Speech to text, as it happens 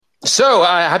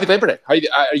Happy Labor Day.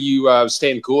 Are you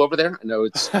staying cool over there? I know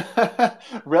it's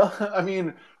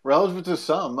Relative to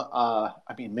some,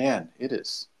 man, it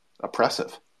is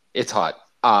oppressive. it's hot.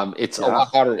 It's a Yeah. lot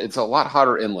hotter. It's a lot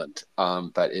hotter inland,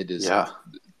 but it is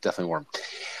definitely warm.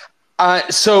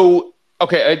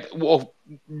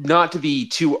 Not to be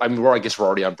too. I guess we're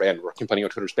already on brand. We're complaining on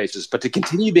Twitter Spaces, but to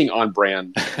continue being on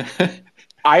brand,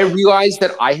 I realize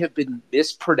that I have been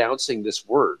mispronouncing this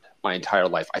word my entire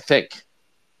life. I think.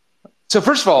 So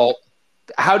first of all,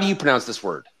 how do you pronounce this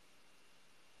word?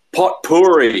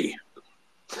 Potpourri.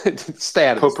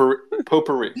 Status. Potpourri.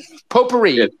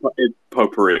 Potpourri. It's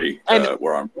potpourri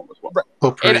where I'm from as well.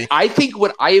 Potpourri. And I think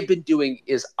what I have been doing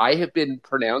is I have been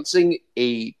pronouncing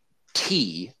a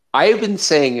T. I have been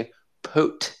saying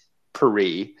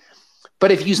potpourri.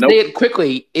 But if you say it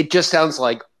quickly, it just sounds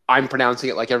like I'm pronouncing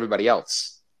it like everybody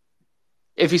else.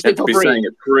 If you say potpourri, be saying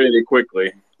it pretty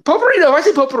quickly. Potpourri, no, if I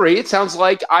say potpourri, it sounds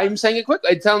like I'm saying it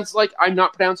quickly. It sounds like I'm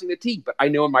not pronouncing the T, but I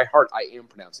know in my heart I am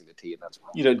pronouncing the T, and that's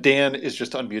wrong. Dan is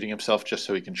just unmuting himself just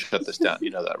so he can shut this down. You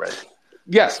know that, right?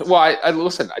 Yes. Well, I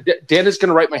listen. Dan is going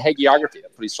to write my hagiography.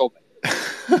 That's what he told me.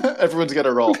 Everyone's got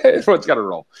to roll. Everyone's got to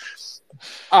roll.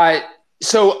 A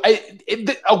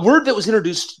word that was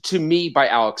introduced to me by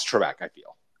Alex Trebek, I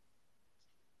feel.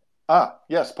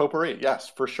 Yes, potpourri. Yes,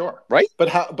 for sure. Right?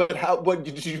 But what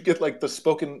did you get? Like the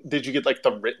spoken? Did you get like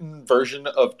the written version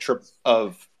of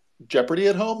Jeopardy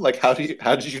at home? Like how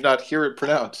did you not hear it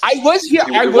pronounced? I was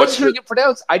hearing it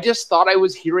pronounced. I just thought I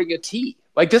was hearing a T.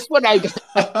 Like this one,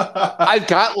 I've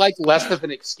got like less of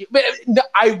an excuse. But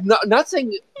I'm not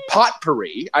saying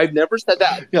potpourri. I've never said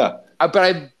that. Yeah.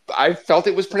 But I felt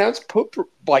it was pronounced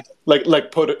like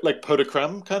pot de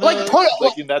creme kind of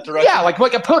like in that direction. Yeah, like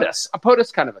a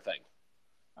POTUS kind of a thing.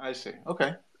 I see.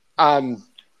 Okay.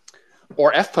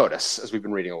 Or FPOTUS, as we've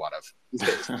been reading a lot of.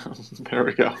 There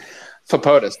we go.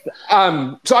 FPOTUS.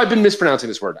 So I've been mispronouncing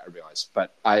this word, I realize,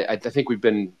 but I think we've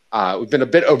been a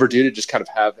bit overdue to just kind of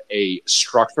have a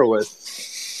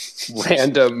structuralist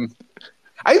random.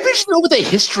 I wish to know what the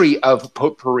history of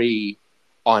potpourri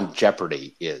on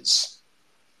Jeopardy is.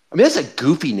 I mean, that's a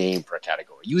goofy name for a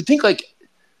category. You would think like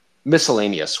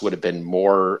miscellaneous would have been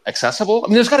more accessible. I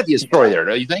mean, there's got to be a story there,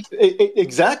 don't you think?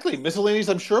 Exactly. Miscellaneous,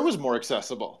 I'm sure, was more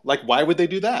accessible. Like, why would they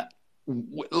do that?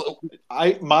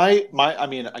 I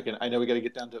know we got to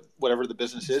get down to whatever the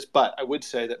business is, but I would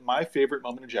say that my favorite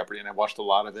moment of Jeopardy, and I watched a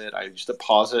lot of it. I used to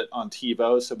pause it on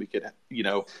TiVo so we could,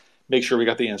 make sure we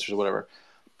got the answers or whatever.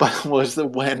 But was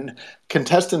when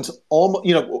contestants almost,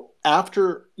 either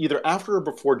after or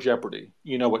before Jeopardy,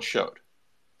 what showed?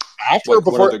 After or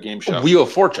before? What other game show? Wheel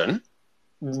of Fortune.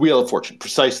 Wheel of Fortune,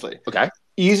 precisely. Okay.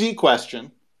 Easy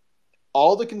question.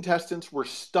 All the contestants were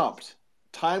stumped.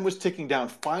 Time was ticking down.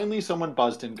 Finally, someone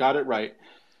buzzed in, got it right.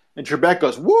 And Trebek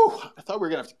goes, "Woo! I thought we were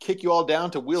going to have to kick you all down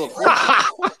to Wheel of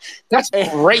Fortune." That's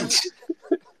great.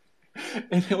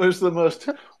 And it was the most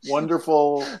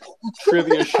wonderful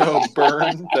trivia show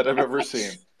burn that I've ever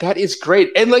seen. That is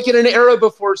great. And like in an era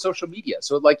before social media.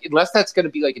 So like, unless that's going to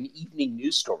be like an evening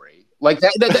news story, like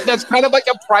that's kind of like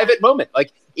a private moment.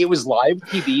 Like it was live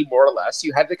TV, more or less.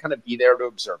 You had to kind of be there to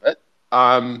observe it.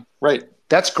 Right.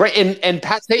 That's great. And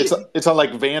Pat Tate. It's not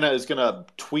like Vanna is going to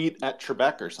tweet at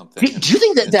Trebek or something. Do you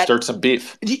think that start some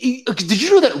beef? Did you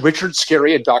know that Richard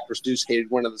Scarry and Dr. Seuss hated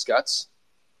one of his guts?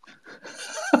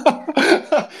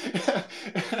 I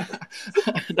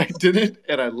didn't,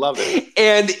 and I love it.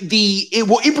 And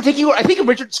in particular, I think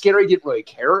Richard Scarry didn't really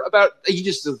care about. He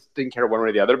just didn't care one way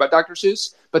or the other about Dr.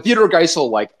 Seuss. But Theodore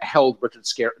Geisel held Richard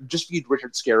Scarry, just viewed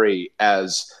Richard Scarry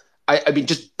as, I mean,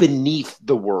 just beneath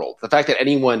the world. The fact that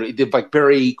anyone did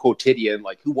very quotidian,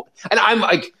 and I'm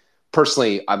like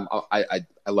personally, I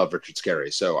love Richard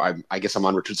Scarry, so I guess I'm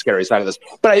on Richard Scarry's side of this.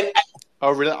 But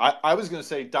oh, really? I was going to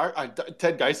say,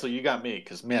 Ted Geisel, you got me,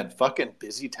 because, man, fucking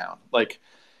Busy Town.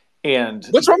 And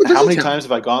what's wrong with how Busy many Town? times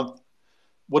have I gone?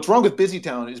 What's wrong with Busy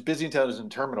Town is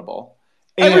interminable.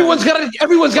 And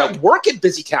everyone's got work at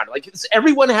Busy Town.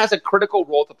 Everyone has a critical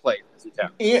role to play in Busy Town.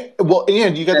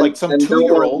 And you got some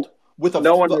 2-year-old with a...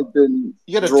 No one has been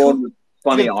drawn with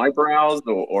funny eyebrows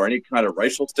or any kind of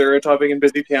racial stereotyping in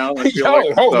Busy Town. You got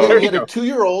a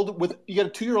 2-year-old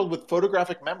with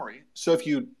photographic memory. So if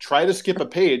you try to skip a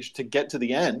page to get to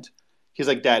the end, he's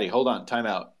like, "Daddy, hold on, time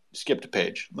out. Skipped a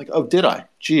page." I'm like, "Oh, did I?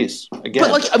 Jeez, again."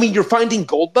 But you're finding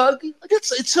Goldbug.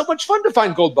 It's so much fun to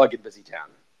find Goldbug in Busy Town.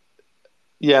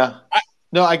 Yeah.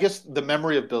 I guess the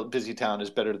memory of Busy Town is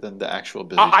better than the actual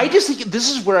Busy Town. I just think this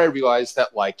is where I realized that,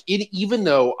 even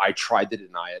though I tried to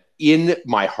deny it, in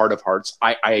my heart of hearts,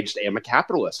 I just am a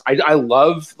capitalist. I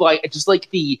love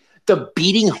the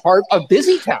beating heart of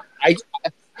Busy Town.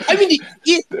 I mean,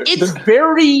 its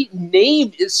very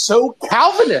name is so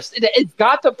Calvinist. It's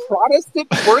got the Protestant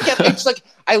work ethic. It's like,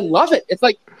 I love it. It's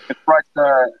like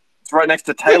it's right next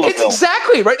to Taylorville. It's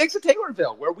exactly right next to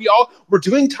Taylorville, where we're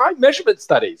doing time measurement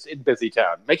studies in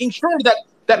Busytown, making sure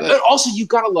that also you've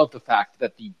got to love the fact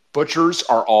that the butchers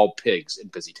are all pigs in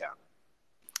Busytown.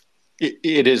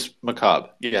 It is macabre.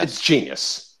 Yes. It's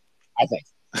genius, I think.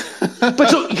 But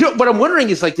so, what I'm wondering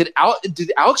is, like, did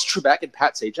Alex Trebek and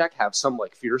Pat Sajak have some,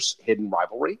 like, fierce hidden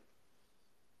rivalry?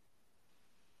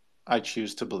 I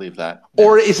choose to believe that.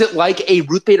 Or is it like a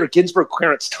Ruth Bader Ginsburg,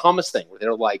 Clarence Thomas thing, where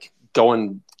they're, like,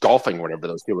 going golfing, whatever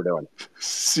those two were doing?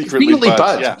 Secretly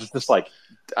buds. Yeah. It's just like,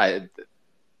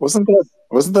 wasn't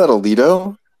that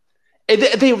Alito?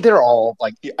 They're all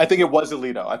like, I think it was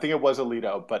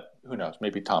Alito. But who knows?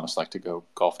 Maybe Thomas liked to go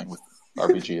golfing with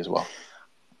RBG as well.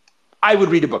 I would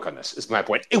read a book on this, is my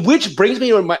point. Which brings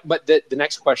me to the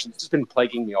next question. This has been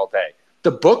plaguing me all day. The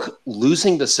book,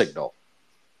 Losing the Signal.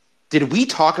 Did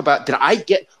I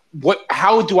get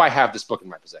how do I have this book in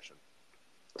my possession?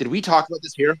 Did we talk about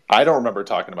this here? I don't remember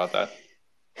talking about that.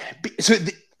 So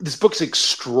this book's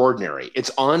extraordinary.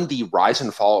 It's on the rise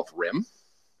and fall of RIM.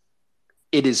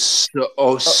 It is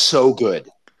so good.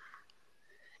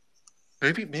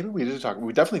 Maybe we did talk.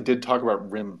 We definitely did talk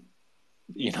about RIM,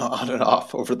 on and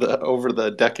off over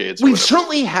the decades. We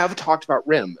certainly have talked about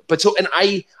RIM, but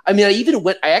I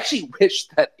actually wish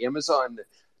that Amazon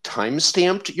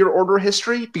timestamped your order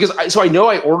history, because I know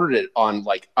I ordered it on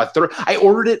like I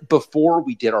ordered it before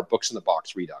we did our Books in the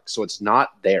Box Redux, so it's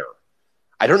not there.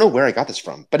 I don't know where I got this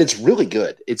from, but it's really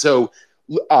good. It's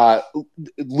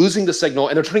Losing the Signal,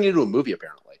 and they're turning it into a movie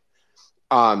apparently.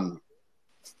 Wow.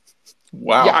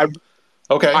 Yeah.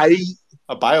 Okay.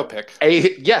 A biopic.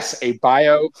 A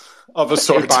bio of a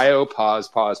sort. A bio pause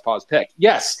pick.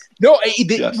 Yes. No.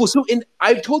 Yes. Well, so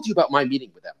I've told you about my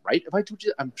meeting with them, right? Have I told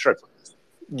you? I'm sure I've told you this.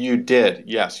 You did.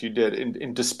 Yes, you did.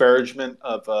 In disparagement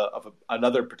of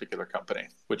another particular company,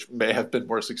 which may have been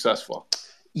more successful.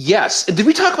 Yes. Did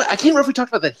we talk about? I can't remember if we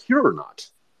talked about that here or not.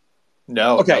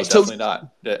 No. Okay. No, definitely not.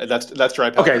 That's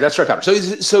dry powder. Okay, that's dry powder.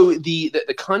 So the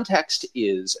context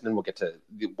is, and then we'll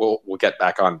get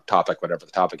back on topic, whatever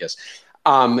the topic is.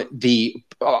 On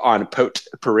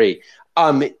Potpourri.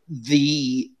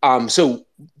 So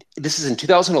this is in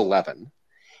 2011,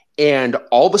 and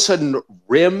all of a sudden,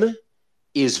 RIM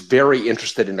is very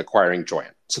interested in acquiring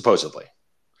Joyent, supposedly.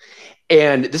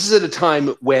 And this is at a time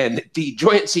when the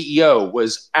Joyent CEO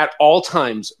was at all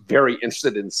times very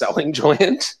interested in selling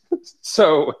Joyent.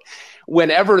 So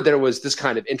whenever there was this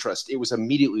kind of interest, it was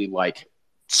immediately like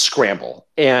scramble.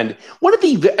 And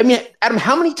Adam,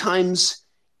 how many times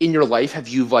in your life have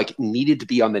you like needed to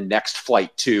be on the next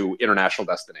flight to international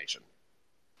destination?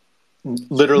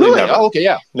 Literally really? Never. Oh, okay,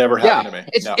 yeah. Never happened to me.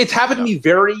 It's happened to me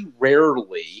very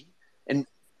rarely. And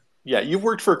yeah, you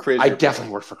worked for Crazy. I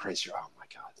definitely worked for Crazy. Oh my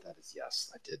God, that is,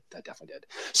 yes, I did. I definitely did.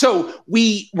 So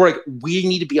we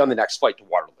need to be on the next flight to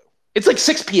Waterloo. It's like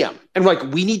 6 p.m. and we're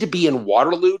like, we need to be in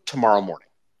Waterloo tomorrow morning.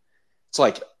 It's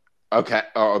like, okay.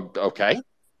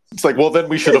 It's like, well, then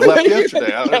we should have left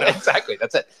yesterday. I don't know. Exactly.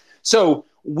 That's it. So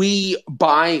we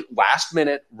buy last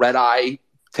minute red-eye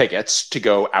tickets to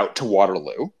go out to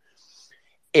Waterloo.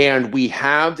 And we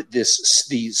have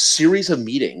these series of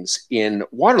meetings in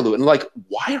Waterloo. And like,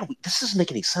 this doesn't make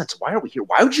any sense. Why are we here?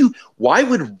 Why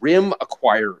would RIM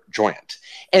acquire Joyent?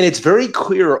 And it's very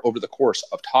clear over the course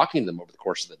of talking to them over the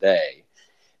course of the day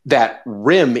that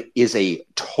RIM is a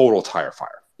total tire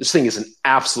fire. This thing is an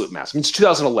absolute mess. I mean, it's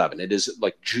 2011. It is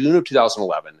like June of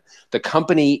 2011. The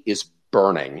company is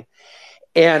burning.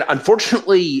 And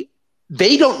unfortunately,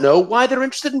 they don't know why they're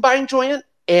interested in buying Joyent.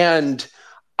 And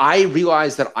I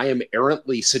realize that I am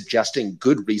errantly suggesting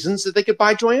good reasons that they could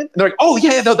buy Joyent. And they're like, oh,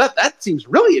 yeah, no, that seems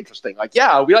really interesting. Like,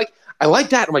 yeah, I'll be like, I like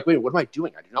that. I'm like, wait, what am I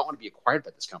doing? I do not want to be acquired by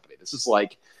this company. This is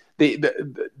like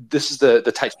this is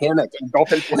the Titanic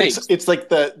engulfed in flames. It's like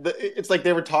it's like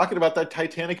they were talking about that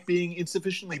Titanic being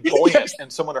insufficiently buoyant,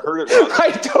 and someone heard it wrong.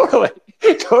 Right,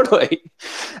 totally.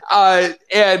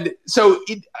 And so,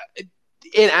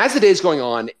 and as the day is going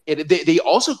on, they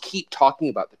also keep talking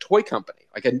about the toy company.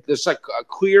 Like, there's like a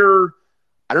clear,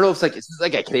 I don't know if it's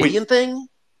like a Canadian thing,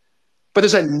 but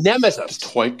there's a nemesis.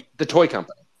 The toy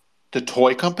company. The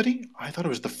toy company? I thought it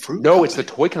was the fruit. No, company. It's the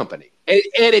toy company.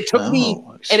 And it took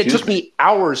me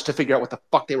hours to figure out what the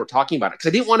fuck they were talking about. Because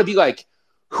I didn't want to be like,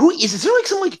 is there like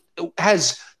some like,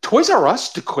 has Toys R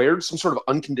Us declared some sort of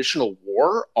unconditional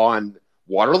war on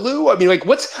Waterloo? I mean, like,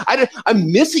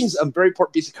 I'm missing a very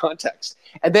important piece of context.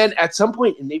 And then at some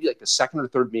point in maybe like the second or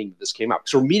third meeting, this came out.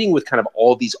 So we're meeting with kind of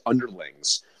all these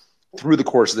underlings through the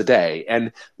course of the day.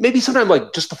 And maybe sometime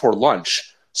like just before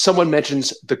lunch, someone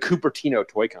mentions the Cupertino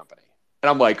Toy Company. And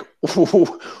I'm like,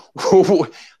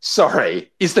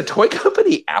 sorry, is the toy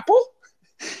company Apple?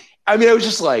 I mean, I was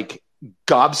just like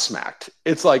gobsmacked.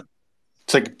 It's like,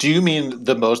 do you mean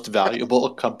the most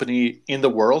valuable company in the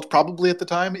world, probably at the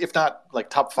time, if not like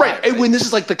top 5? Right. And when this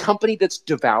is like the company that's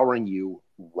devouring you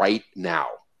right now,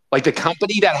 like the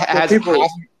company that has people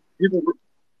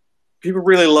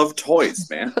really love toys,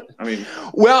 man. I mean,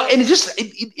 well, and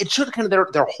it showed kind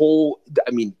of their whole,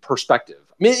 perspective.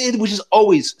 I mean, which is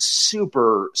always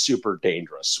super, super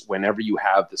dangerous whenever you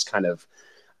have this kind of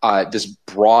this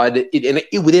broad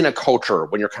within a culture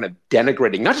when you're kind of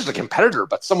denigrating not just a competitor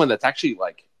but someone that's actually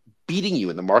like beating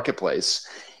you in the marketplace.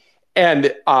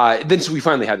 And then so we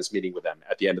finally had this meeting with them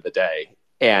at the end of the day,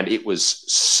 and it was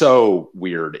so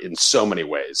weird in so many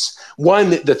ways. One,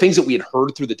 the things that we had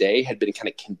heard through the day had been kind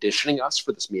of conditioning us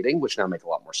for this meeting, which now make a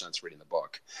lot more sense reading the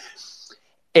book.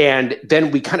 And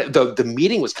then we kind of the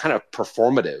meeting was kind of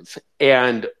performative.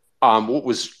 And what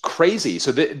was crazy,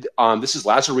 so this is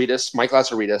Mike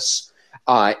Lazaridis,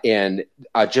 and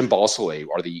Jim Balsillie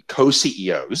are the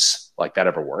co-CEOs, like that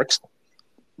ever works.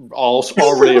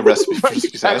 Already a recipe for success,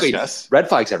 exactly. Yes. Red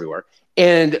flags everywhere.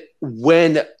 And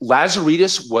when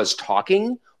Lazaridis was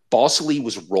talking, Balsillie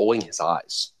was rolling his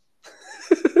eyes.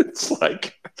 It's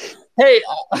like, hey,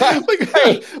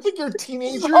 like you're a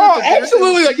teenager. Oh,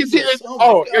 absolutely! Like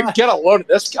get a load of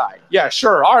this guy. Yeah,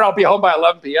 sure. All right, I'll be home by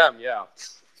 11 p.m. Yeah,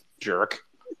 jerk.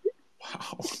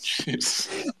 Wow, jeez.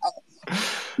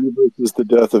 Is the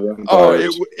death of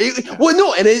empires. Well,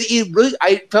 no, and it really.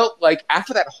 I felt like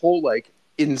after that whole like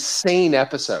insane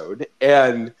episode,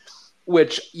 and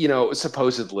which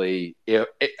supposedly, I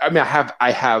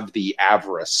have the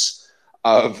avarice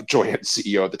of Joanne's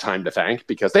CEO at the time to thank,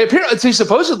 because they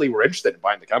supposedly were interested in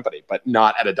buying the company, but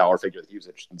not at a dollar figure that he was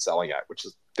interested in selling at, which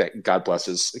is, God bless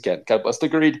the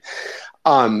greed.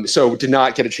 So did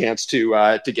not get a chance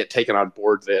to get taken on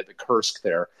board the Kursk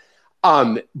there.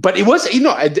 But it was,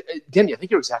 Danny, I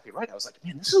think you're exactly right. I was like,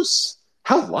 man,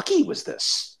 how lucky was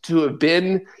this to have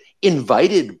been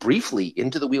invited briefly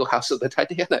into the wheelhouse of the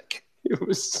Titanic? It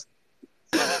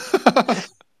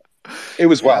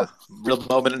was wild. Real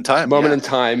moment in time.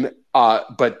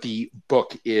 But the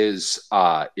book is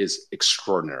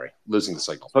extraordinary. Losing the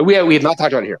Signal. But we have not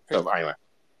talked about it here. So anyway,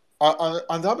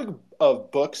 on the topic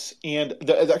of books, and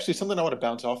there's actually something I want to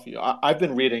bounce off of you. I've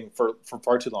been reading for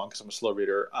far too long because I'm a slow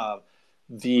reader.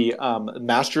 The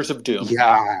Masters of Doom.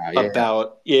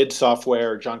 About id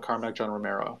Software, John Carmack, John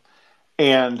Romero,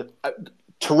 and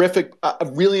terrific. I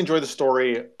really enjoy the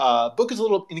story. Book is a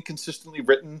little inconsistently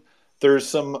written. There's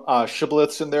some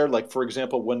shibboleths in there, like for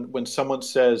example, when someone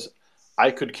says,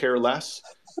 "I could care less,"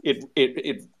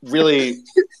 it really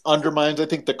undermines, I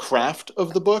think, the craft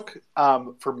of the book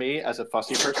for me as a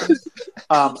fussy person.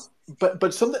 But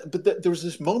there was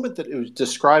this moment that it was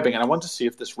describing, and I wanted to see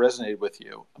if this resonated with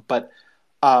you. But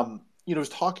it was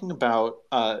talking about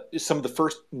some of the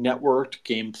first networked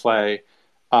gameplay.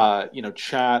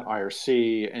 Chat,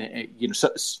 IRC, and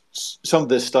some of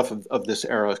this stuff of this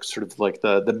era, sort of like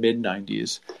the mid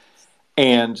 90s,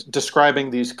 and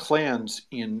describing these clans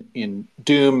in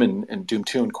Doom and Doom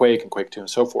 2 and Quake 2 and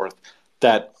so forth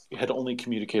that had only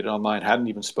communicated online, hadn't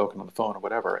even spoken on the phone or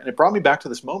whatever. And it brought me back to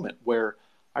this moment where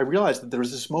I realized that there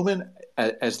was this moment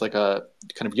as like a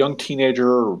kind of young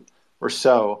teenager or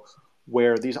so,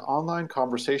 where these online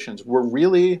conversations were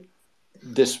really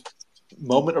this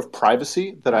moment of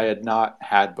privacy that I had not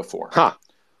had before.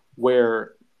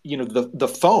 Where the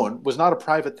phone was not a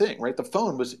private thing, right? The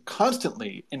phone was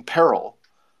constantly in peril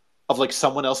of like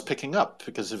someone else picking up,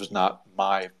 because it was not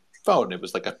my phone. It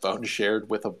was like a phone shared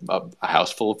with a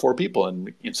house full of 4 people,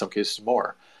 and in some cases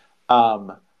more.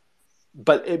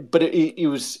 But it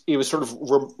was sort of.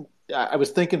 I was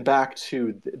thinking back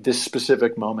to this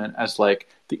specific moment as like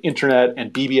the internet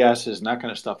and BBSs and that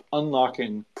kind of stuff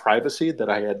unlocking privacy that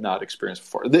I had not experienced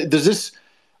before. This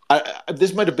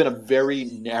might have been a very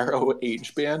narrow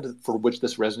age band for which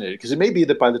this resonated, because it may be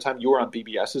that by the time you were on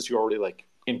BBSs, you were already like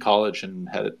in college and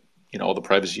had all the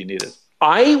privacy you needed.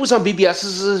 I was on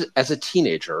BBSs as a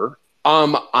teenager.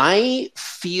 I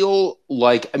feel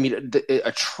like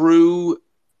a true.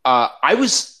 I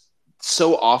was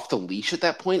so off the leash at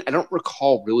that point. I don't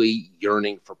recall really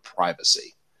yearning for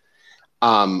privacy.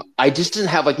 I just didn't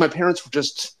have, like, my parents were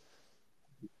just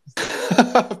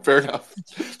fair enough.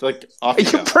 Like,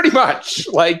 pretty much,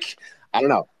 like, I don't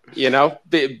know,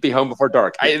 be home before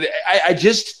dark. I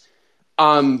just,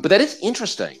 but that is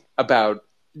interesting about,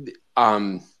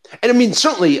 and I mean,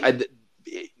 certainly,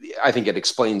 I think it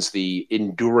explains the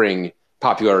enduring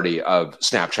popularity of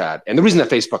Snapchat, and the reason that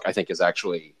Facebook, I think, has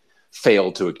actually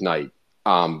failed to ignite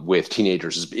with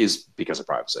teenagers is because of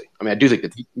privacy. I mean, I do think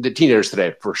that the teenagers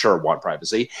today for sure want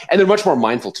privacy, and they're much more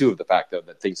mindful too of the fact though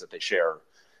that things that they share,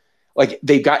 like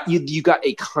they got you got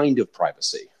a kind of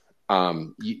privacy.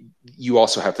 You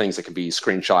also have things that can be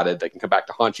screenshotted that can come back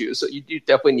to haunt you. So you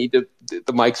definitely need to.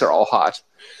 The mics are all hot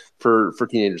for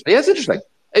teenagers. But yeah, it's interesting.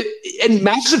 And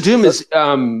Masters of Doom is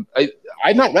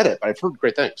I've not read it, but I've heard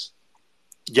great things.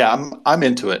 Yeah, I'm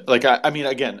into it. Like I mean,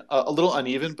 again, a little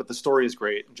uneven, but the story is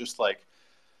great. And just like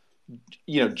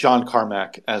John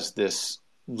Carmack as this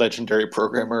legendary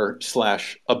programmer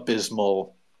 /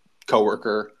 abysmal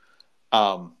coworker.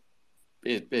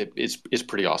 It's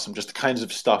pretty awesome. Just the kinds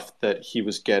of stuff that he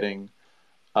was getting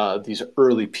these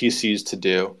early PCs to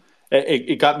do.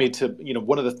 It got me to,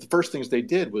 one of the first things they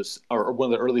did was, or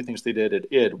one of the early things they did at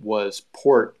id was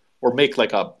port or make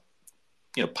like a,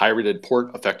 pirated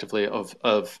port effectively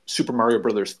of Super Mario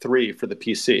Brothers 3 for the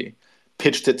PC,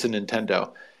 pitched it to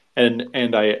Nintendo.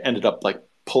 And I ended up like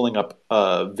pulling up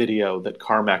a video that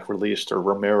Carmack released or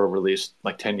Romero released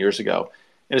like 10 years ago.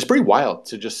 And it's pretty wild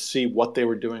to just see what they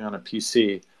were doing on a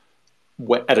PC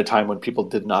at a time when people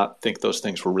did not think those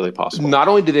things were really possible. Not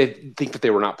only did they think that they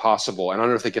were not possible, and I don't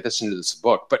know if they get this into this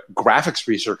book, but graphics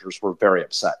researchers were very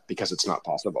upset because it's not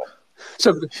possible.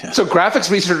 So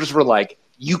graphics researchers were like,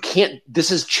 you can't,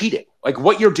 this is cheating. Like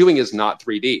what you're doing is not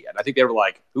 3D. And I think they were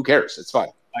like, who cares? It's fine.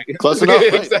 Like, close enough.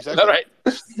 Right, exactly. Right.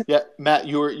 Yeah. Matt,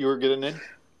 you were getting in?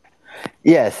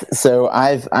 Yes. So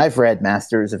I've read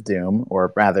Masters of Doom,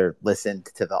 or rather listened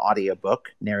to the audiobook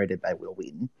narrated by Will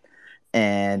Wheaton.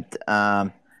 And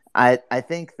I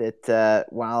think that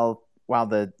while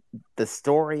the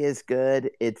story is good,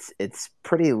 it's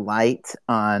pretty light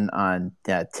on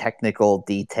technical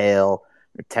detail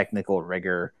or technical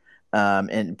rigor.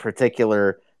 In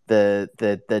particular,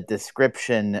 the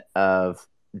description of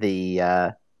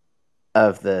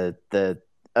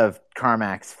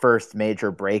Carmack's first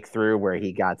major breakthrough, where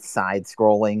he got side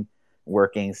scrolling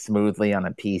working smoothly on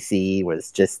a PC,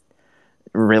 was just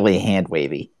really hand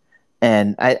wavy.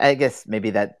 And I guess maybe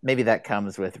that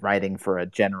comes with writing for a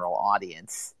general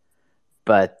audience.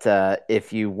 But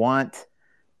if you want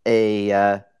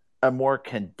a more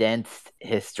condensed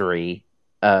history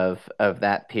of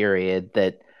that period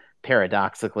that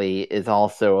paradoxically is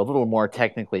also a little more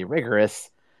technically rigorous,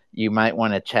 you might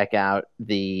want to check out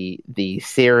the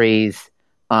series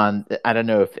on. I don't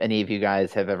know if any of you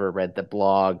guys have ever read the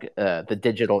blog, The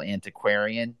Digital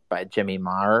Antiquarian by Jimmy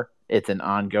Maher. It's an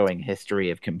ongoing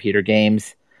history of computer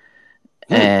games.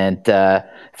 And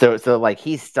so like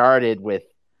he started with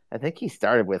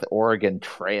Oregon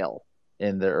Trail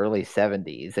in the early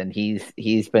 70s, and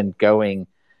he's been going,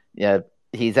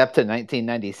 he's up to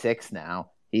 1996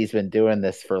 now. He's been doing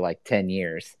this for like 10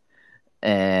 years.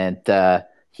 And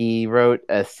he wrote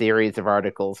a series of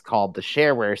articles called The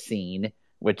Shareware Scene,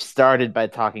 which started by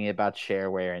talking about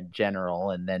shareware in general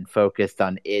and then focused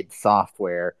on id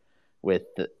Software with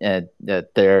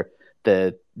their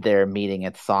meeting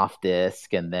at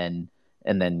Softdisk, and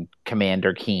then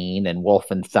Commander Keen and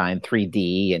Wolfenstein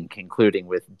 3D, and concluding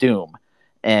with Doom.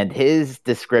 And his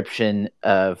description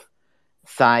of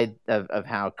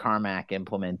how Carmack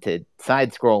implemented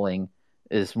side scrolling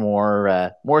is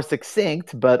more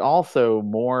succinct, but also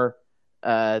more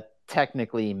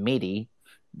technically meaty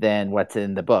than what's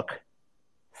in the book.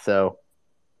 So,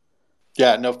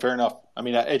 yeah, no, fair enough. I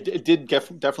mean, it did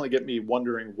definitely get me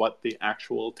wondering what the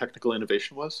actual technical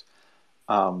innovation was,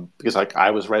 because like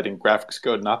I was writing graphics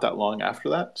code not that long after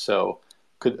that, so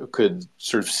could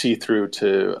sort of see through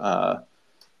to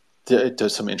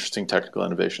some interesting technical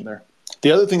innovation there.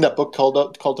 The other thing that book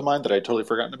called to mind that I totally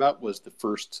forgotten about was the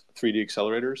first 3D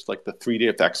accelerators, like the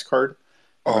 3DFX card.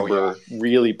 I remember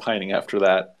really pining after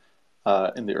that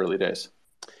in the early days.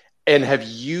 And have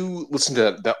you listened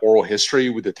to that oral history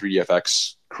with the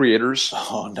 3DFX creators?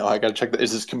 Oh, no, I got to check that.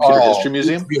 Is this Computer History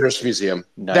Museum? Computer History Museum.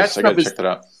 Nice, I got to check that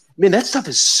out. Man, that stuff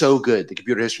is so good. The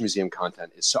Computer History Museum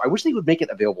content is so. I wish they would make it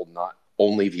available not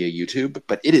only via YouTube,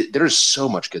 but there's so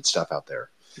much good stuff out there.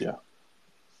 Yeah.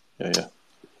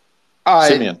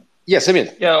 Simeon. Yeah, Simeon.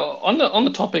 Yeah, on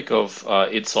the topic of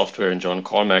id Software and John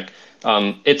Carmack,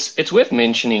 it's worth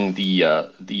mentioning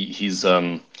his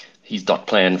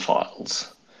 .plan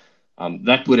files.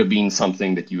 That would have been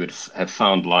something that you would have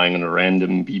found lying on a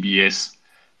random BBS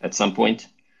at some point.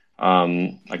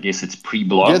 I guess it's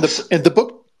pre-blogs.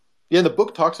 Yeah, the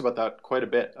book talks about that quite a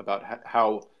bit, about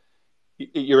how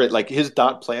you're right. Like his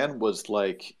 .plan was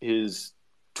like his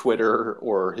Twitter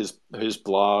or his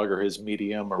blog or his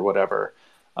Medium or whatever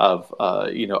of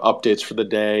updates for the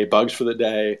day, bugs for the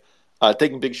day,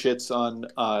 taking big shits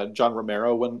on John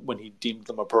Romero when he deemed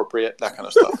them appropriate, that kind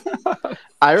of stuff.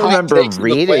 I remember takes in the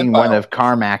plan reading one file. of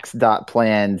Carmack's dot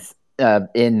plans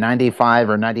in '95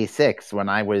 or '96 when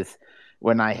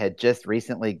I had just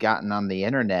recently gotten on the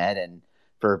internet, and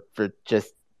for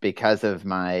just because of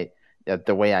my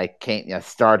the way I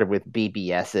started with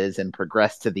BBSs and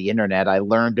progressed to the internet, I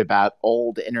learned about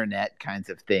old internet kinds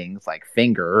of things like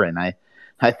Finger, and I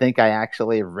think I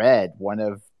actually read one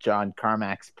of John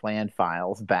Carmack's plan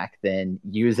files back then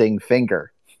using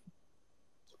Finger.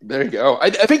 There you go.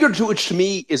 I figured, which to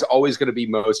me is always going to be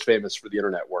most famous for the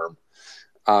internet worm.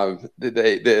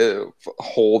 The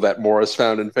hole that Morris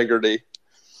found in Fingerty.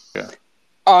 Yeah.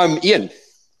 Ian.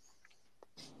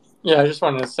 Yeah, I just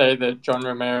wanted to say that John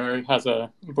Romero has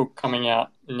a book coming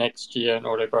out next year, an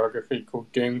autobiography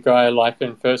called Doom Guy: Life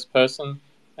in First Person,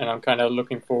 and I'm kind of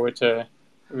looking forward to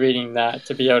reading that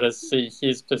to be able to see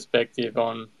his perspective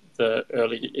on the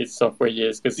early id Software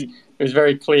years, because it was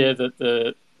very clear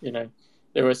that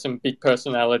there were some big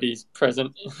personalities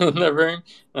present in the room.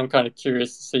 I'm kind of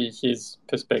curious to see his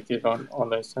perspective on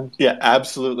those things. Yeah,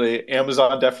 absolutely.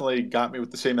 Amazon definitely got me with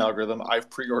the same algorithm. I've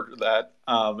pre-ordered that.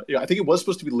 I think it was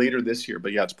supposed to be later this year,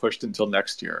 but yeah, it's pushed until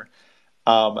next year.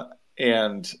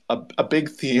 And a big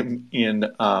theme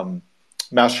in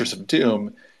Masters of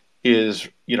Doom is,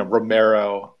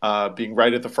 Romero being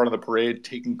right at the front of the parade,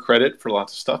 taking credit for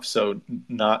lots of stuff. So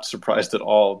not surprised at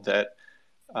all that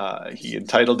he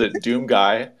entitled it Doom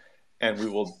Guy, and we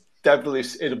will definitely.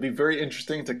 It'll be very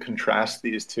interesting to contrast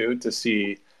these two to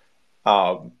see,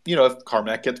 if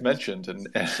Carmack gets mentioned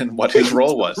and what his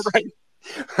role was.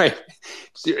 Right.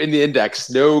 So in the index,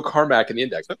 no Carmack in the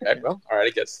index. Okay, well, all right,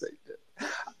 I guess.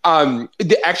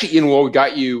 Actually, Ian, while we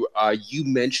got you, you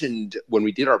mentioned when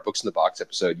we did our Books in the Box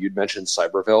episode, you'd mentioned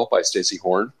Cyberville by Stacey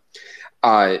Horn.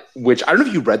 Which I don't know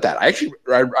if you read that. I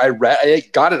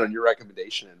got it on your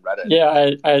recommendation and read it.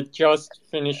 Yeah, I just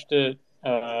finished it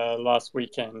last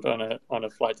weekend on a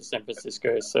flight to San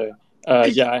Francisco. So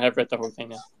yeah, I have read the whole thing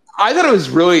now. I thought it was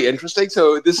really interesting.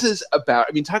 So this is about,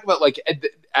 talk about like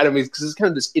Adam, because this is kind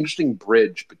of this interesting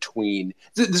bridge between.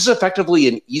 This is effectively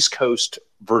an East Coast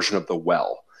version of The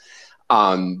Well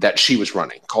that she was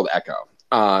running called Echo,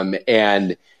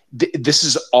 and. This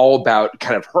is all about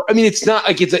kind of her. It's not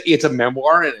like it's a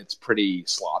memoir and it's pretty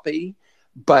sloppy,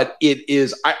 but it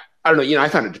is. I don't know. I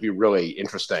found it to be really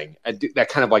interesting. That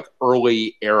kind of like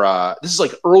early era. This is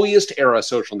like earliest era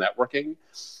social networking,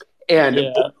 and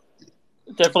yeah,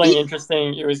 definitely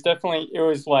interesting. It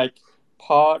was like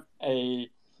part a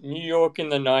New York in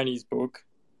the '90s book,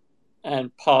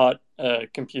 and part a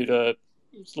computer,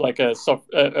 like a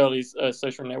early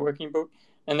social networking book.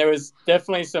 And there was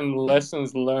definitely some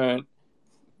lessons learned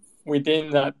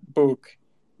within that book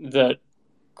that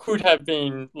could have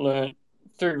been learned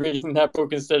through reading that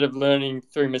book instead of learning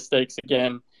through mistakes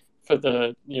again for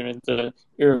the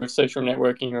era of social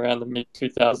networking around the mid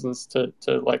 2000s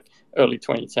to like early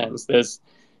 2010s. There's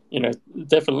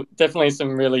definitely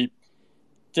some really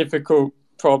difficult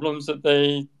problems that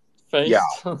they faced,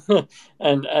 yeah.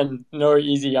 and no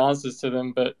easy answers to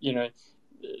them, but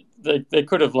they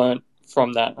could have learned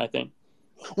from that, I think.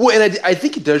 Well, and I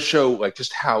think it does show like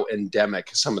just how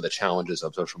endemic some of the challenges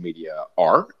of social media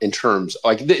are in terms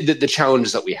like the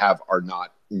challenges that we have are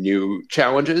not new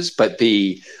challenges, but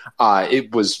she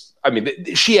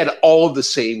had all of the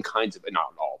same kinds of,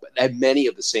 not all, but had many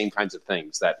of the same kinds of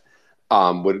things that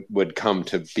would come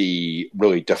to be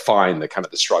really define the kind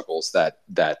of the struggles that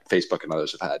Facebook and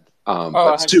others have had.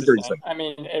 But super interesting.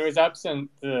 It was absent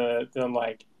the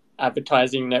like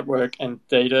advertising network and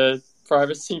data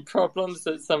privacy problems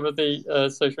that some of the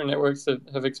social networks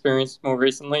have experienced more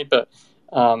recently, but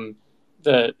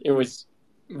it was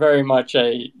very much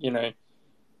a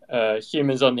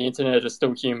humans on the internet are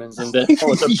still humans, and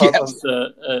therefore the problems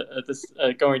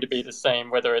are going to be the same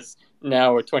whether it's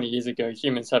now or 20 years ago.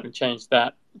 Humans haven't changed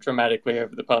that dramatically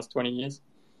over the past 20 years.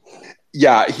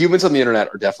 Yeah, humans on the internet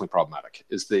are definitely problematic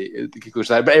is the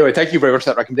conclusion of that. But anyway, thank you very much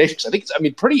for that recommendation. I think it's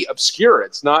pretty obscure.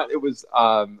 It's not. It was.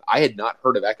 I had not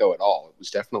heard of Echo at all. It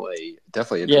was definitely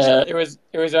interesting. Yeah, it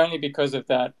was only because of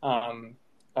that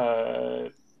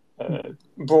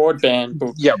broadband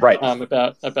book. Yeah, right.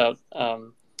 About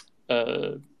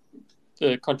the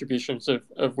contributions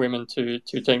of women to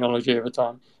technology over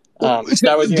time. That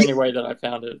was the only way that I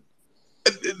found it.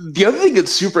 The other thing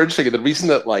that's super interesting, and the reason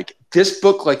that like this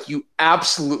book, like you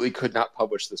absolutely could not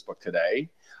publish this book today.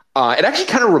 It actually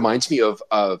kind of reminds me of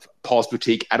Paul's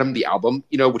Boutique, Adam the Album,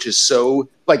 which is so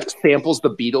like samples the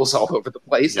Beatles all over the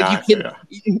place. Yeah, like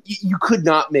you could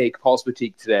not make Paul's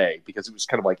Boutique today because it was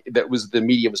kind of like the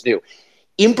medium was new.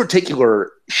 In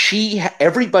particular,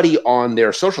 everybody on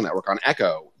their social network on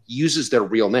Echo uses their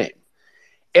real name,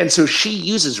 and so she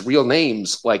uses real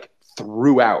names like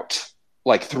throughout.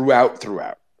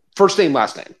 First name,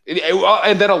 last name.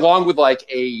 And then along with like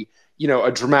a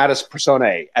dramatis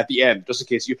personae at the end, just in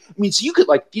case so you could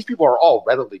these people are all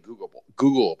readily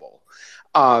Googleable.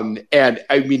 And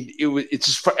I mean, it's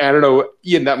just, I don't know,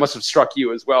 Ian, that must have struck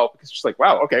you as well, because it's just like,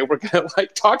 wow, okay, we're going to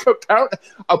talk about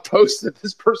a post that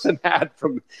this person had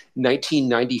from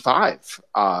 1995.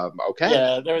 Okay.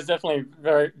 Yeah, there was definitely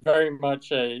very, very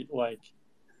much as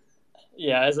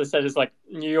I said, it's like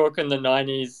New York in the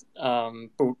 90s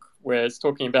book where it's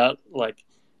talking about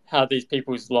how these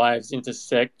people's lives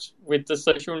intersect with the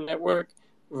social network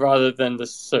rather than the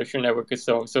social network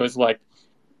itself. So it's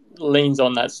leans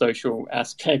on that social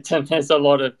aspect, and there's a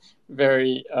lot of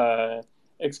very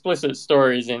explicit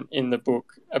stories in the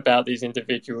book about these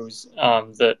individuals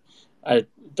that I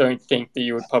don't think that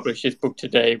you would publish this book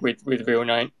today with real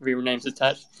names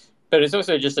attached. But it's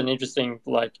also just an interesting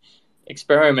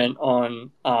experiment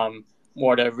on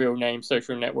what a real name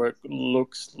social network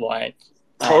looks like.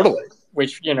 Totally.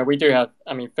 Which we do have.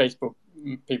 I mean, Facebook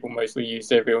people mostly use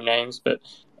their real names, but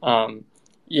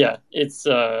it's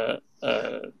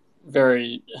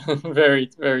very,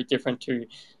 very, very different to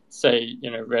say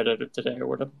Reddit of today or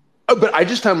whatever. But I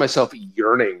just found myself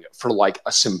yearning for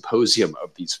a symposium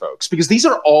of these folks, because these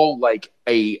are all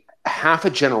a half a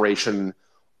generation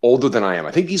older than I am.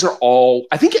 I think these are all.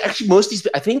 I think actually most of these.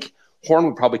 I think Horn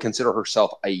would probably consider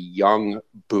herself a young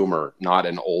boomer, not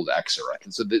an old Xer.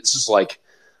 And so this is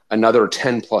another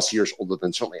 10 plus years older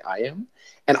than certainly I am.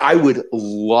 And I would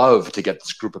love to get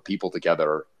this group of people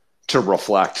together to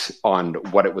reflect on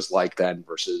what it was like then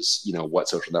versus, what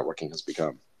social networking has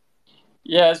become.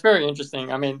 Yeah, it's very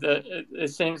interesting. I mean, it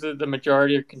seems that the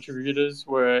majority of contributors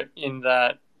were in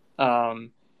that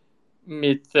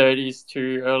mid-30s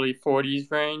to early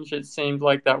 40s range. It seemed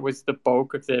like that was the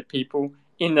bulk of their people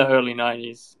in the early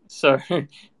 90s. So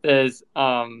there's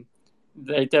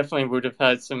they definitely would have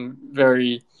had some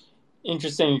very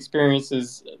interesting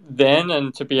experiences then,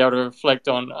 and to be able to reflect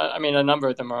on, I mean, a number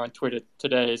of them are on Twitter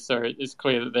today, so it's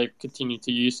clear that they've continued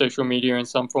to use social media in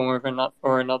some form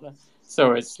or another.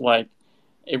 So it's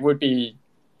it would be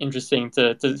interesting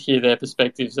to hear their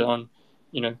perspectives on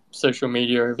social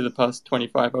media over the past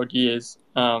 25 odd years,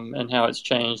 and how it's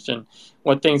changed, and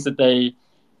what things that they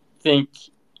think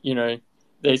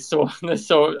they saw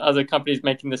other companies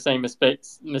making the same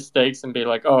mistakes and be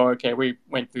like, oh, okay, we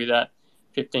went through that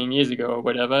 15 years ago or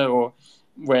whatever, or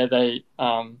where they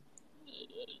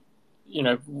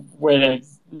where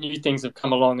new things have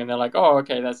come along and they're like, oh,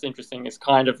 okay, that's interesting, it's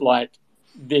kind of like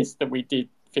this that we did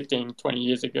 15, 20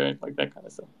 years ago, that kind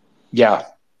of stuff. Yeah,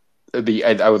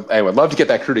 I would love to get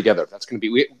that crew together. That's going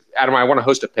to be Adam. I want to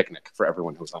host a picnic for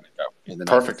everyone who's on the go.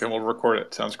 Perfect, and we'll record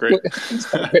it. Sounds great.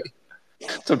 That's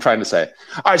what I'm trying to say.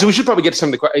 All right, so we should probably get to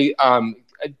some of the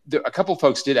a couple of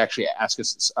folks did actually ask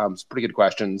us some pretty good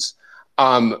questions.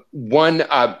 One,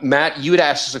 Matt, you had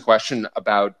asked us a question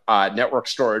about network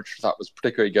storage, which I thought was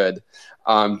particularly good.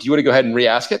 Do you want to go ahead and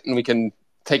re-ask it, and we can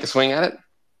take a swing at it?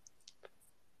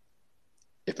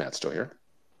 If Matt's still here.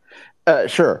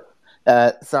 Sure.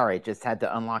 Sorry, just had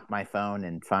to unlock my phone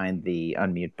and find the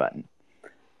unmute button.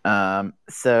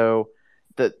 So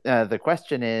the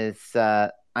question is,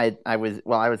 I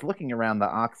was looking around the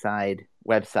Oxide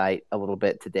website a little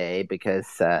bit today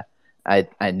because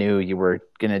I knew you were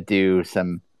going to do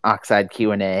some Oxide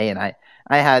Q&A, and I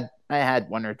had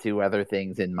one or two other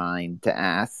things in mind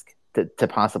to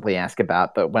possibly ask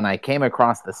about. But when I came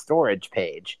across the storage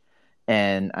page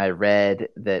and I read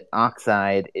that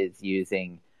Oxide is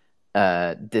using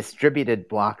distributed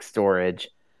block storage,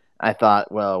 I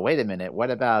thought, well, wait a minute.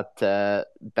 What about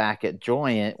back at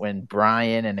Joyent when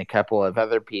Brian and a couple of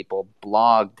other people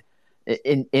blogged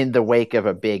in the wake of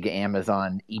a big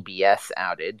Amazon EBS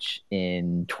outage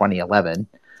in 2011,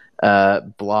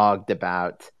 blogged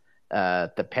about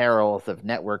the perils of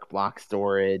network block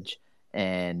storage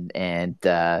and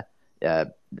a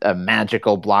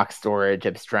magical block storage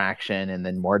abstraction, and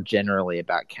then more generally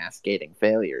about cascading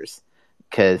failures.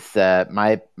 Because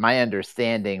my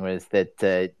understanding was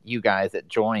that you guys at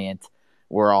Joyent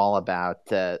were all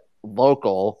about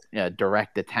local,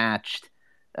 direct attached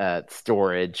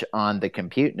storage on the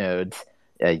compute nodes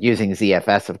using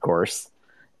ZFS, of course,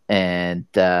 and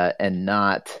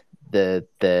not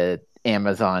the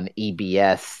Amazon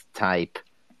EBS type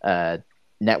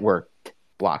networked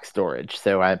block storage.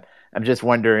 So I'm just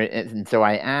wondering, and so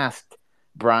I asked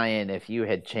Brian if you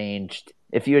had changed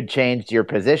your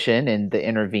position in the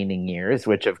intervening years,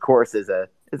 which of course is a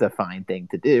fine thing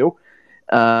to do,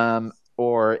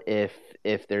 or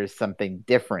if there's something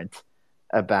different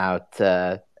about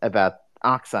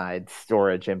Oxide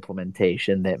storage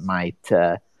implementation that might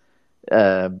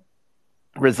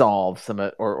resolve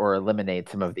or eliminate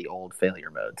some of the old failure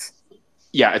modes?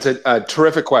 Yeah, it's a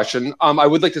terrific question. I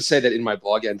would like to say that in my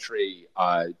blog entry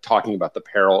talking about the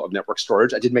peril of network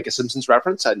storage, I did make a Simpsons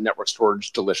reference at network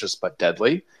storage, delicious but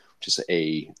deadly, which is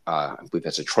I believe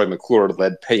that's a Troy McClure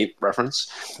lead paint reference.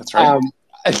 That's right.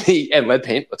 And lead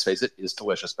paint, let's face it, is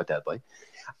delicious but deadly.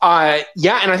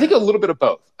 Yeah, and I think a little bit of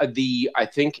both. I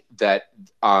think that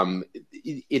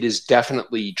it is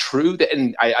definitely true that,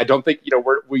 and I don't think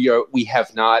we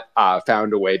have not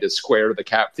found a way to square the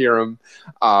cap theorem,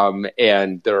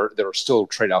 and there are still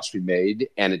trade-offs to be made,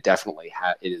 and it definitely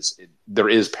there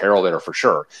is peril there for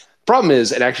sure. Problem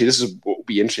is, and actually this is what would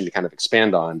be interesting to kind of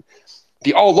expand on.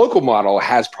 The all local model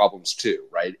has problems too,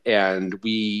 right? And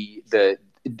the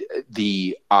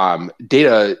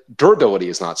data durability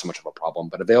is not so much of a problem,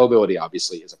 but availability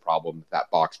obviously is a problem. That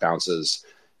box bounces,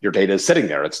 your data is sitting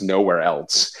there, it's nowhere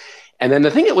else. And then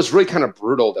the thing that was really kind of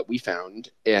brutal that we found,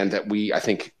 and that I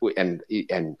think, and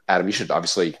Adam, you should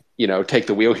obviously take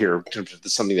the wheel here, because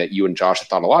it's something that you and Josh have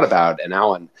thought a lot about, and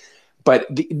Alan. But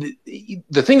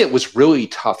the thing that was really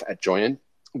tough at Joyent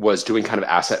was doing kind of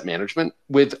asset management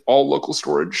with all local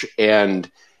storage, and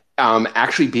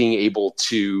actually being able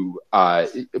to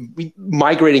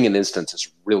migrating an instance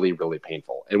is really, really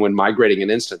painful. And when migrating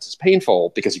an instance is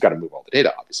painful, because you've got to move all the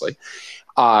data, obviously,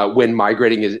 when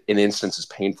migrating an instance is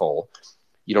painful,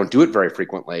 you don't do it very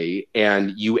frequently.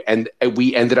 And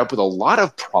we ended up with a lot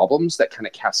of problems that kind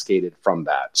of cascaded from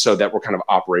that. So that were kind of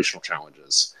operational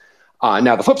challenges.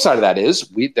 Now, the flip side of that is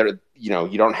you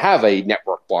don't have a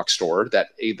network block store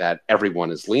that everyone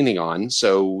is leaning on.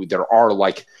 So there are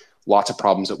lots of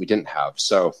problems that we didn't have.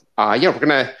 So we're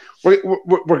gonna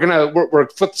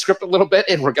flip the script a little bit,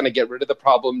 and we're gonna get rid of the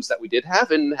problems that we did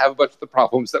have, and have a bunch of the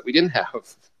problems that we didn't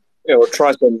have. Yeah, we'll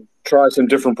try some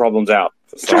different problems out.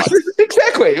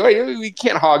 Exactly. We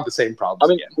can't hog the same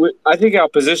problems. I think our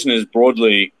position is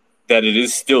broadly that it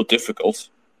is still difficult,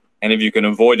 and if you can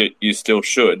avoid it, you still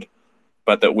should.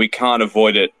 But that we can't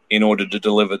avoid it in order to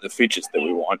deliver the features that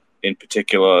we want. In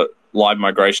particular, live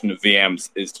migration of VMs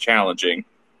is challenging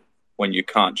when you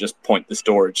can't just point at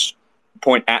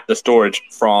the storage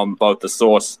from both the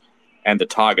source and the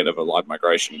target of a live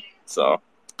migration. So,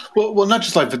 well, not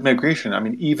just live migration. I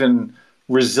mean, even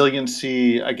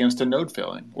resiliency against a node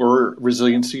failing, or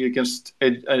resiliency against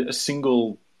a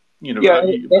single,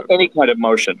 any kind of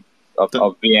motion of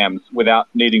VMs without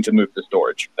needing to move the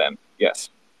storage. Then, yes.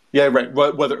 Yeah, right.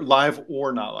 Whether live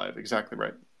or not live, exactly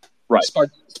right. Right.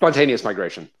 Spontaneous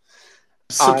migration.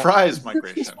 Surprise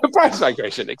migration. Surprise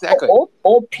migration, exactly.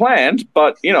 Or planned,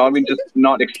 but just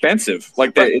not expensive.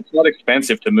 It's not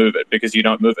expensive to move it because you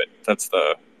don't move it. That's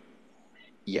the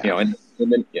and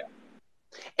then.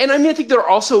 And I think there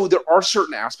are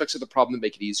certain aspects of the problem that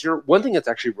make it easier. One thing that's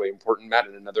actually really important, Matt,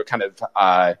 and another kind of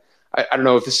I don't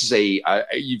know if this is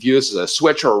you view this as a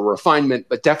switch or a refinement,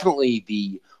 but definitely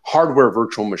the hardware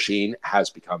virtual machine has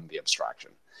become the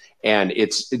abstraction, and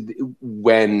it's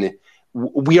when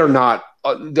we are not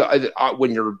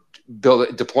when you're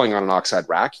deploying on an Oxide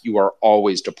rack, you are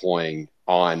always deploying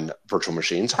on virtual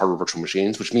machines, hardware virtual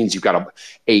machines, which means you've got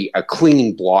a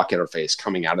clean block interface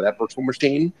coming out of that virtual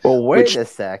machine. Well, wait a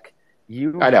sec.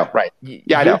 I know, right? You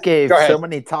gave so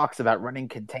many talks about running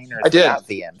containers without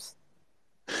VMs.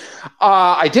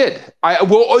 I did. I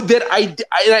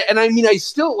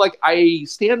still I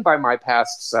stand by my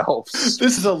past selves.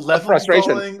 This is a level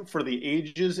falling for the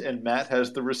ages, and Matt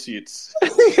has the receipts.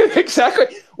 Exactly.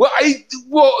 I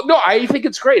think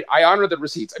it's great. I honor the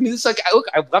receipts. I mean, it's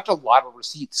I've left a lot of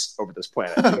receipts over this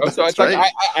planet. So it's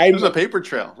right. There's a paper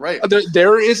trail, right?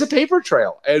 There is a paper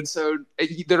trail, and so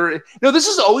this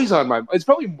is always on my. It's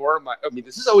probably more of my.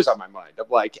 This is always on my mind. Of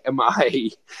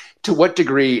to what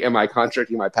degree am I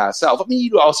contradicting my past self?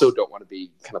 You also don't want to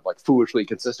be kind of foolishly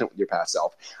consistent with your past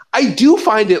self. I do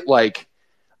find it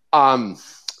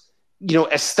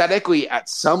aesthetically at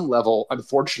some level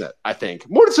unfortunate. I think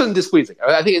more so than displeasing.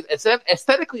 I think it's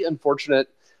aesthetically unfortunate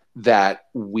that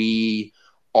we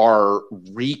are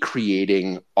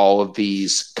recreating all of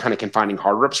these kind of confining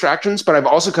hardware abstractions. But I've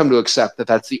also come to accept that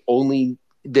that's the only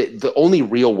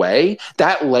real way.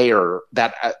 That layer,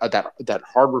 that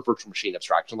hardware virtual machine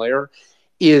abstraction layer,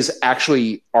 is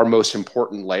actually our most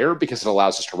important layer because it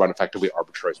allows us to run effectively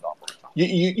arbitrary software.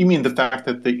 You mean the fact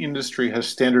that the industry has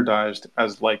standardized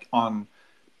as on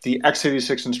the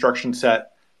x86 instruction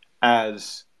set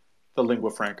as the lingua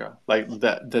franca,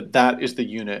 that is the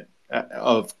unit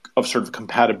of sort of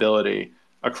compatibility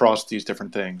across these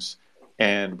different things,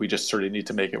 and we just sort of need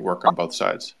to make it work on both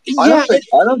sides. I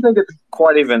don't think it's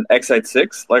quite even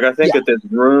x86. I think that there's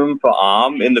room for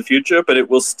ARM in the future, but it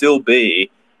will still be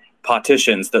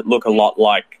partitions that look a lot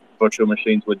like virtual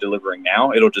machines we're delivering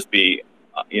now. It'll just be,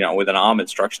 with an ARM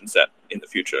instruction set in the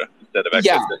future instead of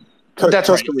Yeah. x86.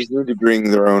 Customers need to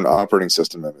bring their own operating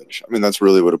system image. I mean, that's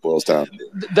really what it boils down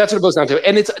to. That's what it boils down to.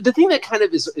 And it's the thing that kind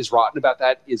of is rotten about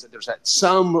that is that there's at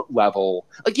some level,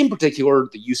 like in particular,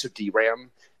 the use of DRAM.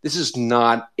 This is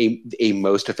not a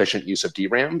most efficient use of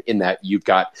DRAM in that you've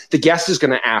got the guest is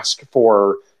going to ask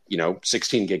for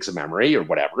 16 gigs of memory or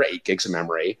whatever, 8 gigs of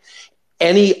memory.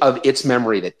 Any of its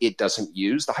memory that it doesn't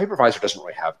use, the hypervisor doesn't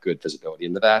really have good visibility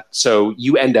into that. So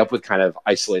you end up with kind of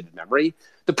isolated memory.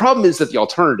 The problem is that the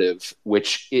alternative,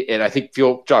 and I think,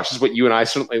 Josh, this is what you and I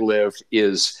certainly lived,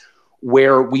 is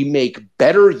where we make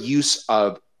better use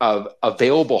of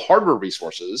available hardware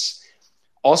resources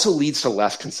also leads to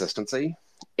less consistency.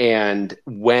 And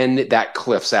when that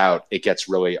cliffs out, it gets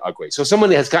really ugly. So someone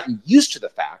has gotten used to the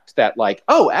fact that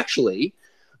actually,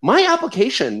 my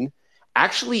application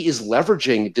actually is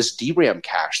leveraging this DRAM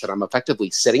cache that I'm effectively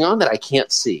sitting on that I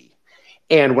can't see.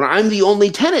 And when I'm the only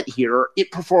tenant here,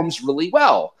 it performs really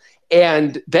well.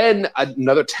 And then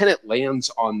another tenant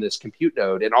lands on this compute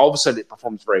node, and all of a sudden it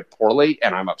performs very poorly,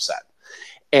 and I'm upset.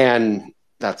 And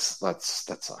that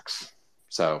sucks.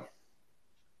 So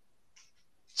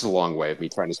it's a long way of me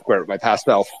trying to square with my past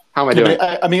self. How am I doing?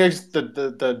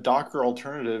 The Docker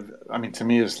alternative, to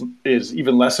me is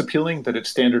even less appealing, that it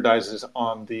standardizes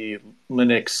on the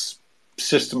Linux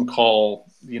system call,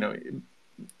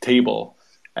 table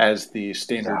as the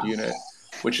standard unit,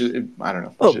 which is, I don't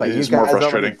know. Oh, but you more guys frustrating.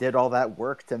 already did all that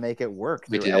work to make it work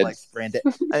through We did. LX branded.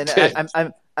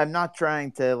 And I'm not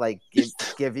trying to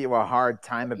give you a hard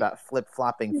time about flip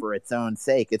flopping for its own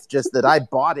sake. It's just that I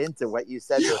bought into what you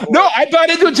said before. No, I bought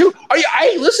into it too.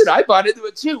 Listen, I bought into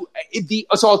it too.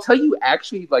 So I'll tell you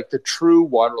actually the true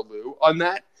Waterloo on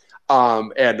that.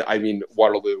 And I mean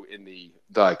Waterloo in the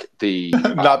not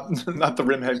the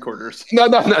RIM headquarters. No,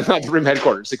 not the RIM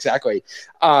headquarters, exactly.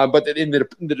 But in the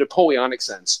Napoleonic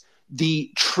sense,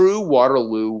 the true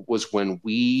Waterloo was when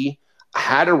we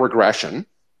had a regression.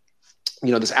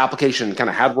 This application kind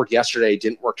of had worked yesterday,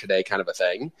 didn't work today, kind of a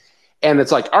thing. And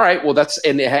it's all right, well,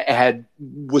 it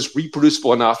was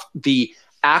reproducible enough. The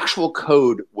actual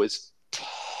code was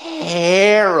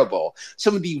terrible.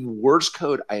 Some of the worst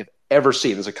code I have ever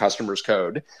seen as a customer's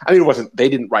code. They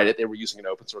didn't write it. They were using an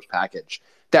open source package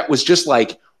that was just I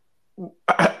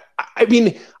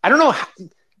don't know.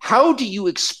 How do you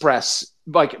express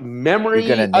memory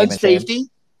unsafety?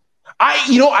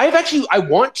 I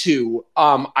want to.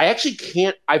 I actually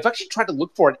can't. I've actually tried to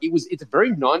look for it. It's a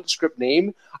very nondescript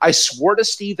name. I swore to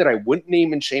Steve that I wouldn't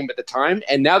name and shame at the time,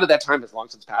 and now that time has long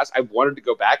since passed, I wanted to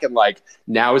go back and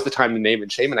now is the time to name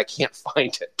and shame, and I can't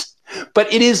find it.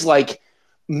 But it is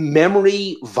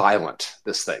memory violent.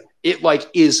 This thing, it's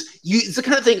the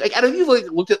kind of thing. I don't know if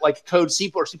you looked at code C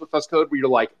or C++ code where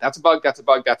you're that's a bug, that's a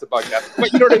bug, that's a bug,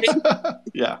 but you know what I mean?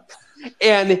 Yeah.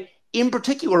 And in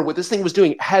particular, what this thing was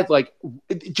doing had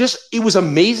it was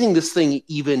amazing this thing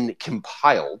even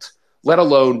compiled, let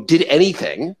alone did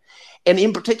anything. And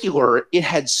in particular, it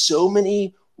had so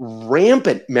many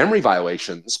rampant memory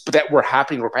violations, but that were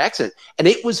happening by accident. And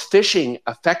it was fishing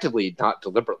effectively, not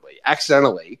deliberately,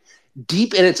 accidentally,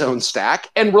 deep in its own stack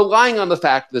and relying on the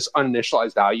fact this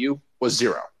uninitialized value was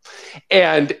 0.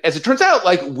 And as it turns out,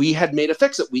 we had made a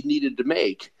fix that we needed to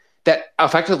make that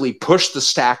effectively pushed the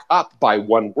stack up by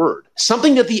 1 word,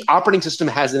 something that the operating system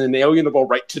has an inalienable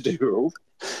right to do.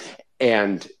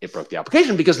 And it broke the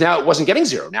application because now it wasn't getting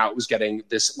 0. Now it was getting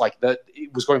this,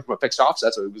 it was going from a fixed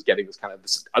offset, so it was getting this kind of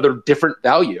this other different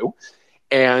value.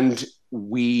 And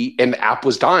the app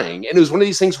was dying. And it was one of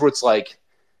these things where it's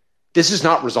this is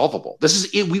not resolvable. This is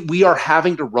it. We are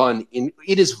having to run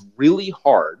it is really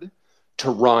hard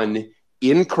to run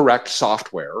incorrect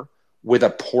software with a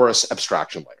porous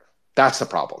abstraction layer. That's the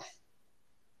problem.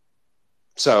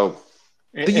 So,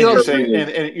 you're saying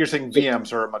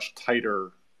VMs are a much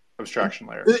tighter abstraction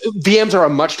layer. VMs are a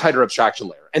much tighter abstraction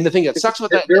layer, and the thing that sucks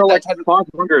with that, there are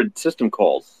 500 system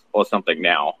calls or something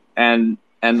now, and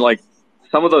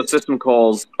some of those system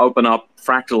calls open up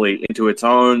fractally into its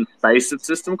own space of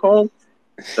system call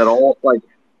that all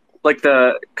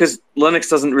because Linux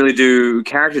doesn't really do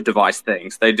character device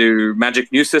things. They do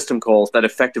magic new system calls that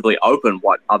effectively open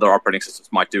what other operating systems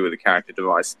might do with a character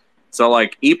device. So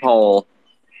epoll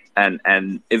and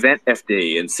event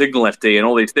FD and signal FD and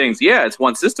all these things, it's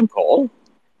one system call,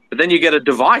 but then you get a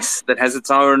device that has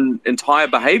its own entire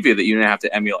behavior that you now have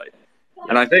to emulate.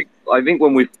 And I think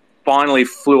when we finally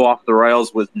flew off the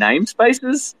rails with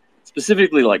namespaces,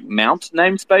 specifically mount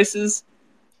namespaces,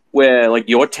 where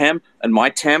your temp and my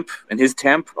temp and his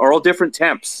temp are all different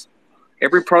temps.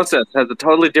 Every process has a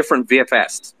totally different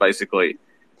VFS, basically.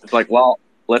 It's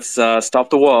let's stop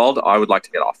the world. I would like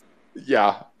to get off.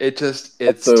 Yeah, it's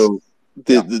So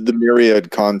the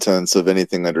myriad contents of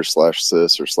anything under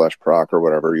 /sys or /proc or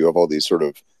whatever, you have all these sort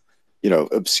of,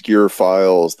 obscure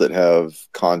files that have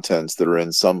contents that are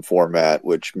in some format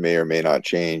which may or may not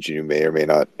change, and you may or may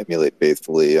not emulate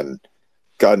faithfully, and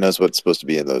God knows what's supposed to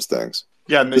be in those things.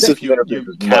 Yeah, and The system you interface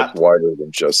is cap, much wider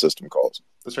than just system calls.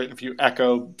 that's right. If you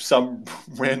echo some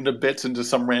random bits into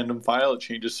some random file, it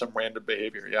changes some random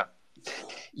behavior. Yeah.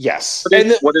 Yes.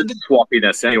 What is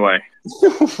swappiness anyway?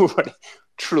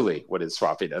 Truly, what is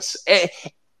swappiness?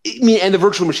 And the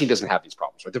virtual machine doesn't have these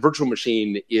problems, right? The virtual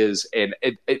machine is,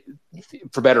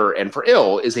 for better and for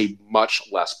ill, is a much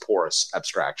less porous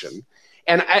abstraction.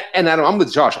 And I'm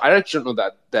with Josh. I actually don't know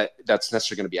that's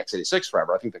necessarily going to be x86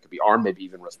 forever. I think that could be ARM, maybe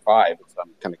even RISC-V. If I'm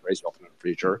kind of crazy alternate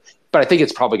future, but I think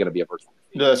it's probably going to be a virtual machine.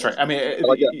 No, that's right. I mean,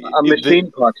 like a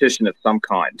machine partition of some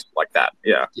kind, like that.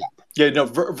 Yeah. Yeah, no,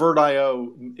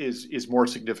 VirtIO is more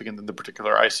significant than the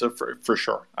particular ISA for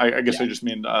sure. I guess I just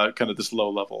mean kind of this low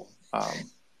level.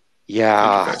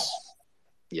 Interface.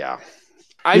 Yeah.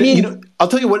 I mean, I'll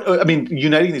tell you what. I mean,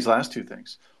 uniting these last two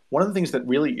things. One of the things that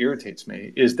really irritates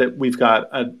me is that we've got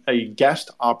a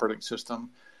guest operating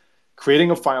system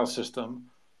creating a file system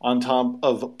on top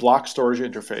of block storage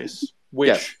interface,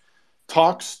 which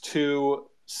talks to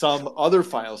some other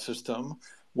file system,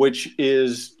 which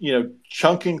is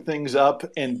chunking things up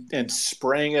and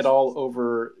spraying it all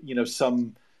over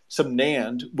some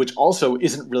NAND, which also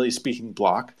isn't really speaking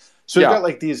block. So we've got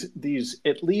like these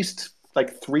at least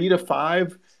like 3 to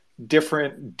 5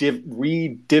 different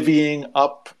re-divvying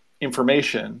up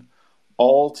information,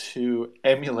 all to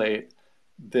emulate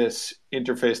this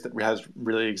interface that has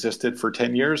really existed for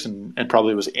 10 years and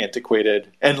probably was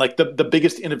antiquated. And like the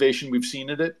biggest innovation we've seen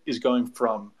in it is going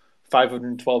from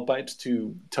 512 bytes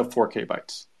to 4K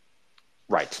bytes.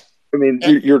 Right. I mean,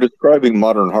 you're describing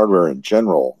modern hardware in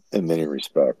general in many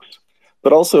respects,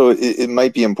 but also it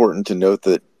might be important to note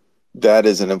that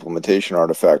is an implementation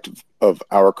artifact of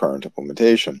our current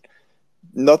implementation.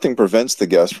 Nothing prevents the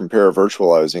guest from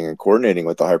paravirtualizing and coordinating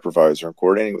with the hypervisor and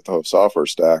coordinating with the host software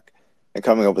stack and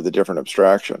coming up with a different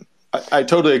abstraction. I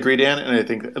totally agree, Dan, and I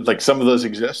think like some of those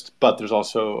exist, but there's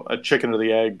also a chicken or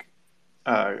the egg,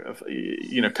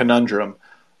 conundrum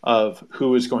of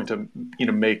who is going to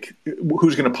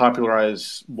who's going to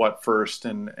popularize what first,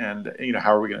 and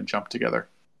how are we going to jump together?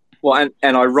 Well,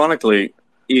 and ironically,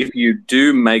 if you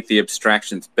do make the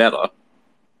abstractions better,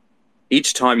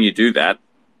 each time you do that,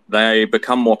 they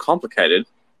become more complicated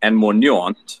and more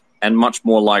nuanced and much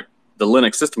more like the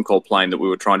Linux system call plane that we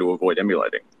were trying to avoid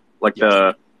emulating. Like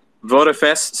the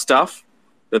VirtFS stuff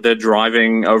that they're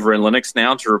driving over in Linux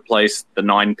now to replace the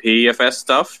 9pfs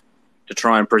stuff to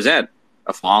try and present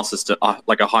a file system,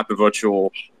 like a hypervirtual,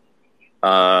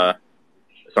 like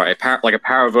a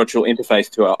paravirtual interface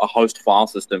to a host file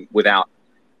system without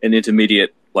an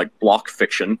intermediate like block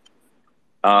fiction.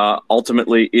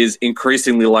 Ultimately is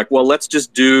increasingly like, well, let's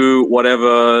just do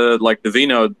whatever like the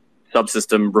vnode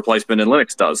subsystem replacement in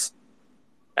Linux does,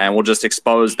 and we'll just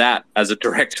expose that as a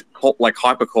direct like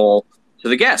hypercall to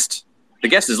the guest. The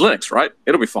guest is Linux, right?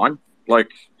 It'll be fine. Like,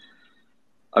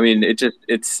 I mean,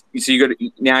 so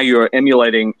you're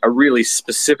emulating a really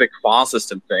specific file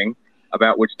system thing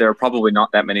about which there are probably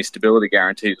not that many stability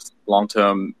guarantees long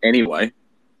term anyway,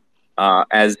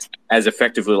 as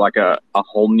effectively like a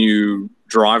whole new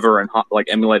driver and like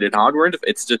emulated hardware.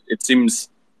 It seems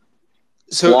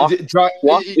so.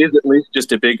 Block is at least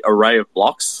just a big array of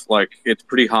blocks. Like, it's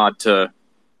pretty hard to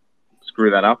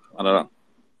screw that up. I don't know.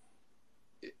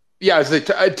 Yeah, I was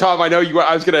like, Tom, I know you.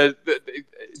 I was gonna.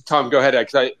 Tom, go ahead,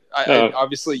 because I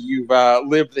obviously you've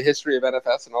lived the history of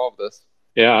NFS and all of this.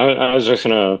 Yeah, I was just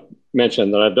gonna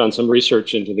mention that I've done some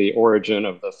research into the origin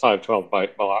of the 512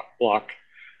 byte block.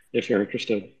 If you're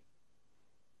interested.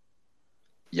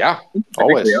 Yeah,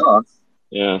 always. We are.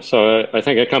 Yeah, so I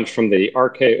think it comes from the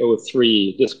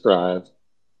RK03 disk drive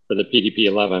for the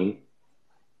PDP-11,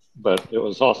 but it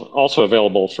was also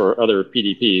available for other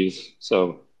PDPs.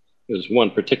 So there's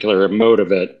one particular mode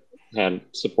of it had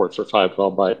support for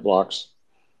 512 byte blocks,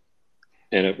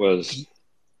 and it was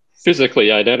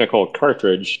physically identical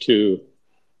cartridge to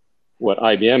what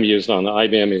IBM used on the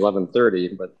IBM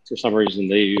 1130, but for some reason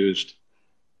they used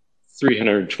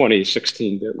 320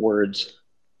 16-bit words.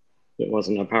 It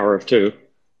wasn't a power of 2.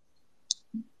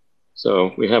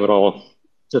 So we have it all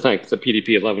to thank the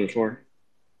PDP-11 for.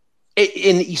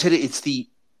 And you said it's the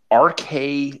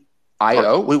RKIO?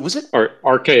 Wait, was it?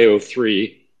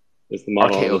 RK03 is the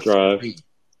model of the drive, RK03.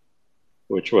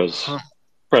 which was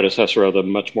predecessor of the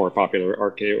much more popular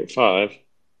RK05.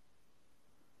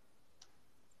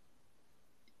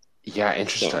 Yeah,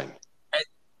 interesting.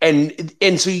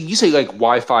 And so you say like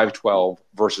why 512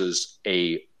 versus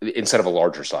instead of a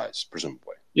larger size,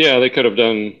 presumably. Yeah, they could have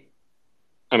done.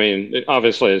 I mean,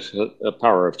 obviously, a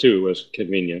power of 2 was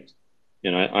convenient,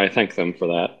 and I thank them for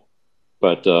that.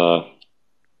 But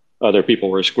other people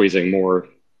were squeezing more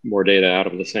data out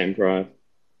of the same drive.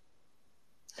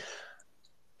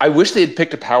 I wish they had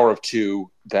picked a power of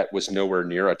 2 that was nowhere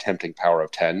near a tempting power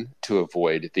of 10 to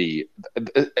avoid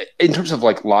in terms of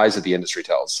like lies that the industry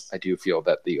tells. I do feel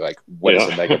that what is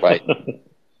a megabyte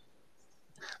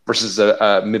versus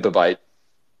a megabyte.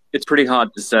 It's pretty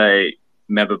hard to say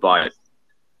megabyte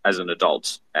as an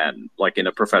adult, and like in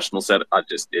a professional set, I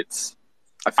feel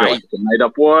like it's a made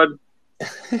up word.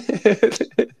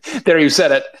 There, you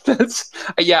said it.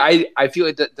 I feel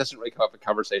like that doesn't really come up in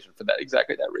conversation for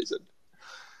exactly that reason.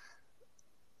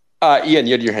 Ian,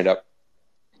 you had your hand up.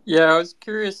 Yeah, I was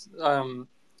curious.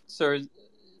 So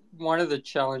one of the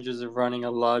challenges of running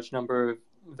a large number of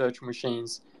virtual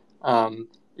machines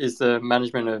is the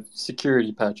management of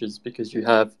security patches, because you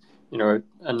have,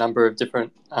 a number of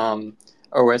different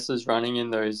OSs running in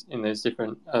those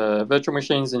different virtual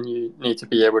machines, and you need to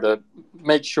be able to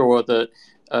make sure that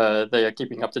they are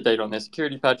keeping up to date on their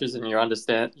security patches, and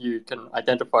you can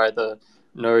identify the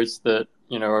nodes that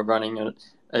are running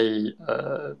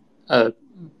a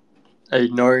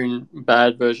known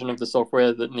bad version of the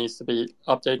software that needs to be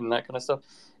updated and that kind of stuff.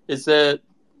 Is there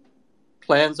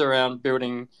plans around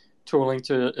building tooling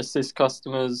to assist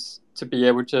customers to be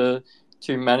able to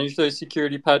manage those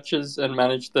security patches and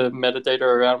manage the metadata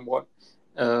around what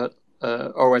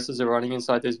OSs are running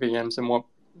inside those VMs and what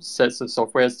sets of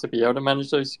softwares to be able to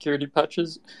manage those security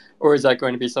patches? Or is that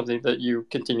going to be something that you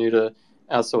continue to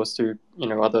outsource to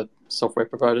other software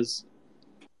providers?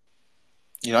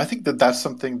 I think that's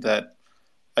something that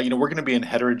we're going to be in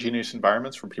heterogeneous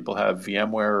environments where people have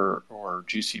VMware or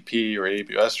GCP or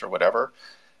AWS or whatever,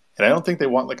 and I don't think they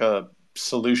want like a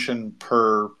solution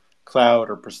per cloud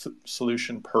or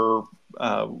solution per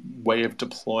way of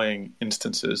deploying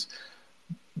instances.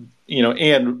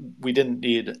 And we didn't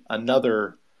need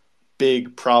another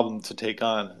big problem to take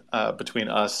on between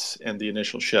us and the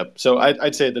initial ship. So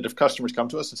I'd say that if customers come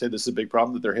to us and say this is a big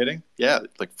problem that they're hitting, yeah,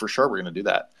 like for sure we're going to do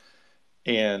that.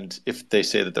 And if they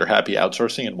say that they're happy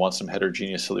outsourcing and want some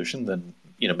heterogeneous solution, then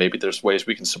maybe there's ways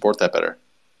we can support that better.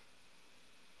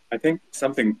 I think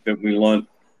something that we learned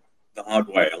the hard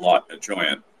way a lot at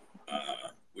Giant,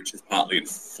 which has partly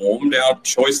informed our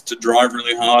choice to drive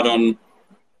really hard on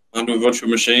virtual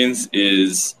machines,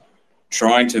 is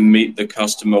trying to meet the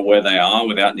customer where they are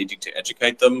without needing to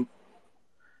educate them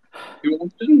too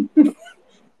often,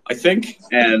 I think.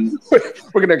 And we're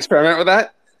going to experiment with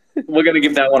that. We're going to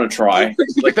give that one a try.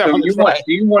 Like, do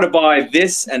you want to buy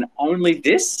this and only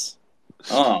this?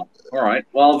 Oh, all right.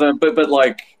 Well, but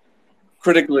like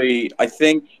critically, I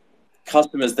think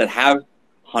customers that have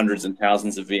hundreds and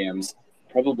thousands of VMs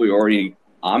probably already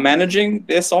are managing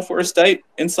their software estate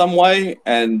in some way.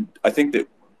 And I think that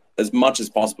as much as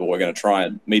possible, we're going to try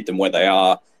and meet them where they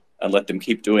are and let them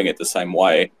keep doing it the same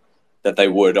way that they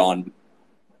would on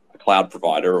a cloud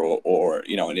provider or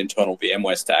an internal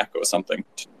VMware stack or something.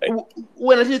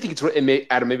 Well, I do think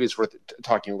Adam, maybe it's worth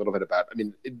talking a little bit about. I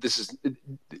mean, this is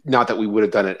not that we would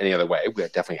have done it any other way. We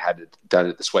definitely had done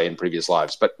it this way in previous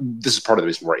lives, but this is part of the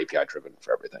reason we're API driven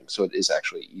for everything. So it is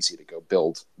actually easy to go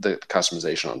build the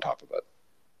customization on top of it.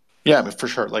 Yeah, I mean, for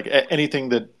sure. Like anything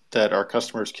that our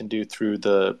customers can do through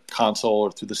the console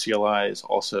or through the CLI is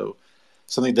also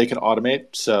something they can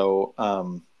automate. So,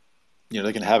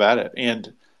 they can have at it.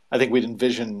 And I think we'd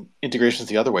envision integrations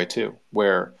the other way too,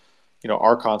 where,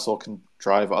 our console can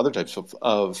drive other types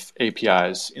of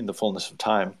APIs in the fullness of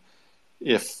time.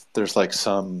 If there's like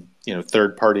some,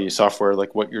 third-party software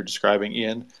like what you're describing,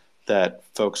 Ian, that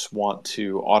folks want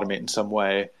to automate in some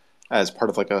way as part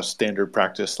of like a standard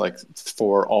practice, like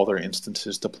for all their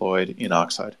instances deployed in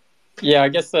Oxide. Yeah, I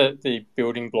guess the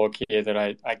building block here that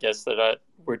I guess that I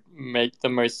would make the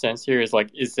most sense here is like,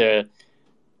 is there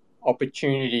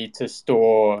opportunity to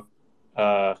store,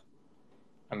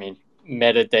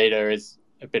 metadata is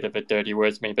a bit of a dirty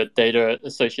word to me, but data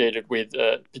associated with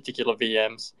particular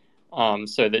VMs,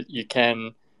 so that you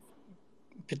can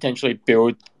potentially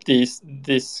build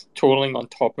this tooling on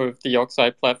top of the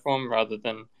Oxide platform rather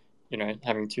than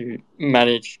having to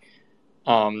manage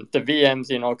the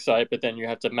VMs in Oxide, but then you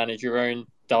have to manage your own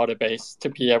database to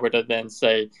be able to then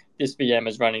say this VM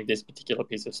is running this particular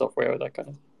piece of software or that kind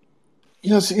of thing.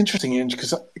 It's interesting,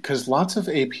 because lots of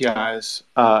APIs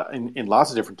in lots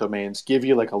of different domains give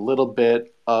you like a little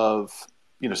bit of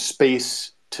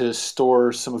space to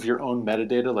store some of your own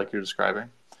metadata, like you're describing.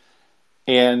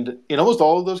 And in almost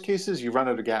all of those cases, you run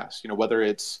out of gas. Whether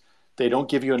it's they don't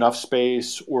give you enough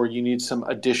space, or you need some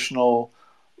additional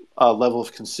level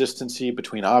of consistency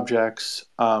between objects.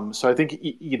 So I think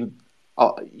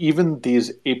even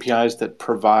these APIs that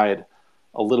provide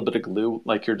a little bit of glue,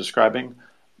 like you're describing,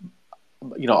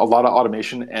 a lot of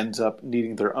automation ends up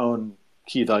needing their own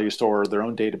key value store, their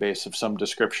own database of some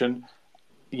description.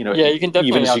 Yeah, you can definitely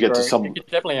even as you outgrow, get to some, you can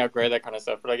definitely outgrow that kind of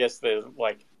stuff. But I guess there's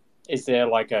is there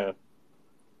like a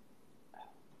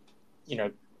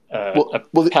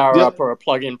power up or a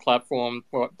plug-in platform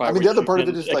by which the other you part can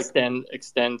of it is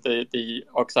extend the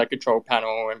Oxide control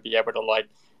panel and be able to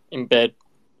embed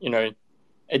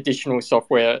additional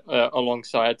software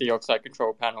alongside the Oxide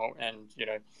control panel, and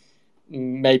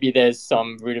maybe there's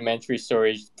some rudimentary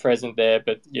storage present there,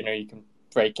 but you can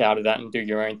break out of that and do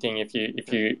your own thing if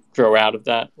you grow out of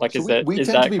that. We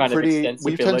tend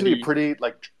to be pretty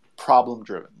problem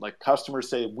driven. Like customers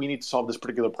say, we need to solve this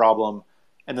particular problem,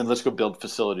 and then let's go build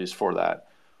facilities for that.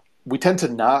 We tend to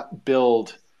not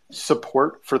build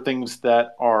support for things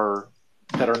that are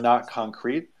not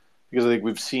concrete, because I think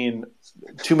we've seen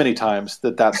too many times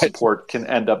that support can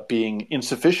end up being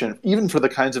insufficient, even for the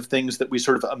kinds of things that we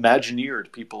sort of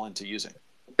imagineered people into using.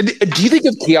 Do you think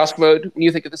of kiosk mode when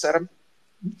you think of this, Adam?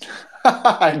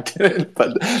 I didn't,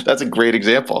 but that's a great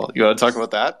example. You want to talk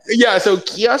about that? Yeah, so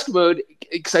kiosk mode,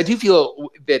 because I do feel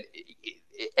that,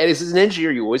 and as an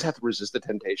engineer, you always have to resist the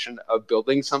temptation of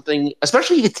building something,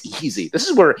 especially if it's easy. This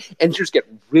is where engineers get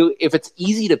really, if it's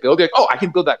easy to build, you're like, oh, I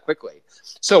can build that quickly.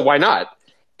 So why not?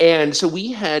 And so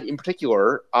we had, in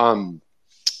particular,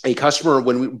 a customer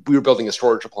when we were building a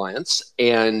storage appliance,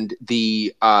 and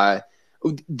they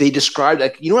described,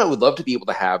 like, what I would love to be able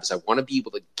to have is I want to be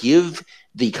able to give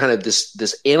the kind of this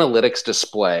analytics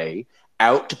display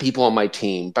out to people on my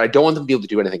team, but I don't want them to be able to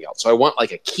do anything else. So I want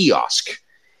like a kiosk,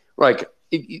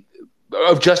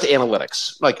 of just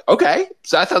analytics. Like, okay,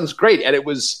 so that sounds great, and it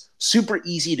was super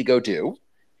easy to go do.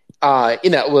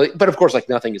 But of course,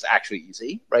 nothing is actually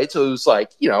easy, right? So it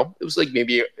was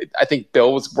maybe I think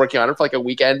Bill was working on it for a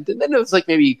weekend, and then it was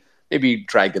maybe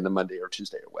dragged into Monday or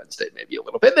Tuesday or Wednesday, maybe a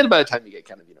little bit. And then by the time you get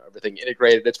kind of everything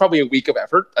integrated, it's probably a week of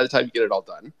effort by the time you get it all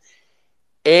done.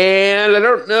 And I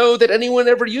don't know that anyone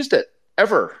ever used it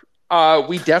ever.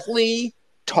 We definitely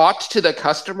talked to the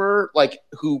customer,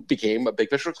 who became a Big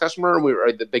Fish Works customer, and we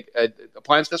were the big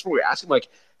appliance customer. We were asking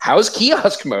how's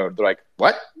kiosk mode? They're like,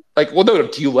 what? Well, no,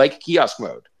 do you like kiosk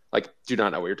mode? Do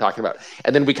not know what you're talking about.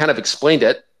 And then we kind of explained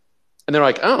it, and they're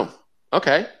like, oh,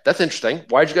 okay, that's interesting.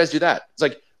 Why'd you guys do that?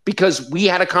 It's because we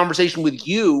had a conversation with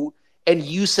you, and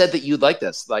you said that you'd like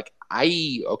this.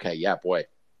 Okay, yeah, boy.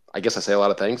 I guess I say a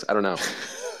lot of things. I don't know.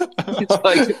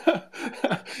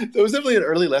 It was definitely an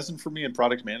early lesson for me in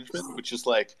product management, which is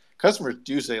customers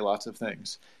do say lots of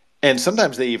things, and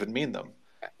sometimes they even mean them,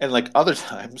 and other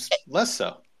times less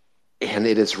so. And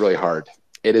it is really hard.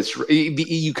 It is.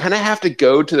 You kind of have to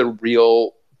go to the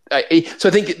real. So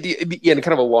I think,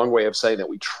 kind of a long way of saying that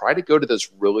we try to go to those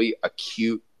really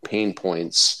acute pain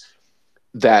points.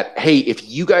 That, hey, if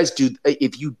you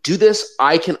do this,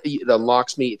 it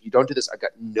unlocks me. If you don't do this, I've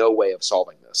got no way of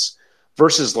solving this.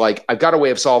 Versus I've got a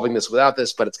way of solving this without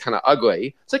this, but it's kind of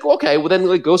ugly. It's okay, well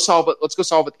then go solve it. Let's go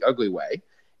solve it the ugly way.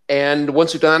 And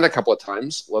once we've done it a couple of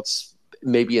times, let's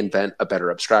maybe invent a better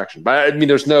abstraction. But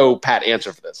there's no pat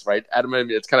answer for this, right, Adam?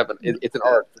 It's kind of it's an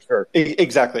art for sure.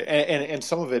 Exactly, and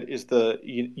some of it is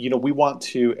we want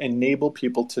to enable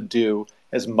people to do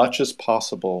as much as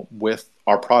possible with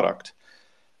our product.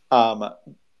 And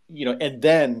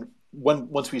then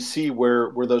once we see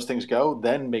where those things go,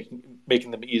 then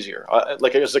making them easier.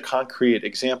 As a concrete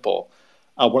example,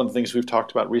 one of the things we've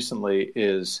talked about recently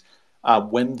is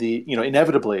when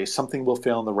inevitably something will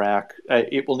fail in the rack,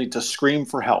 it will need to scream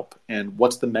for help, and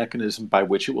what's the mechanism by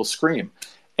which it will scream?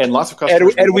 And lots of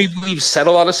customers... And we've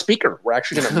settled on a speaker. We're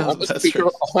actually going to mount the speaker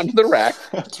onto the rack.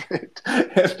 That's right.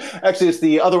 Actually, it's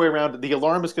the other way around. The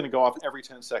alarm is going to go off every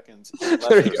 10 seconds unless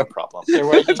there's a problem.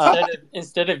 So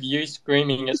instead of you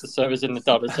screaming at the servers in the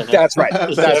data center, that's right.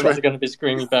 The servers are going to be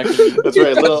screaming back at you. That's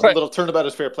right. Little turnabout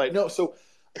is fair play. No, so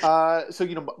a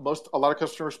lot of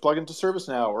customers plug into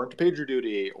ServiceNow or into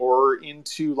PagerDuty or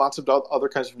into lots of other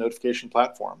kinds of notification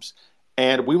platforms.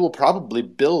 And we will probably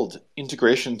build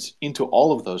integrations into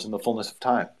all of those in the fullness of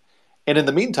time. And in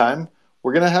the meantime,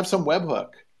 we're going to have some webhook,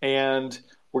 and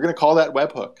we're going to call that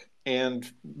webhook. And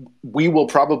we will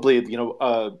probably,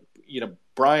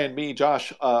 Brian, me,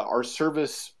 Josh, our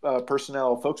service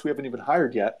personnel, folks we haven't even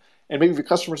hired yet, and maybe the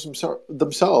customers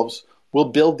themselves will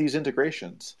build these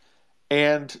integrations.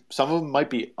 And some of them might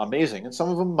be amazing, and some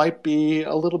of them might be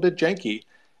a little bit janky.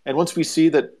 And once we see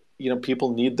that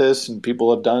people need this, and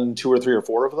people have done 2 or 3 or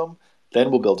 4 of them,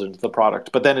 then we'll build it into the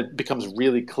product. But then it becomes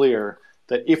really clear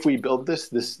that if we build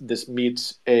this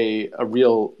meets a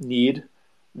real need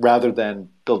rather than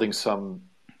building some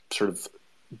sort of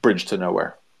bridge to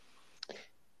nowhere.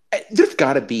 There's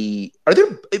got to be. Are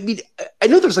there? I mean, I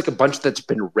know there's like a bunch that's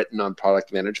been written on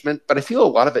product management, but I feel a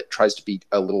lot of it tries to be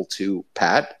a little too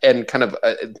pat and kind of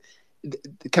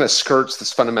skirts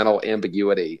this fundamental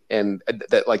ambiguity, and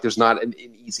that like there's not an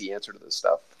easy answer to this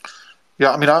stuff.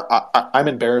 Yeah, I mean, I'm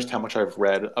embarrassed how much I've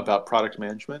read about product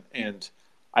management, and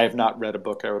I have not read a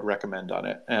book I would recommend on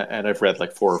it, and I've read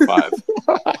like 4 or 5.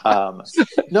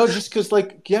 No, just because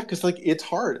it's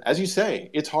hard, as you say,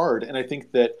 it's hard, and I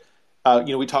think that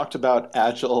we talked about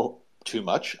Agile too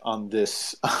much on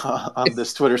this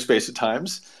Twitter space at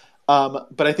times,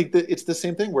 but I think that it's the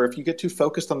same thing where if you get too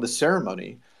focused on the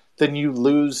ceremony, then you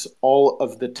lose all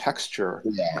of the texture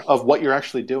of what you're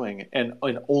actually doing and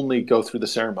only go through the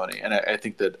ceremony. And I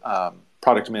think that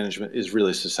product management is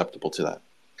really susceptible to that.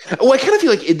 Well, I kind of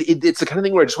feel like it's the kind of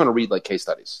thing where I just want to read like case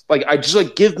studies. Like I just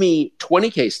like give me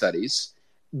 20 case studies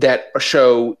that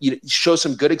show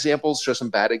some good examples, show some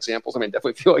bad examples. I mean,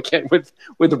 definitely feel like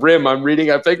with RIM, I'm reading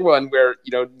a big one where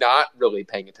not really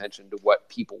paying attention to what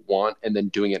people want and then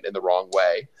doing it in the wrong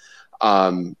way.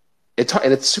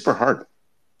 It's super hard.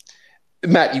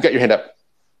 Matt, you got your hand up.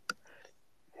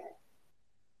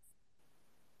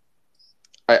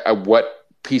 What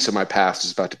piece of my past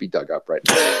is about to be dug up right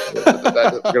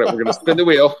now? We're gonna spin the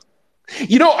wheel.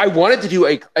 I wanted to do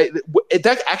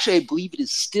that. Actually, I believe it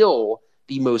is still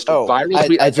the most viral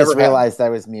tweet I just realized had. I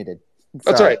was muted. Sorry.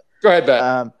 That's all right. Go ahead,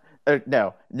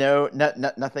 Matt. No,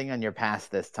 nothing on your past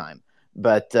this time.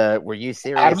 But were you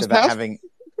serious Adam's about past? having?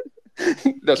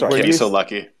 That's right. You're so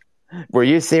lucky. Were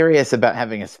you serious about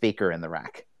having a speaker in the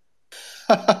rack?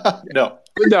 No.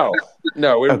 We're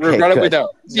running with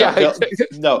no. Yeah,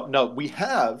 no. We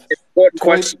have. What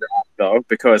question though?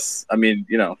 Because I mean,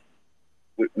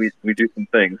 we do some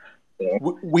things.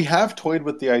 So. We have toyed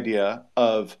with the idea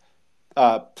of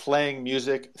playing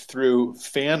music through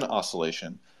fan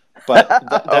oscillation, but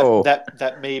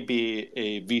that may be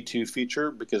a V2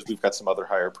 feature because we've got some other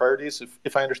higher priorities.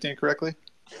 If I understand correctly.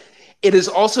 It is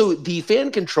also the fan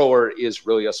controller is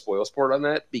really a spoil sport on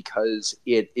that because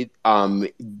it's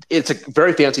a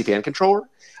very fancy fan controller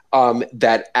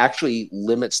that actually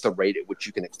limits the rate at which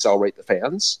you can accelerate the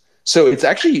fans. So it's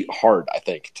actually hard, I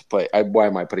think, to play. Why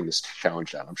am I putting this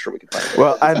challenge down? I'm sure we can find it.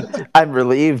 Well, I'm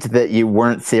relieved that you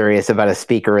weren't serious about a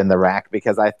speaker in the rack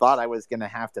because I thought I was going to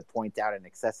have to point out an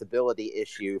accessibility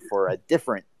issue for a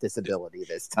different disability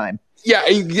this time. Yeah,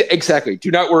 exactly. Do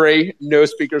not worry. No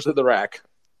speakers in the rack.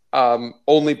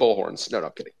 Only bullhorns. No,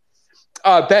 I'm kidding.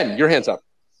 Ben, your hand's up.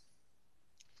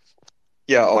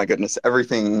 Yeah, oh my goodness.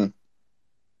 Everything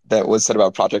that was said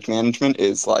about project management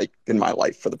is like in my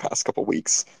life for the past couple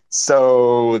weeks.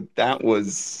 So that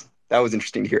was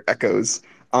interesting to hear echoes.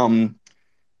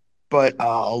 But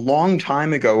a long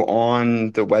time ago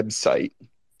on the website,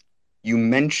 you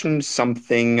mentioned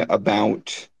something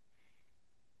about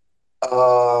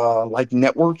like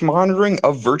network monitoring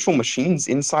of virtual machines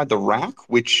inside the rack,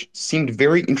 which seemed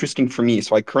very interesting for me.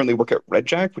 So I currently work at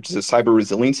Redjack, which is a cyber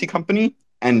resiliency company,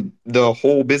 and the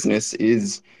whole business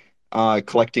is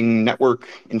collecting network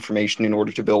information in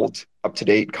order to build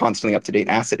constantly up-to-date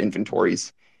asset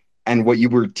inventories. And what you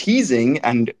were teasing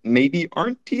and maybe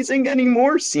aren't teasing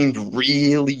anymore seemed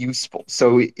really useful.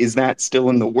 So is that still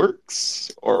in the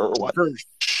works or what? For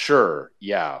sure,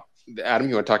 yeah. Adam,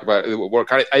 you want to talk about what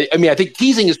kind of? I think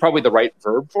teasing is probably the right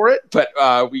verb for it, but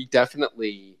we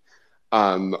definitely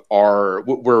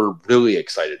we're really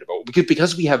excited about it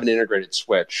because we have an integrated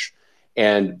switch,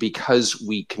 and because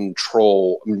we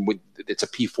control. It's a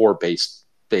P4 based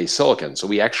silicon, so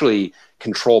we actually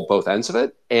control both ends of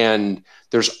it, and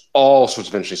there's all sorts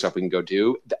of interesting stuff we can go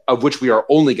do, of which we are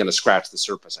only going to scratch the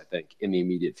surface. I think in the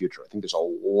immediate future, I think there's a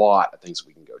lot of things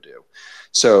we can go do.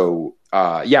 So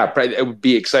I would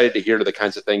be excited to hear the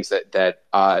kinds of things that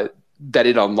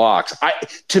it unlocks.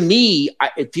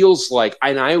 It feels like,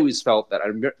 and I always felt that.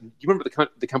 You remember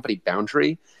the company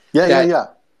Boundary? Yeah.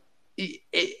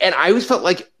 And I always felt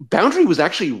like Boundary was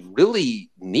actually really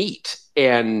neat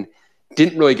and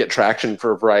didn't really get traction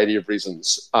for a variety of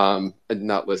reasons, and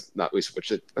not least of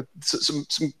which some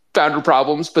founder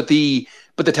problems. But the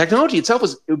technology itself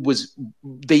was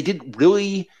they did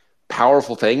really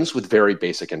powerful things with very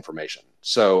basic information.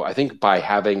 So I think by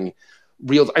having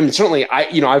certainly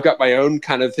I've got my own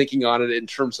kind of thinking on it in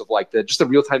terms of like the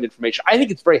real time information. I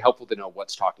think it's very helpful to know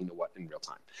what's talking to what in real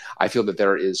time. I feel that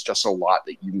there is just a lot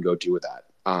that you can go do with that.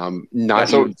 Go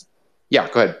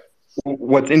ahead.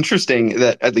 What's interesting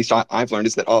that at least I've learned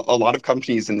is that a lot of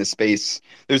companies in this space,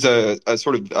 there's a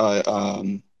sort of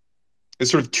there's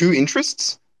sort of two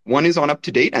interests. One is on up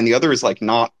to date, and the other is like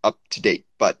not up to date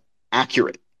but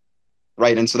accurate,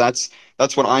 right? And so that's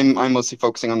what I'm mostly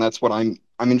focusing on. That's what I'm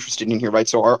interested in here, right?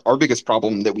 So our biggest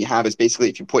problem that we have is basically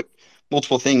if you put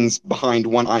multiple things behind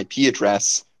one IP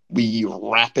address, we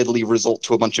rapidly result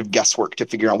to a bunch of guesswork to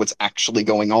figure out what's actually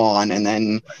going on, and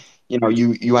then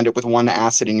you end up with one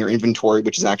asset in your inventory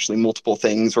which is actually multiple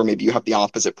things, or maybe you have the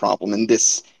opposite problem. And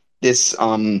this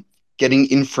getting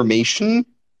information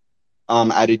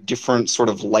at a different sort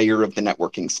of layer of the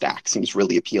networking stack seems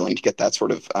really appealing to get that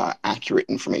sort of accurate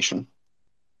information.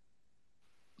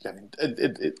 I mean,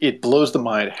 it blows the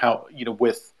mind how,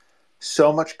 with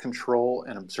so much control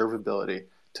and observability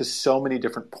to so many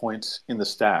different points in the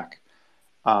stack,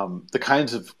 the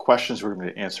kinds of questions we're going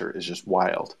to answer is just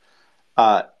wild.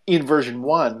 In version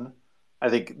 1, I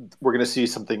think we're going to see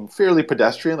something fairly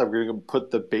pedestrian, like we're going to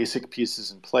put the basic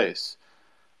pieces in place.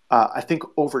 I think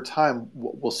over time,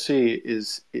 what we'll see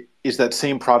is that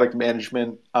same product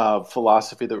management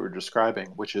philosophy that we're describing,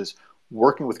 which is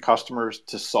working with customers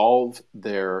to solve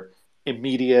their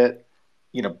immediate,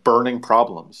 burning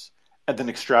problems, and then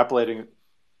extrapolating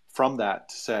from that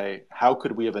to say, how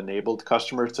could we have enabled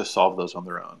customers to solve those on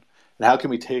their own? And how can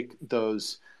we take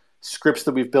those scripts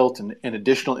that we've built and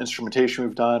additional instrumentation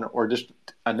we've done, or just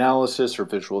analysis or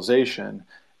visualization,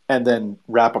 and then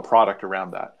wrap a product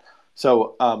around that?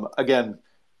 So again,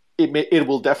 it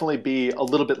will definitely be a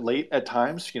little bit late at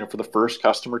times, for the first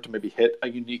customer to maybe hit a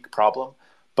unique problem,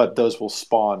 but those will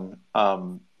spawn,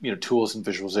 tools and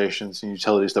visualizations and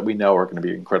utilities that we know are going to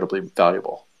be incredibly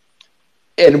valuable.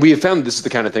 And we have found this is the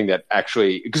kind of thing that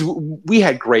actually, because we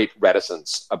had great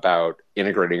reticence about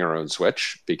integrating our own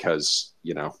switch because,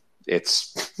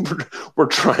 we're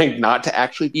trying not to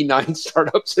actually be 9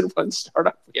 startups in one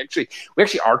startup. We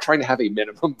actually are trying to have a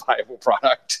minimum viable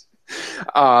product.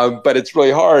 But it's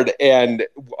really hard. And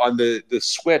on the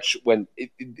switch, when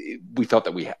we felt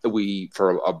that we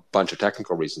for a bunch of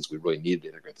technical reasons, we really needed to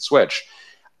integrate the switch.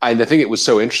 And the thing that was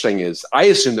so interesting is I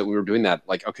assumed that we were doing that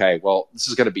like, okay, well, this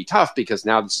is going to be tough because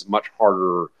now this is a much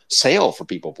harder sale for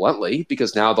people, bluntly,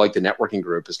 because now like the networking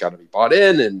group has got to be bought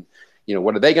in, and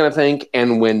what are they going to think?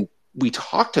 And when we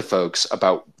talk to folks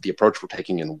about the approach we're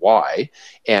taking and why,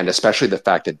 and especially the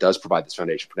fact that it does provide this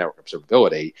foundation for network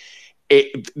observability,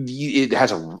 it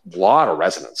has a lot of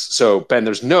resonance. So Ben,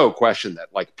 there's no question that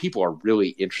like people are really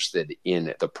interested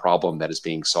in the problem that is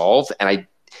being solved. And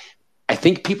I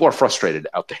think people are frustrated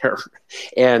out there,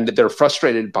 and they're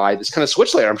frustrated by this kind of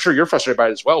switch layer. I'm sure you're frustrated by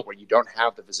it as well, where you don't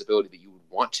have the visibility that you would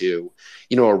want to.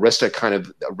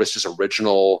 Arista's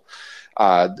original,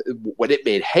 what it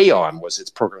made hay on was its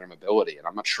programmability, and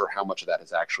I'm not sure how much of that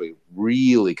has actually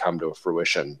really come to a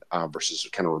fruition versus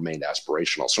kind of remained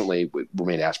aspirational. Certainly, it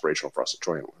remained aspirational for us at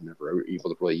Troy. We're never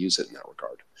able to really use it in that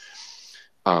regard.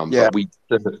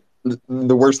 But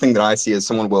the worst thing that I see is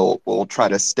someone will try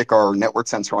to stick our network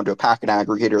sensor onto a packet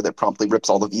aggregator that promptly rips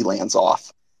all the VLANs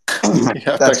off.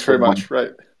 Yeah, thanks very much.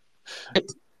 Right.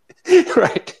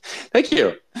 Right. Thank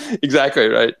you. Exactly.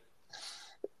 Right.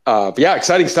 But yeah,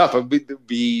 exciting stuff. I'd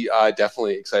be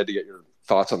definitely excited to get your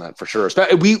thoughts on that for sure.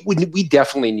 We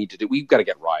definitely need to do. We've got to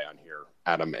get Rye on here,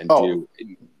 Adam, and do.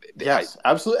 Yes,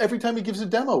 absolutely. Every time he gives a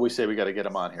demo, we say we got to get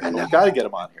him on here. We've got to get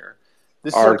him on here.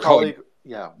 This is our colleague.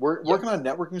 Yeah, we're working on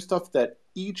networking stuff that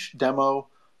each demo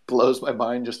blows my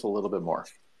mind just a little bit more.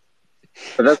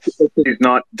 But that's because he's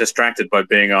not distracted by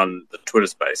being on the Twitter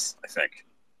space, I think.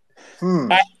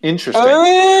 Interesting.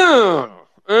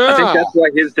 I think that's why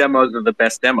his demos are the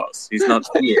best demos. He's not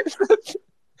here.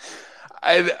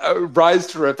 Rye's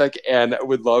terrific, and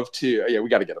would love to. Yeah, we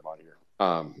got to get him on here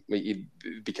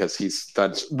because he's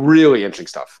done really interesting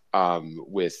stuff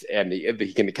and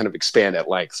he can kind of expand at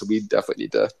length. So we definitely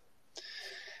need to.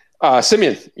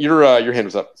 Simeon, your hand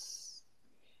was up.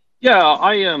 Yeah,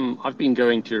 I've been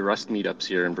going to Rust meetups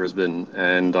here in Brisbane,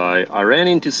 and I ran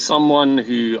into someone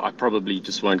who I probably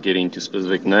just won't get into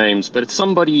specific names, but it's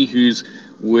somebody who's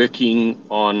working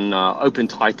on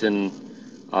OpenTitan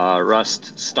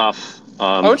Rust stuff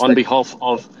on behalf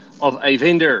of a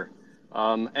vendor.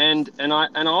 And I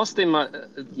asked them,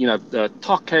 the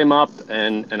talk came up,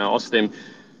 and I asked them,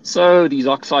 so these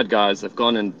Oxide guys have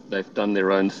gone and they've done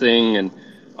their own thing, and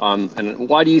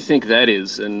why do you think that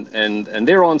is? And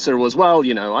their answer was, well,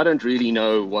 I don't really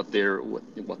know what their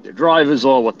drivers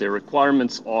are, what their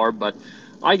requirements are, but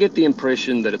I get the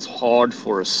impression that it's hard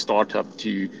for a startup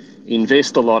to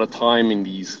invest a lot of time in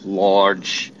these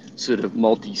large sort of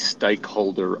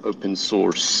multi-stakeholder open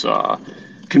source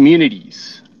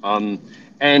communities.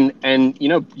 And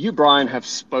you, Brian, have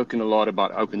spoken a lot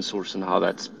about open source and how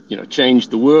that's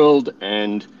changed the world,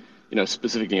 and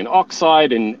specifically in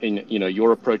Oxide and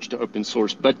your approach to open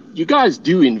source. But you guys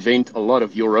do invent a lot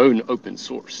of your own open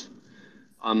source.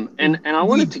 And I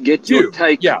wanted to get your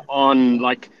take on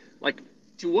like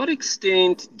to what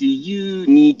extent do you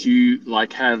need to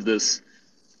have this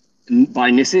by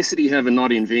necessity have a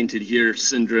not invented here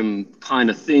syndrome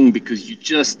kind of thing, because you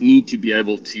just need to be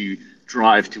able to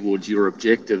drive towards your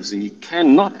objectives, and you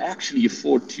cannot actually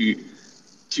afford to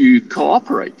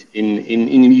cooperate in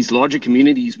these larger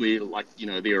communities where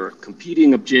there are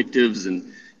competing objectives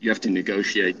and you have to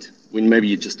negotiate when maybe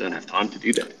you just don't have time to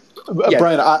do that.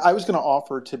 Brian, I was going to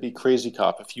offer to be crazy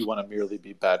cop if you want to merely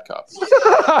be bad cop.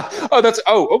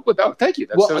 Thank you.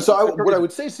 What I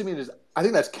would say, Simeon, is I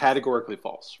think that's categorically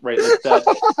false, right? Like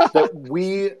that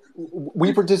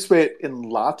we participate in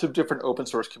lots of different open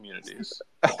source communities.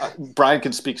 Brian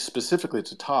can speak specifically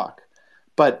to Talk,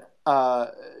 but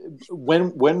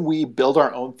when we build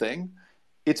our own thing,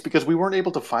 it's because we weren't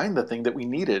able to find the thing that we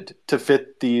needed to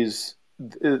fit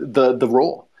the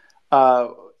role.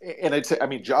 And I'd say,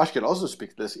 Josh could also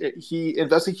speak to this. He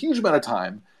invests a huge amount of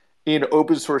time in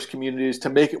open source communities to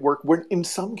make it work. When in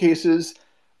some cases,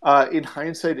 in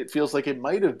hindsight, it feels like it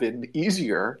might have been an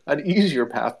easier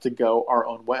path to go our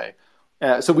own way.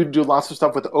 So we do lots of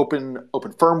stuff with open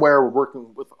firmware. We're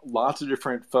working with lots of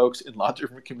different folks in lots of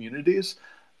different communities.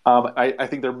 I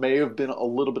think there may have been a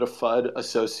little bit of FUD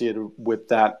associated with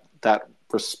that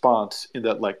response, in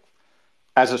that, like,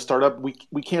 as a startup, we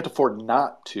can't afford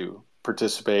not to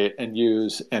participate and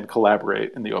use and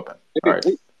collaborate in the open. All right.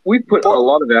 We put a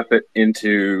lot of effort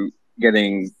into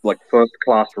getting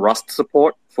first-class Rust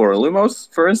support for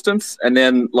Illumos, for instance, and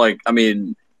then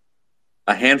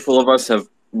a handful of us have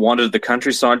wandered the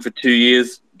countryside for 2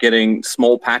 years, getting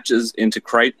small patches into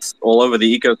crates all over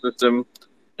the ecosystem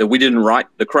that we didn't write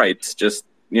the crates, just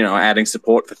adding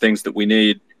support for things that we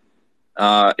need.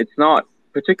 It's not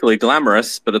particularly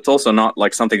glamorous, but it's also not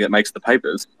something that makes the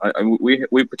papers.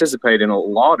 We participate in a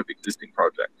lot of existing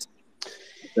projects.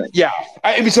 Yeah,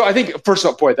 so I think first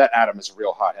off, boy, that Adam is a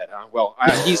real hothead, huh? Well,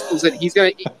 he's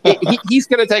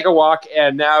gonna take a walk,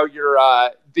 and now you're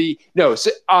I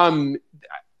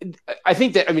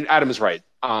think that Adam is right.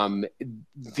 And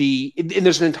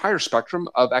there's an entire spectrum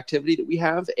of activity that we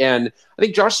have, and I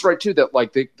think Josh is right too. That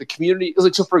the community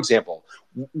is so. For example,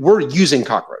 we're using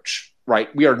Cockroach.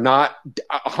 Right, we are not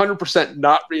 100%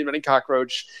 not reinventing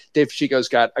Cockroach. Dave Pacheco's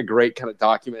got a great kind of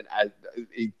document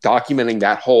documenting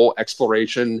that whole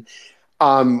exploration,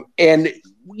 and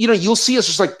you'll see us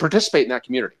just participate in that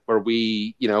community where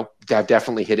we have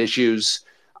definitely hit issues,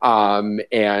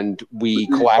 and we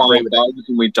collaborate with bugs,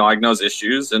 and we diagnose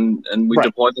issues, and we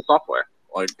deploy the software.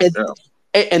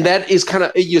 And that is kind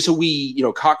of so we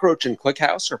Cockroach and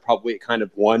ClickHouse are probably at kind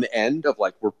of one end of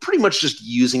we're pretty much just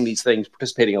using these things,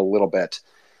 participating a little bit.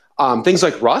 Things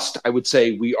like Rust, I would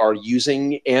say we are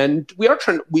using, and we are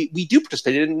trying. We do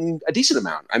participate in a decent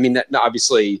amount. That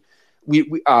obviously we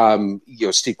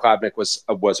Steve Klabnik was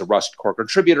a Rust core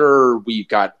contributor. We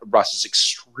got Rust is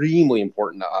extremely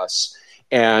important to us,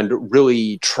 and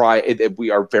really we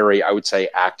are very, I would say,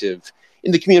 active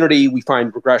in the community. We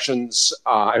find regressions.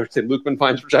 I would say Lukeman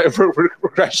finds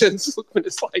regressions. Lukeman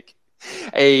is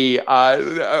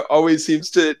always seems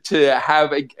to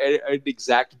have an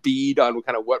exact bead on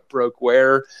kind of what broke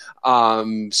where.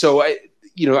 So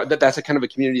that's a kind of a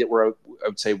community that I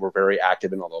would say we're very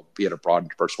active in, although be it a broad and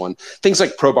diverse one. Things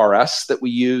like ProBarS that we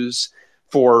use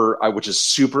for which is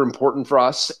super important for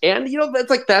us, and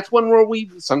that's one where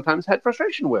we've sometimes had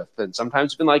frustration with, and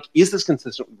sometimes been is this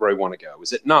consistent with where I want to go?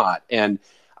 Is it not? And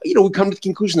we come to the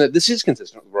conclusion that this is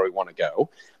consistent with where we want to go,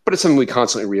 but it's something we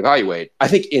constantly reevaluate. I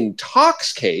think in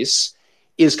Talk's case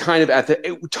is kind of at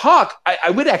the Talk. I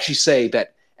would actually say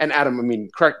that, and Adam,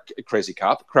 correct, crazy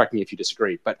cop, correct me if you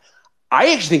disagree, but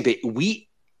I actually think that we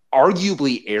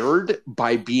arguably erred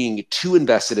by being too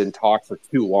invested in Talk for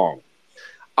too long.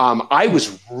 I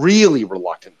was really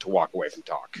reluctant to walk away from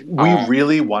Talk. We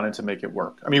really wanted to make it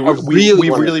work. We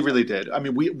really did.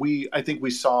 I think we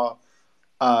saw,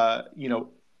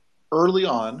 early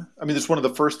on. This is one of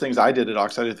the first things I did at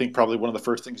Oxide. I think probably one of the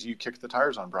first things you kicked the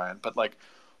tires on, Brian. But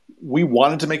we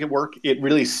wanted to make it work. It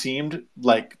really seemed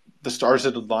like the stars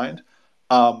had aligned.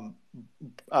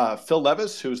 Phil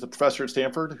Levis, who's the professor at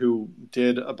Stanford, who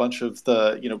did a bunch of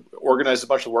organized a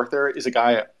bunch of the work there, is a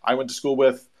guy I went to school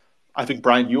with. I think,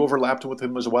 Brian, you overlapped with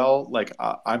him as well.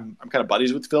 I'm kind of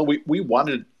buddies with Phil. We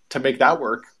wanted to make that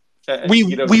work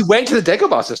We went to the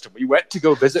Dagobah system. We went to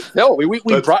go visit Phil. We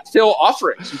brought Phil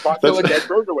offerings. We brought Phil a dead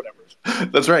bird or whatever.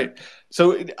 That's right.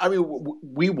 So I mean,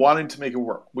 we wanted to make it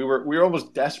work. We were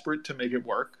almost desperate to make it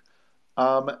work,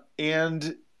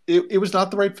 and it was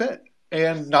not the right fit,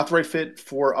 and not the right fit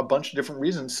for a bunch of different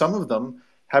reasons. Some of them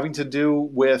having to do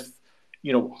with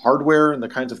hardware and the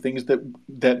kinds of things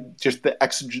that just the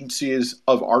exigencies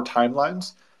of our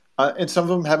timelines, and some of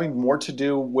them having more to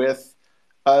do with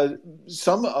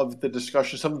some of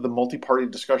the multi-party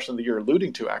discussion that you're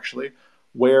alluding to, actually,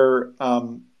 where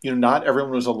not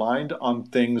everyone was aligned on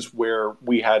things where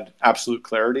we had absolute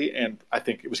clarity, and I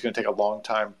think it was going to take a long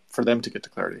time for them to get to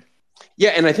clarity. Yeah,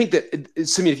 and I think that,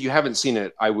 Simeon, if you haven't seen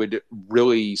it, I would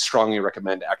really strongly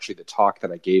recommend actually the talk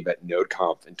that I gave at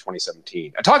NodeConf in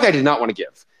 2017. A talk I did not want to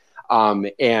give, but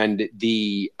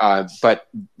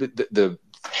the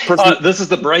person, this is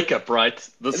the breakup, right?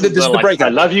 This is the breakup. I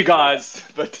love you guys,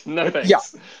 but no thanks. Yeah.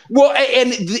 Well,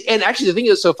 and actually, the thing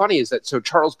that's so funny is that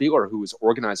Charles Beeler, who was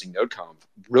organizing NodeConf,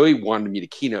 really wanted me to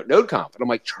keynote NodeConf, and I'm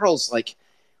like, Charles,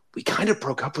 we kind of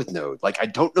broke up with Node. I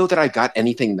don't know that I got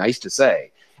anything nice to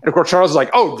say. And of course, Charles is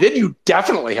like, "Oh, then you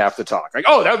definitely have to talk."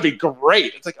 Oh, that would be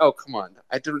great. It's like, "Oh, come on."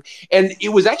 And it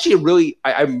was actually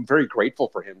I'm very grateful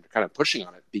for him kind of pushing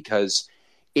on it, because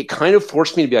it kind of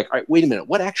forced me to be like, "All right, wait a minute.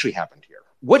 What actually happened here?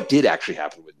 What did actually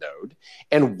happen with Node?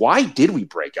 And why did we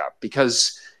break up?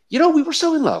 Because, we were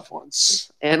so in love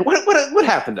once. And what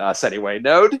happened to us anyway,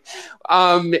 Node?"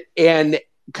 And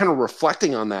kind of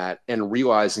reflecting on that and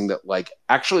realizing that,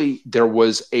 actually there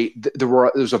was a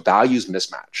values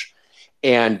mismatch.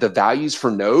 And the values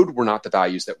for Node were not the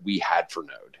values that we had for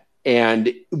Node.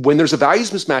 And when there's a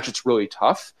values mismatch, it's really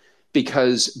tough,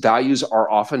 because values are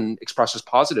often expressed as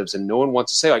positives, and no one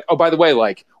wants to say, "Oh, by the way,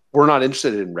 we're not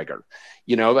interested in rigor."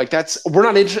 We're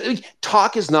not interested.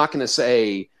 Talk is not going to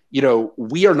say,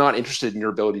 we are not interested in your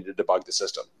ability to debug the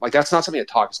system. That's not something that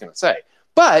Talk is going to say.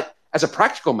 But as a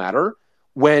practical matter,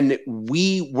 when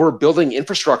we were building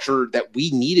infrastructure that we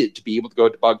needed to be able to go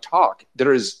debug Talk,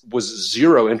 was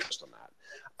zero interest in that.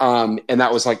 And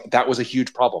that was a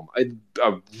huge problem,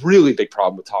 a really big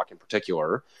problem with Talk in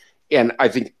particular. And I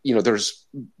think, there's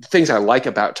things I like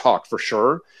about Talk for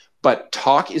sure, but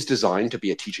Talk is designed to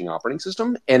be a teaching operating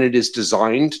system, and it is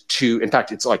designed to, in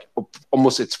fact, it's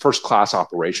almost its first class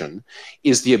operation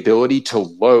is the ability to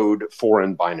load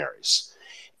foreign binaries.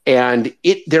 And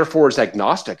it therefore is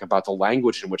agnostic about the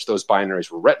language in which those binaries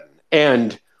were written.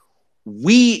 And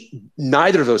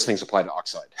neither of those things apply to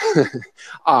Oxide.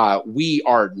 We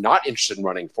are not interested in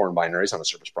running foreign binaries on a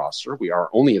service processor. We are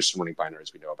only interested in running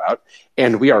binaries we know about.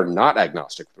 And we are not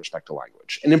agnostic with respect to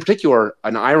language. And in particular,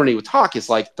 an irony with Talk is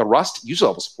the Rust user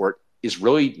level support is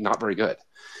really not very good.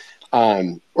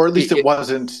 Or at least it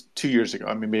wasn't 2 years ago.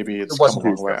 I mean, maybe it's come a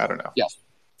long way. I don't know. Yes.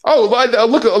 Oh,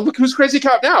 look who's crazy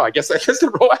cop now. I guess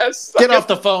the role has... Get off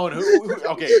the phone.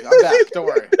 Okay, I'm back. Don't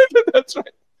worry. That's right.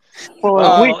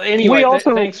 Well, anyway,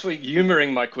 thanks for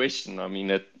humoring my question. I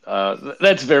mean,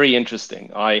 that's very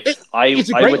interesting. I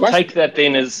would take that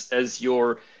then as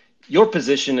your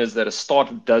position is that a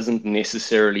startup doesn't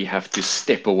necessarily have to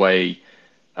step away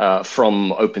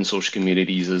from open source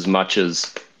communities as much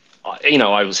as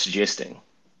I was suggesting.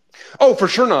 Oh, for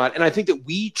sure not. And I think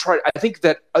that I think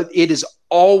that it is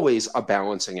always a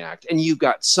balancing act. And you've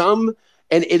got some.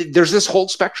 And there's this whole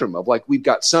spectrum of we've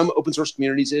got some open source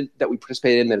communities that we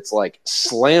participate in that it's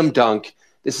slam dunk.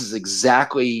 This is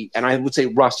exactly, and I would say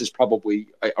Rust is probably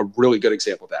a really good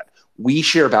example of that. We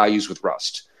share values with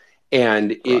Rust.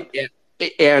 And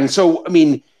and so, I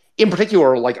mean, in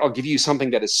particular, I'll give you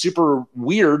something that is super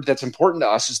weird that's important to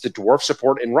us is the dwarf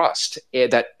support in Rust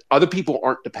that other people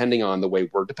aren't depending on the way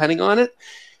we're depending on it.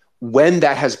 When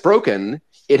that has broken,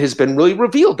 it has been really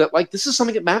revealed that this is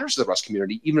something that matters to the Rust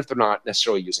community, even if they're not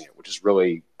necessarily using it, which is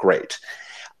really great.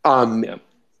 And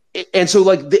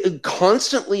so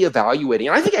constantly evaluating,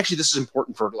 and I think actually this is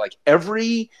important for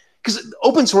because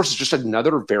open source is just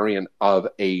another variant of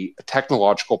a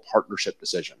technological partnership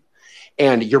decision.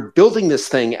 And you're building this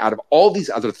thing out of all these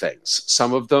other things.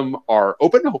 Some of them are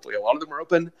open. Hopefully a lot of them are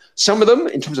open. Some of them,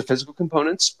 in terms of physical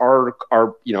components, are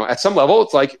at some level,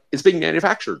 it's being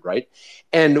manufactured, right?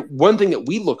 And one thing that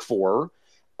we look for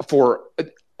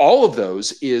all of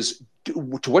those is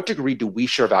to what degree do we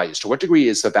share values? To what degree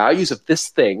is the values of this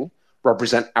thing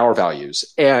represent our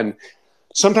values? And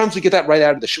sometimes we get that right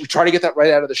out of the chute. We try to get that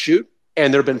right out of the chute.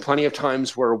 And there have been plenty of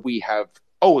times where we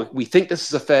think this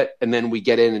is a fit, and then we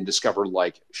get in and discover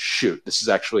shoot, this is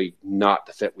actually not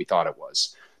the fit we thought it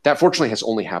was. That fortunately has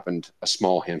only happened a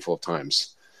small handful of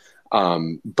times.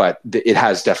 But it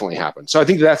has definitely happened. So I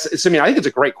think I think it's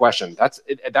a great question.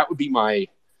 That would be my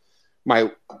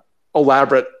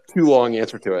elaborate, too long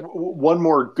answer to it. One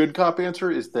more good cop answer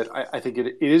is that I think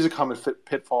it is a common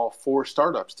pitfall for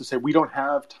startups to say we don't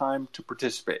have time to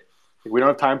participate. We don't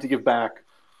have time to give back.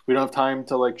 We don't have time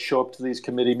to like show up to these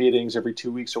committee meetings every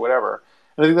 2 weeks or whatever.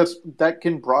 And I think that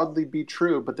can broadly be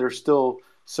true, but there's still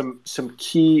some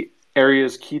key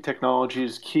areas, key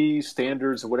technologies, key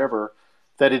standards, or whatever,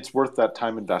 that it's worth that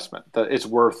time investment. That it's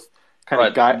worth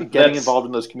kind of getting involved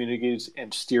in those communities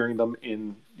and steering them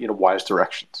in wise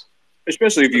directions.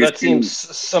 Especially if you that seems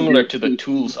similar to the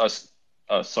tools.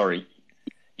 Sorry.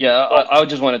 Yeah, I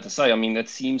just wanted to say, I mean, that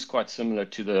seems quite similar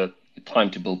to the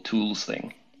time to build tools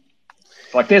thing.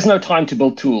 Like, there's no time to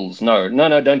build tools. No,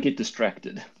 don't get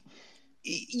distracted.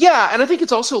 Yeah, and I think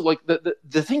it's also like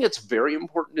the thing that's very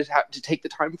important to take the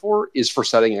time for is for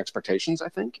setting expectations, I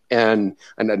think. And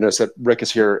I noticed that Rick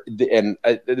is here, and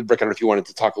Rick, I don't know if you wanted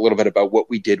to talk a little bit about what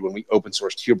we did when we open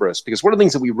sourced Hubris, because one of the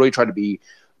things that we really try to be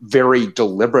very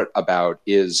deliberate about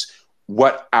is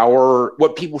what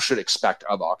people should expect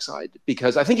of Oxide.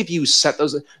 Because I think if you set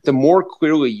those, the more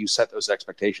clearly you set those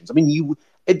expectations, I mean,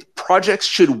 projects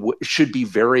should be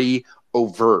very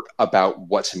overt about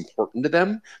what's important to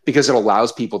them, because it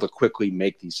allows people to quickly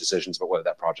make these decisions about whether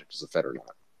that project is a fit or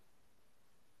not.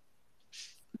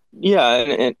 Yeah,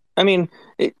 and I mean,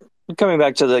 coming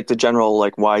back to like the general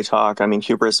like why talk, I mean,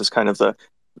 Hubris is kind of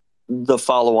the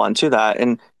follow on to that,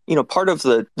 and part of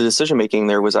the decision making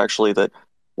there was actually that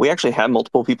we actually had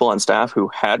multiple people on staff who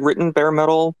had written bare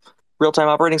metal real-time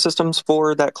operating systems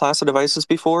for that class of devices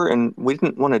before, and we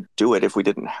didn't want to do it if we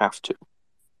didn't have to.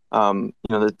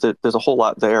 There's a whole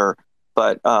lot there,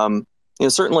 but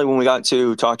certainly when we got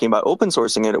to talking about open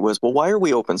sourcing it, it was, well, why are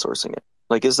we open sourcing it?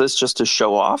 Like, is this just to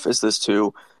show off? Is this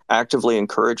to actively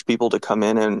encourage people to come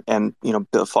in and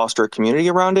foster a community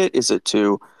around it? Is it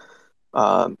to,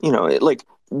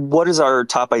 what is our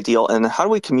top ideal, and how do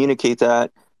we communicate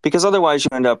that? Because otherwise you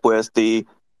end up with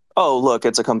oh, look,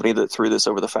 it's a company that threw this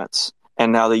over the fence,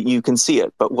 and now that you can see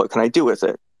it, but what can I do with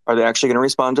it? Are they actually going to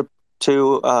respond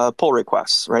to pull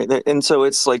requests, right? And so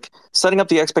it's like setting up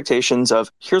the expectations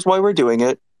of here's why we're doing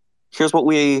it, here's what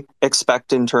we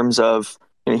expect in terms of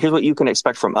here's what you can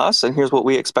expect from us, and here's what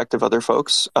we expect of other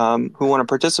folks who want to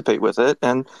participate with it.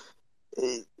 And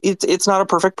it's not a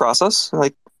perfect process.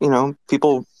 Like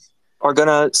people are going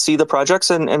to see the projects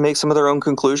and make some of their own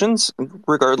conclusions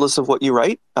regardless of what you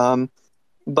write.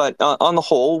 But on the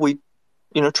whole, we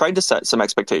tried to set some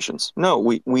expectations. No,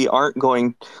 we aren't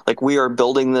going, like, we are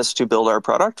building this to build our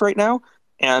product right now,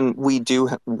 and we do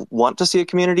want to see a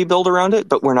community build around it,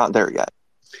 but we're not there yet.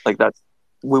 Like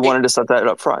we wanted to set that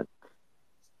up front.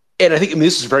 And I think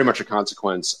this is very much a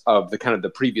consequence of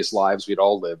the previous lives we'd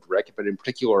all lived, Rick. But in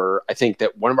particular, I think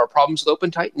that one of our problems with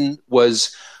OpenTitan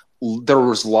was there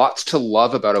was lots to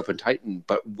love about OpenTitan,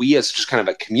 but we as just kind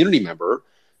of a community member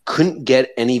couldn't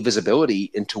get any visibility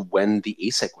into when the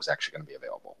ASIC was actually going to be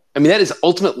available. I mean, that is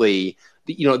ultimately,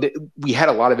 we had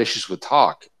a lot of issues with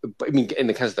talk. I mean, in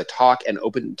the kinds of the talk and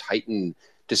OpenTitan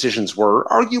decisions were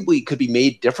arguably could be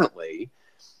made differently.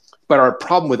 But our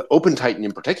problem with OpenTitan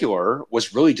in particular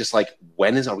was really just like, are we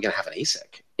going to have an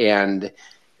ASIC? And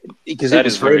because that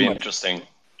is very interesting.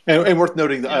 And worth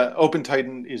noting,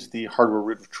 OpenTitan is the hardware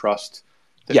root of trust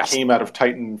that came out of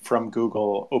Titan from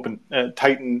Google.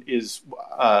 Titan is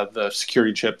the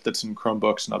security chip that's in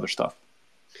Chromebooks and other stuff.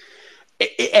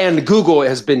 And Google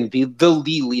has been the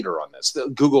leader on this.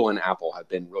 Google and Apple have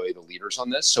been really the leaders on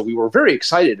this. So we were very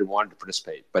excited and wanted to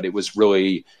participate, but it was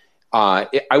really, I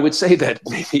would say that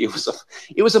maybe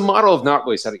it was a model of not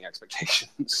really setting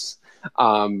expectations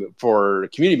for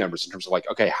community members in terms of like,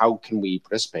 okay, how can we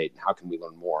participate and how can we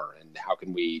learn more and how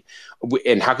can we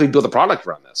build a product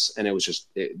around this? And it was just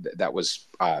it was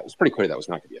pretty clear that was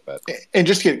not going to be a fit. And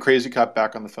just to get Crazy Cop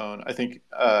back on the phone, I think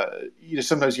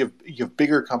sometimes you have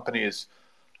bigger companies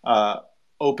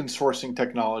open sourcing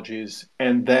technologies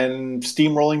and then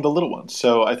steamrolling the little ones.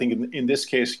 So I think in this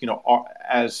case,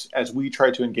 as we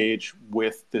try to engage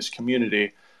with this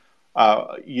community,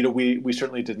 we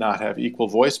certainly did not have equal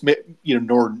voice,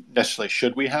 nor necessarily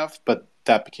should we have, but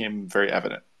that became very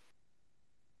evident.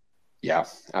 Yeah,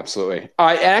 absolutely.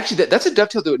 Actually, that's a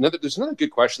dovetail to there's another good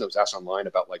question that was asked online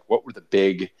about like what were the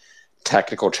big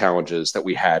technical challenges that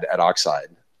we had at Oxide,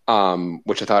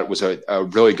 which I thought was a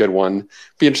really good one.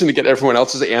 Be interesting to get everyone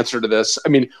else's answer to this. I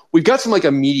mean, we've got some like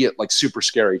immediate, like super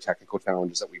scary technical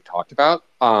challenges that we've talked about.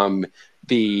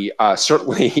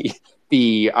 Certainly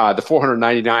the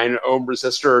 499 ohm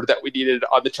resistor that we needed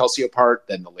on the Chelsea part,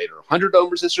 then the later 100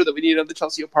 ohm resistor that we needed on the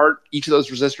Chelsea part. Each of those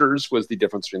resistors was the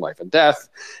difference between life and death.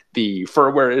 The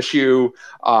firmware issue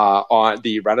on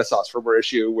the Renaissance firmware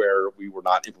issue where we were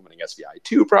not implementing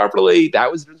SVI2 properly, that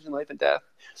was the difference between life and death.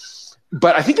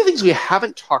 But I think the things we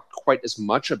haven't talked quite as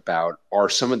much about are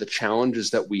some of the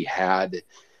challenges that we had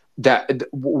that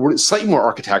were slightly more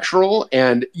architectural.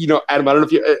 And, Adam, I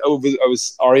don't know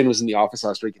if Arian was in the office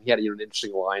last week, and he had an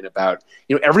interesting line about,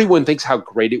 everyone thinks how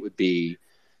great it would be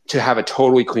to have a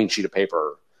totally clean sheet of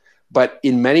paper. But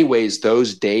in many ways,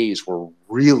 those days were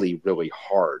really, really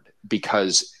hard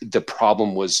because the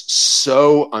problem was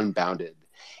so unbounded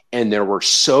and there were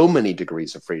so many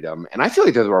degrees of freedom. And I feel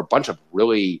like there were a bunch of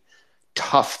really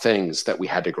tough things that we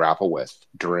had to grapple with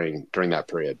during that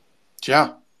period.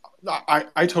 Yeah,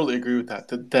 I totally agree with that.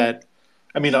 That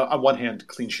I mean, on one hand,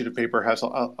 clean sheet of paper has a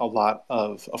lot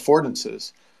of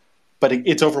affordances, but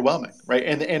it's overwhelming, right?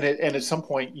 And at some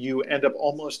point, you end up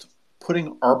almost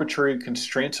putting arbitrary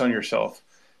constraints on yourself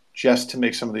just to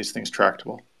make some of these things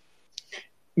tractable.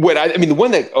 The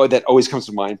one that always comes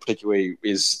to mind particularly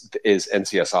is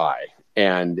NCSI,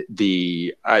 and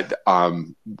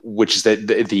which is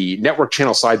the network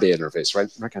channel sideband interface, right?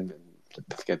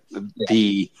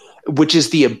 Which is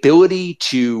the ability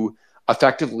to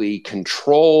effectively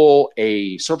control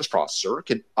a service processor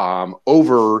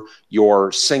over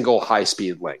your single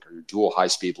high-speed link or your dual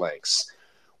high-speed links,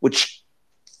 which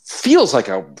feels like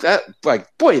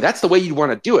that's the way you want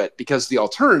to do it, because the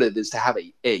alternative is to have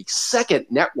a second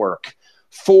network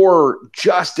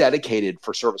just dedicated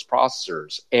for service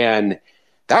processors. And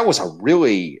that was a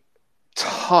really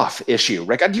tough issue.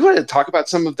 Rick, do you want to talk about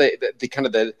some of the kind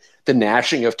of the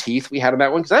gnashing of teeth we had on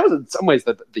that one? Because that was in some ways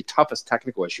the toughest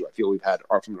technical issue I feel we've had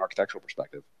from an architectural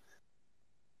perspective.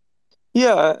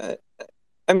 Yeah,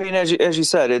 I mean, as you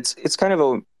said, it's kind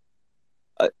of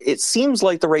it seems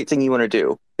like the right thing you want to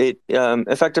do. It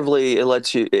effectively it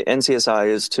lets you, NCSI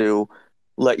is to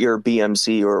let your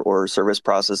BMC or service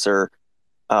processor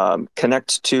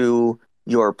connect to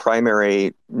your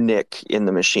primary NIC in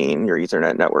the machine, your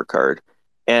Ethernet network card.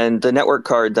 And the network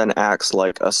card then acts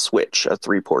like a switch, a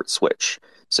 3-port switch.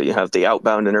 So you have the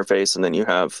outbound interface, and then you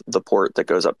have the port that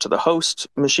goes up to the host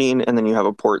machine, and then you have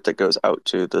a port that goes out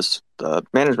to the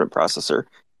management processor.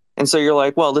 And so you're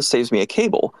like, well, this saves me a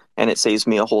cable, and it saves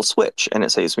me a whole switch, and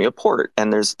it saves me a port,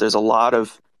 and there's a lot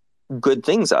of good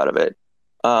things out of it.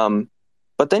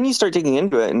 But then you start digging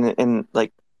into it, and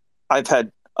like I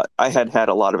had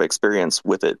a lot of experience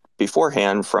with it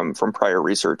beforehand from prior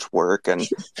research work and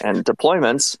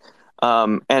deployments.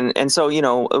 And so,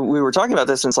 we were talking about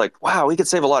this, and it's like, wow, we could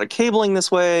save a lot of cabling this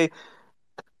way,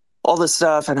 all this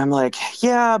stuff. And I'm like,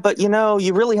 yeah, but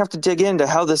you really have to dig into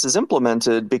how this is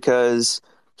implemented, because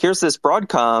here's this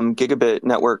Broadcom gigabit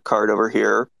network card over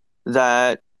here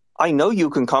that I know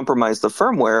you can compromise the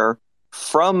firmware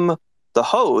from the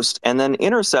host and then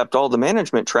intercept all the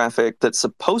management traffic that's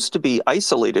supposed to be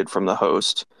isolated from the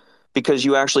host, because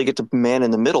you actually get to man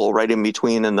in the middle, right in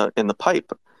between in the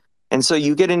pipe. And so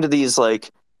you get into these,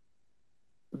 like,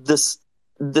 this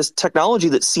technology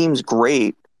that seems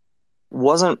great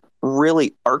wasn't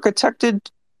really architected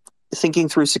thinking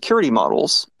through security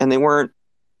models, and they weren't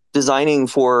designing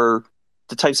for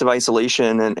the types of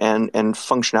isolation and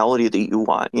functionality that you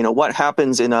want. What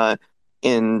happens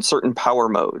in certain power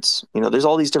modes? There's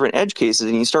all these different edge cases,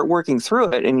 and you start working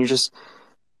through it, and you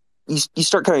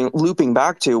start kind of looping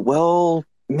back to, well,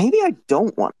 maybe I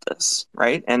don't want this,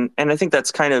 right? And I think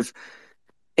that's kind of,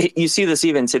 you see this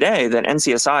even today, that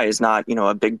NCSI is not,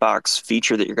 a big box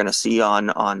feature that you're going to see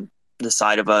on the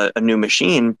side of a new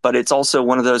machine, but it's also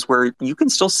one of those where you can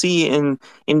still see in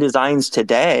designs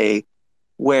today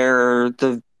where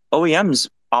the OEMs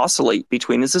oscillate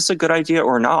between, is this a good idea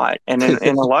or not? And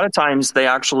a lot of times they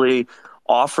actually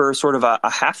offer sort of a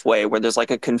halfway, where there's like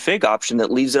a config option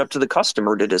that leaves it up to the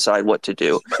customer to decide what to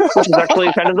do, which is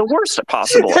actually kind of the worst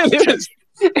possible option.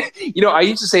 I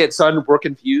used to say at Sun, we're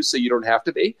confused so you don't have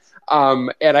to be.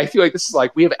 And I feel like this is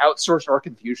like, we have outsourced our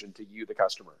confusion to you, the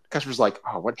customer. The customer's like,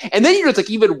 oh, what? And then it's like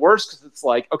even worse, because it's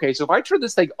like, okay, so if I turn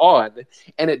this thing on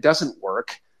and it doesn't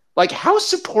work, like, how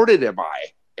supported am I?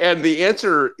 And the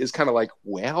answer is kind of like,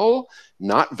 well,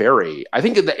 not very. I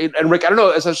think, and Rick, I don't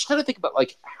know, as I was trying to think about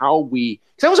like how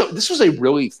this was a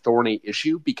really thorny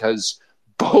issue, because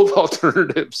both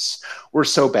alternatives were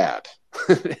so bad.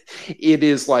 It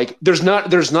is like, there's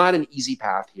not an easy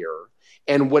path here.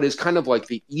 And what is kind of like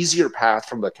the easier path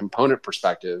from the component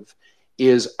perspective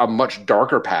is a much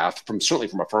darker path, certainly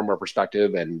from a firmware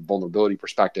perspective and vulnerability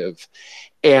perspective.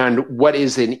 And what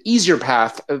is an easier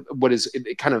path, what is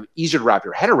kind of easier to wrap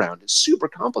your head around, is super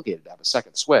complicated to have a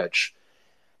second switch.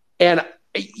 And,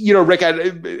 Rick,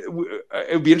 it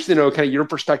would be interesting to know kind of your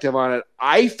perspective on it.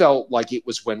 I felt like it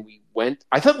was when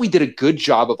I thought we did a good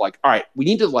job of like, all right, we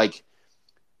need to like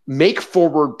make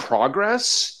forward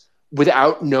progress,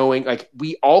 without knowing, like,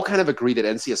 we all kind of agree that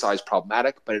NCSI is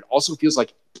problematic, but it also feels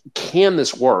like, can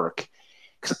this work?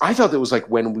 Because I felt it was like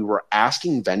when we were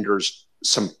asking vendors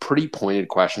some pretty pointed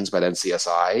questions about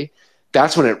NCSI,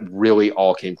 that's when it really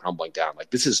all came crumbling down.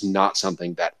 Like, this is not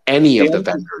something that any of the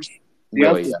vendors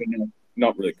really. The answers were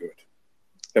not really good.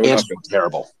 They were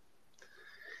terrible.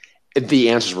 The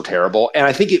answers were terrible, and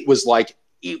I think it was like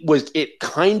it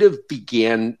kind of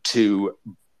began to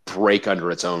break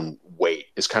under its own weight.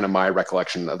 Is kind of my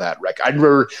recollection of that wreck.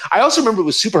 I also remember it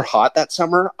was super hot that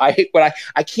summer. I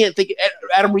can't think.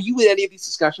 Adam, were you with any of these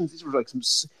discussions? These were like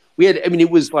we had. I mean,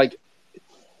 it was like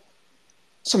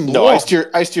some. No, I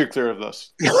steer clear of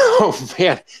those. Oh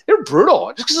man, they're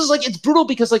brutal. Just because it's brutal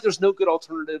because like there's no good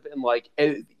alternative, and like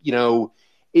it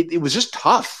was just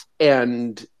tough.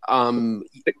 And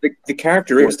the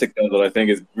characteristic though that I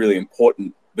think is really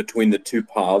important between the two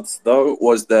paths though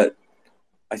was that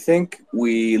I think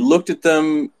we looked at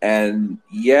them, and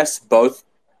yes, both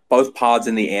paths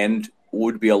in the end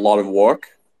would be a lot of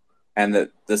work, and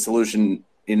that the solution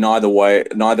in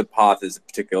neither path is a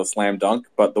particular slam dunk.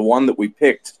 But the one that we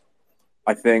picked,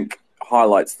 I think,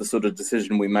 highlights the sort of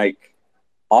decision we make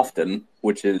often,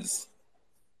 which is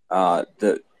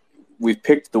that we've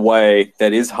picked the way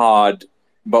that is hard,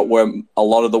 but where a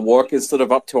lot of the work is sort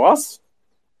of up to us.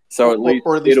 So at least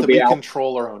that we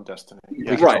control our own destiny.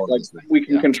 Right. Like we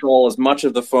can control as much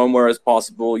of the firmware as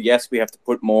possible. Yes, we have to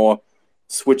put more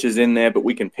switches in there, but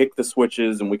we can pick the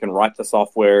switches and we can write the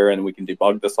software and we can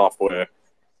debug the software.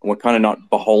 And we're kind of not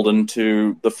beholden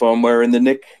to the firmware in the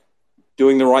NIC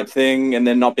doing the right thing and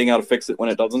then not being able to fix it when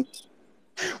it doesn't.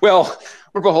 Well,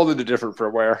 we're beholden to different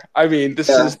firmware. I mean, this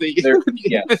is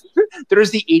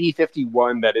there's the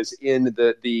 8051 that is in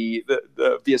the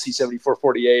VSC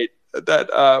 7448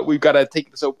 that we've got to take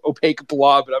this opaque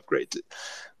blob and upgrade to.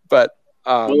 But it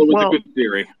was a good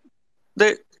theory.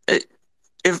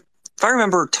 If I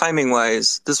remember timing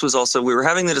wise, this was also, we were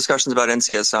having the discussions about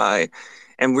NCSI,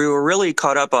 and we were really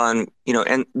caught up on,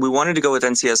 and we wanted to go with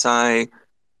NCSI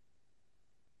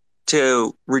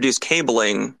to reduce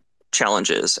cabling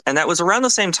challenges. And that was around the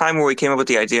same time where we came up with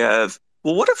the idea of,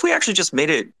 well, what if we actually just made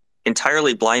it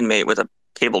entirely blind mate with a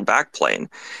cabled backplane?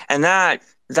 And that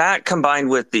combined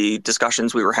with the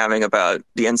discussions we were having about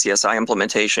the NCSI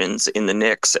implementations in the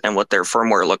NICs and what their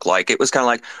firmware looked like, it was kind of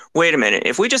like, wait a minute,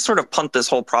 if we just sort of punt this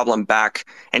whole problem back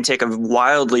and take a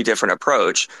wildly different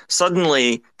approach,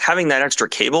 suddenly having that extra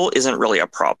cable isn't really a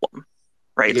problem,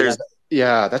 right?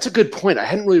 Yeah, that's a good point. I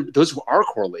hadn't really, those are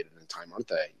correlated in time, aren't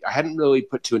they? I hadn't really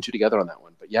put two and two together on that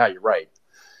one, but yeah, you're right.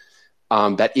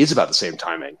 That is about the same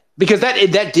timing because that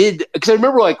did, because I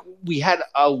remember like we had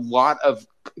a lot of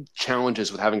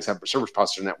challenges with having separate service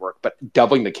processor network, but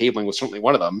doubling the cabling was certainly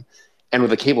one of them. And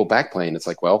with a cable backplane, it's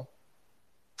like, well,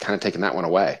 kind of taking that one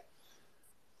away.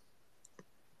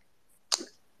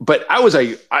 But I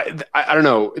don't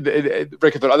know,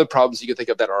 Rick, if there are other problems you could think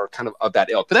of that are kind of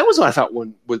that ilk. But that was what I thought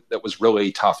that was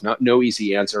really tough. No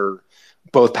easy answer,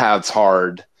 both paths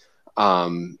hard.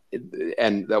 And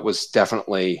that was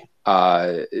definitely,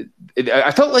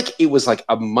 I felt like it was like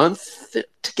a month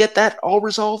to get that all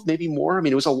resolved, maybe more. I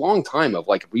mean, it was a long time of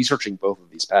like researching both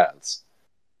of these paths.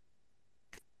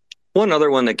 One other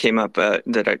one that came up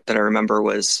that I remember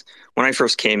was when I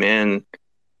first came in,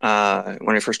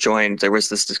 when I first joined, there was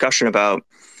this discussion about,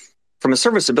 from a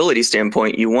serviceability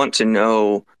standpoint, you want to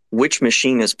know which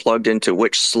machine is plugged into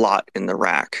which slot in the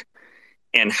rack.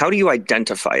 And how do you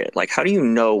identify it? Like, how do you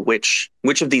know which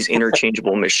of these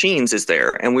interchangeable machines is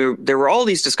there? And there were all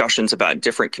these discussions about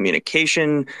different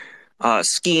communication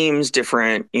schemes,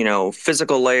 different,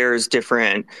 physical layers,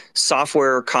 different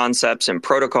software concepts and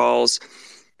protocols.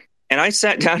 And I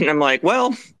sat down and I'm like,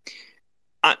 well,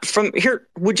 from here,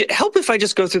 would it help if I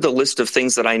just go through the list of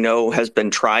things that I know has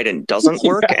been tried and doesn't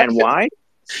work and why?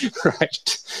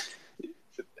 Right.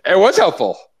 It was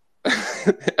helpful,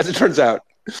 as it turns out.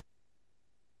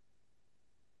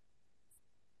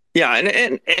 Yeah,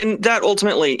 and that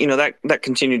ultimately, that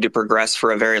continued to progress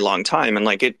for a very long time, and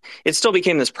like it still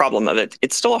became this problem of it.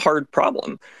 It's still a hard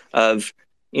problem of,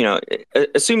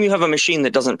 assume you have a machine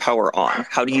that doesn't power on.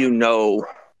 How do you know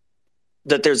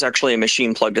that there's actually a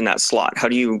machine plugged in that slot? How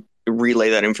do you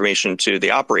relay that information to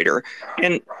the operator?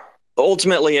 And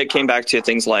ultimately, it came back to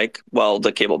things like, well,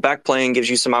 the cable backplane gives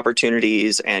you some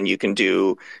opportunities, and you can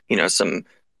do, some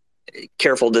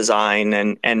careful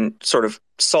design and sort of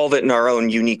solve it in our own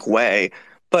unique way.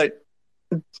 But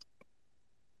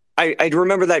I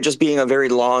remember that just being a very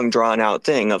long, drawn out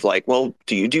thing of like, well,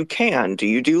 do you do CAN? Do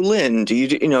you do LIN? Do you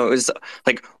do, is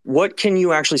like, what can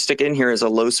you actually stick in here as a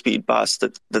low speed bus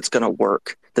that's going to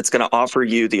work, that's going to offer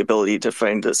you the ability to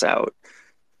find this out?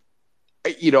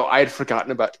 I had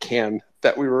forgotten about CAN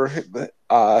that we were.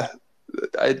 And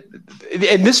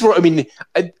this, I mean,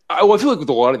 I feel like with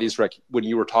a lot of these, Rick, when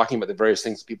you were talking about the various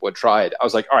things that people had tried, I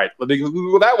was like, all right, let me go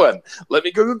Google that one. Let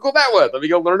me go Google that one. Let me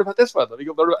go learn about this one. Let me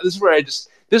go learn about this. Is where this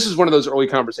is one of those early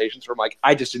conversations where I'm like,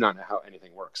 I just do not know how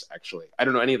anything works. Actually, I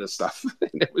don't know any of this stuff.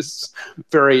 And it was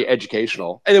very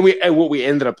educational. And then what we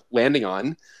ended up landing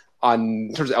on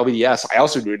in terms of LVDS, I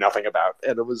also knew nothing about,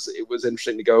 and it was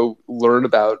interesting to go learn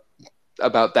about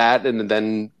that, and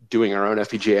then doing our own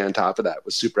FPGA on top of that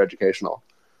was super educational.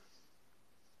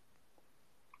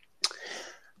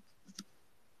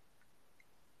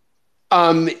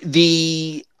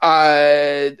 The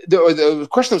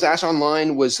question that was asked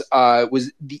online was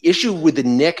the issue with the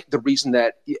NIC the reason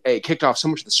that it kicked off so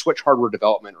much of the switch hardware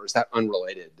development, or is that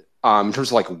unrelated? In terms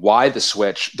of like why the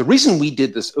switch, the reason we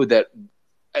did this, and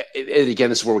again,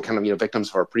 this is where we're kind of victims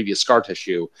of our previous scar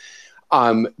tissue.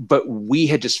 But we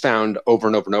had just found over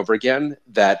and over and over again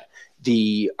that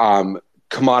the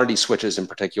commodity switches in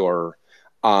particular,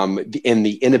 and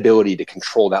the inability to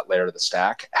control that layer of the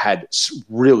stack had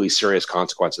really serious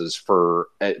consequences for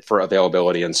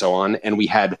availability and so on. And we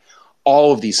had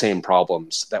all of these same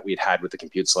problems that we'd had with the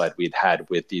compute sled, we'd had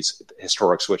with these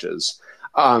historic switches.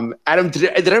 Adam, did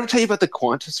I ever tell you about the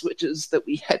Quanta switches that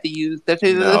we had to use?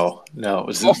 No,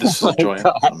 this is Joint.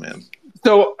 Oh man.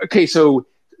 So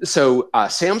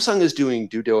Samsung is doing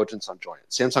due diligence on Joint.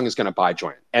 Samsung is going to buy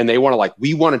Joint, and they want to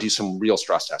we want to do some real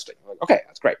stress testing. I'm like, okay,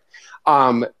 that's great.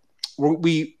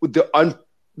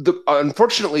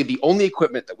 Unfortunately, the only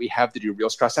equipment that we have to do real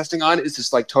stress testing on is this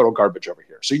total garbage over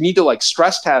here. So you need to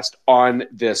stress test on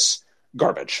this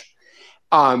garbage.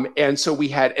 And so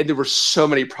and there were so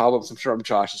many problems. I'm sure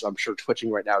Josh is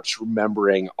twitching right now, just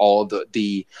remembering all of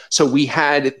so we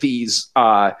had these,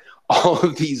 all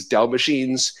of these Dell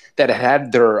machines that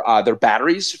had their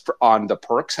batteries on the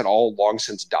perks had all long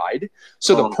since died.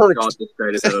 So the perks.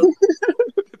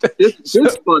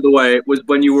 This, by the way, was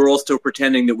when you were all still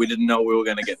pretending that we didn't know we were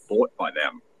going to get bought by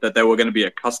them, that they were going to be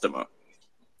a customer.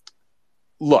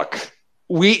 Look,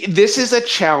 this is a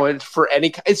challenge for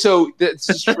any. So this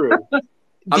is true.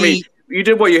 I mean, you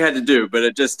did what you had to do, but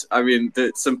it just,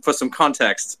 for some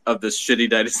context of this shitty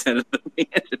data center that we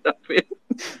ended up in.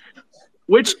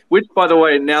 Which, by the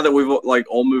way, now that we've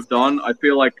all moved on, I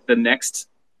feel like the next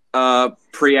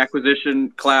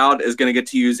pre-acquisition cloud is going to get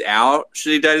to use our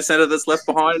shitty data center that's left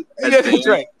behind. That's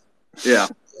right. Yeah.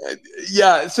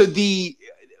 Yeah. So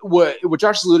what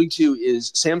Josh is alluding to is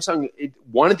Samsung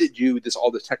wanted to do all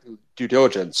this technical due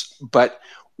diligence, but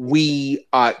we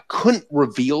couldn't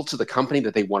reveal to the company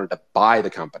that they wanted to buy the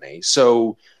company.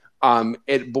 So, but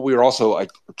we were also a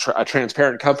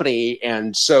transparent company,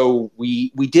 and so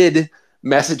we did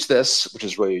message this, which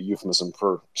is really a euphemism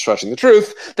for stretching the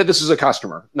truth, that this is a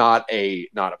customer, not a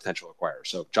potential acquirer.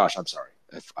 So, Josh, I'm sorry.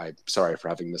 I'm sorry for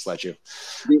having misled you.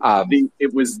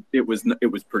 It was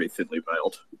pretty thinly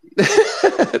veiled.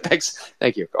 Thanks,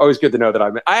 thank you. Always good to know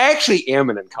that I actually am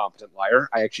an incompetent liar.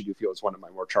 I actually do feel it's one of my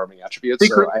more charming attributes.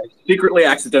 Secretly,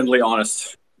 accidentally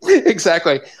honest.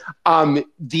 Exactly. But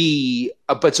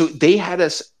so they had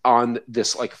us on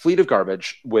this fleet of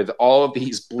garbage with all of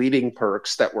these bleeding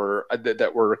perks that were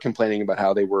complaining about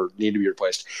how they needed to be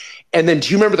replaced. And then, do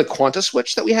you remember the Quanta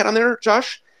switch that we had on there,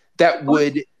 Josh?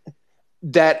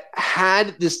 That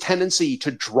had this tendency to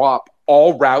drop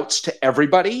all routes to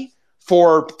everybody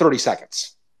for 30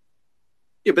 seconds.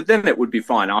 Yeah, but then it would be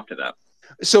fine after that.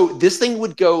 So this thing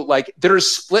would go there's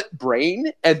split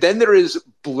brain, and then there is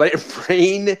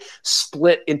brain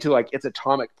split into its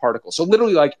atomic particles. So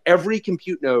literally every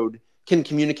compute node can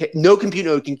communicate. No compute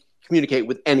node can communicate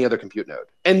with any other compute node.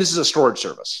 And this is a storage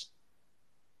service.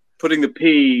 Putting the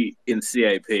P in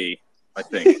CAP, I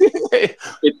think.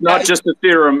 It's not just a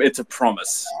theorem, it's a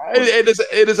promise.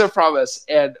 It is a promise.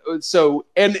 And so,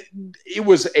 and it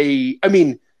was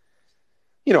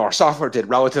our software did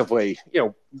relatively,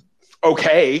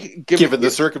 okay, given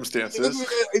the circumstances.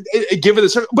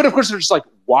 But of course, they're just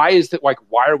why is that?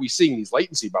 Why are we seeing these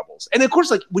latency bubbles? And of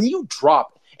course, when you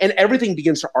drop and everything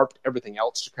begins to ARP everything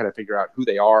else to kind of figure out who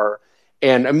they are,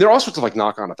 and there are all sorts of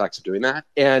knock-on effects of doing that.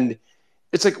 And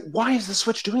it's why is the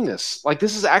switch doing this?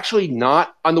 This is actually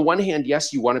not. On the one hand,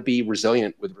 yes, you want to be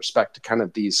resilient with respect to kind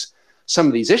of some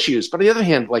of these issues, but on the other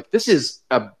hand, this is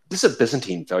a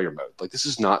Byzantine failure mode. This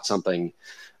is not something.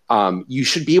 You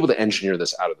should be able to engineer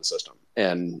this out of the system.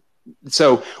 And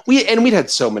so we'd had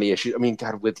so many issues.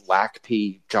 God, with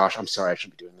LACP, Josh, I'm sorry, I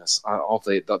shouldn't be doing this. All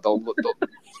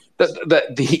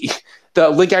the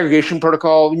link aggregation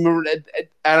protocol, remember,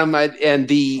 Adam, and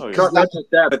the... Not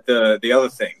just that, but the other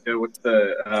thing. What's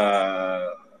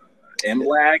the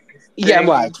MLAG. Yeah, thing.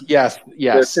 MLAG. Yes,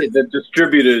 yes. The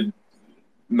distributed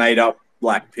made up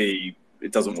black pea.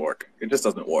 It doesn't work. It just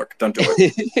doesn't work. Don't do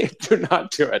it. Do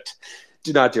not do it.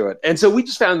 Do not do it. And so we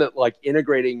just found that like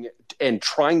integrating and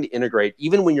trying to integrate,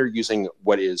 even when you're using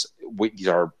these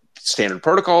are standard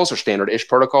protocols or standard-ish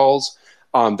protocols,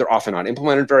 they're often not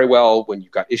implemented very well. When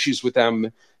you've got issues with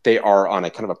them, they are on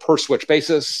a kind of a per switch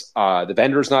basis. The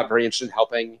vendor's not very interested in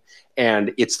helping.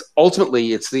 And it's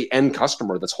ultimately the end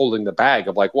customer that's holding the bag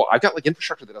of like, well, I've got like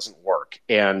infrastructure that doesn't work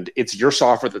and it's your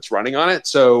software that's running on it.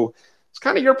 So it's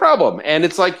kind of your problem. And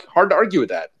it's like hard to argue with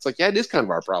that. It's like, yeah, it is kind of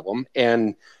our problem.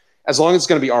 And as long as it's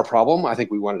going to be our problem, I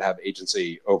think we wanted to have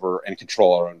agency over and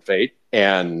control our own fate.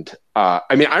 And I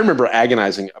remember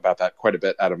agonizing about that quite a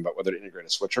bit, Adam, about whether to integrate a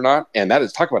switch or not. And that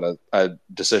is, talk about a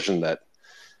decision that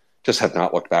just have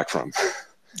not looked back from.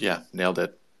 Yeah, nailed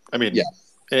it. I mean, yeah.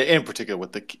 In particular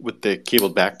with the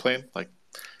cabled backplane, like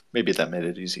maybe that made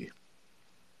it easy.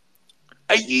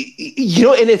 And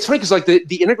it's funny because like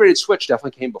the integrated switch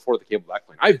definitely came before the cable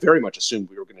backplane. I very much assumed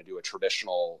we were going to do a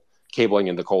traditional cabling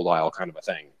in the cold aisle kind of a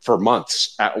thing for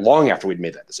months, long after we'd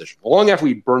made that decision, long after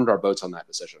we burned our boats on that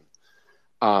decision.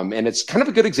 And it's kind of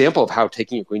a good example of how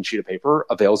taking a clean sheet of paper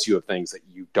avails you of things that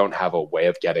you don't have a way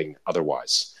of getting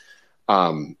otherwise,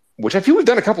 which I feel we've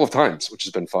done a couple of times, which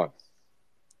has been fun.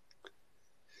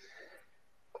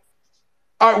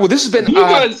 All right, well, this has been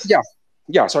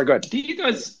yeah. Sorry, go ahead. Do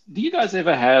you guys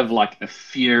ever have like a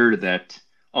fear that?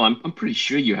 Oh, I'm pretty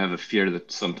sure you have a fear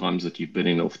that sometimes that you've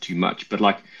bitten off too much, but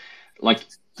like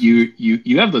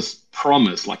you have this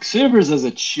promise, like servers as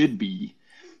it should be.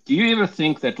 Do you ever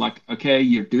think that like, okay,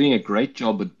 you're doing a great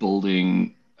job at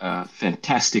building a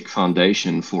fantastic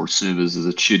foundation for servers as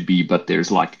it should be, but that's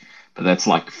like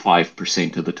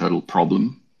 5% of the total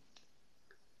problem?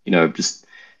 Just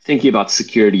thinking about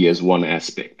security as one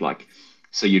aspect, like,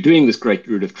 so you're doing this great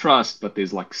root of trust, but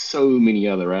there's like so many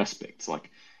other aspects.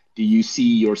 Like, do you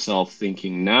see yourself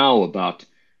thinking now about,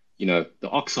 the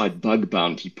Oxide bug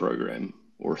bounty program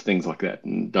or things like that?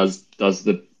 And does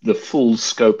the full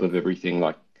scope of everything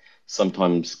like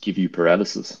sometimes give you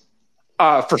paralysis?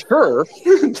 For sure.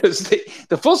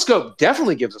 The full scope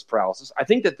definitely gives us paralysis. I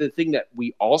think that the thing that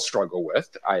we all struggle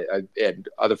with, I and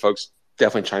other folks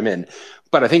definitely chime in,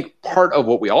 but I think part of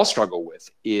what we all struggle with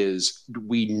is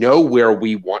we know where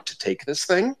we want to take this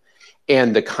thing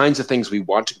and the kinds of things we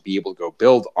want to be able to go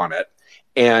build on it.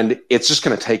 And it's just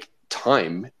going to take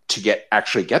time to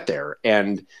actually get there.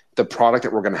 And the product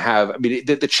that we're going to have,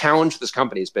 the challenge of this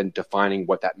company has been defining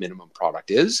what that minimum product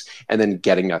is and then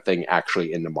getting that thing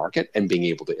actually in the market and being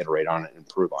able to iterate on it and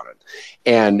improve on it.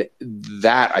 And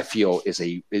that I feel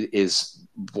is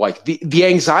like the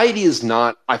anxiety is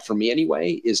not, for me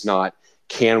anyway, is not,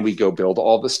 can we go build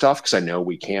all this stuff? Because I know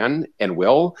we can and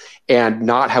will, and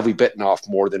not have we bitten off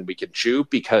more than we can chew,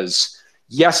 because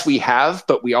yes, we have,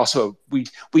 but we also, we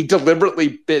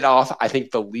deliberately bit off, I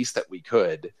think, the least that we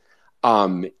could.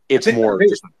 It's more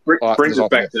just brings us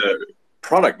back to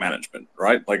product management,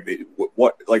 right?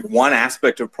 Like one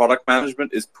aspect of product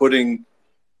management is putting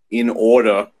in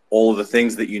order all of the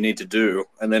things that you need to do,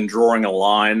 and then drawing a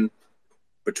line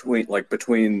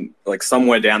between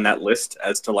somewhere down that list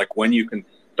as to like when you can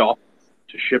stop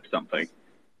to ship something.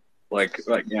 Like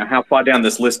how far down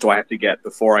this list do I have to get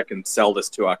before I can sell this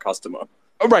to our customer?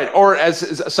 Right. Or as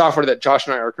a software that Josh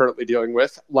and I are currently dealing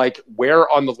with, like where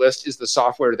on the list is the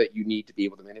software that you need to be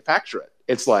able to manufacture it?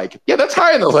 It's like, yeah, that's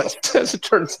high on the list, as it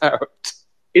turns out.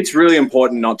 It's really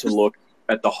important not to look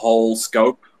at the whole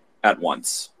scope at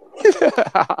once.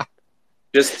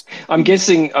 I'm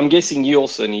guessing you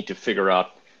also need to figure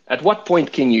out at what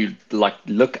point can you like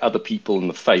look other people in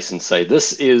the face and say,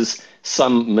 this is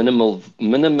some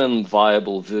minimum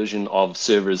viable version of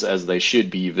servers as they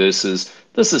should be versus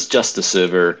this is just a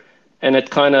server, and it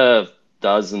kind of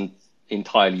doesn't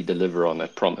entirely deliver on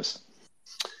that promise.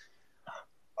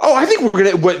 Oh, I think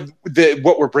we're gonna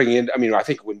what we're bringing in. I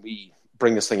think when we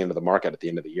bring this thing into the market at the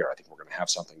end of the year, I think we're going to have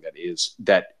something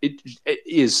that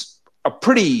is a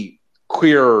pretty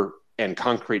clear and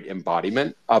concrete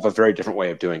embodiment of a very different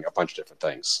way of doing a bunch of different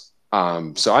things.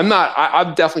 So I'm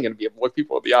definitely going to be able to look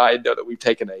people in the eye and know that we've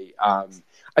taken I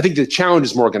think the challenge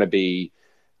is more going to be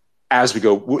as we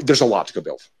go, there's a lot to go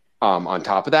build on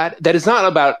top of that. That is not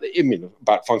about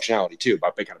functionality too,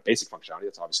 about kind of basic functionality.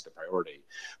 That's obviously the priority,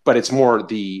 but it's more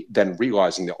than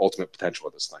realizing the ultimate potential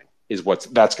of this thing is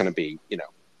that's going to be,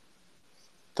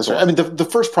 That's right. The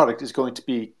first product is going to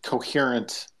be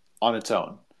coherent on its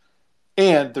own.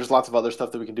 And there's lots of other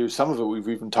stuff that we can do. Some of it we've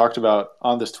even talked about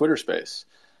on this Twitter space.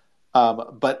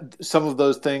 But some of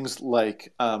those things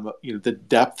like the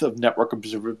depth of network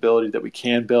observability that we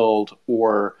can build,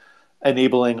 or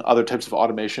enabling other types of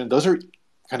automation. Those are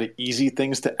kind of easy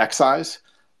things to excise.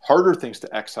 Harder things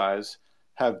to excise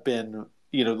have been,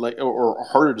 like, or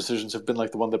harder decisions have been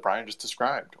like the one that Brian just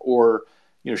described. Or,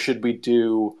 should we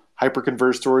do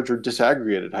hyperconverged storage or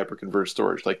disaggregated hyperconverged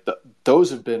storage? Like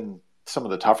those have been some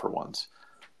of the tougher ones.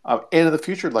 And in the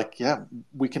future,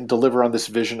 we can deliver on this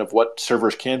vision of what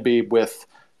servers can be with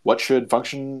what should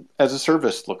function as a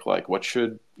service look like, what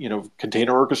should,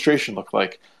 container orchestration look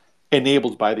like,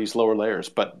 enabled by these lower layers.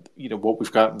 But, what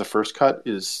we've got in the first cut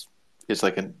is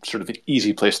like a sort of an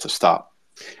easy place to stop.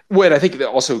 Well, and I think that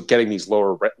also getting these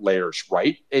lower layers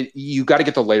right, you got to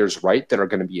get the layers right that are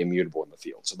going to be immutable in the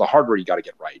field. So the hardware you got to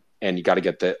get right, and you got to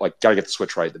get the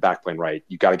switch right, the backplane right.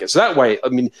 You got to get so that way. I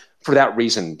mean, for that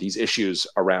reason, these issues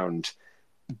around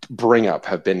bring up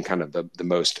have been kind of the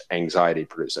most anxiety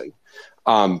producing.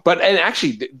 But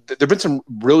actually, there've been some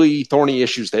really thorny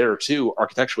issues there too,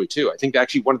 architecturally too. I think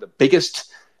actually one of the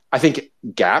biggest,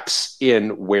 gaps in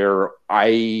where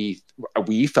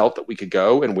we felt that we could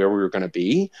go and where we were going to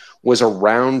be was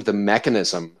around the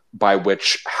mechanism by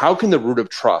which, how can the root of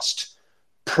trust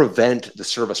prevent the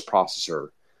service processor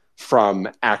from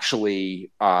actually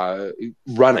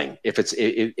running if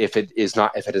it is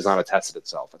not attested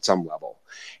itself at some level.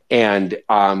 And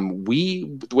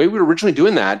the way we were originally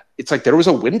doing that, it's like there was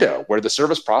a window where the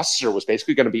service processor was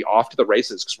basically going to be off to the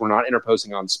races because we're not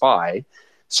interposing on SPI.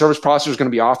 Service processor is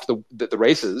going to be off to the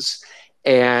races,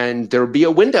 and there would be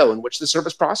a window in which the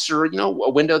service processor, a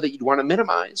window that you'd want to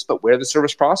minimize, but where the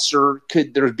service processor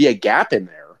there would be a gap in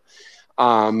there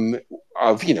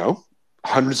of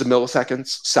hundreds of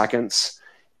milliseconds, seconds,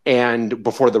 and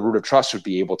before the root of trust would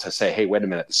be able to say, hey, wait a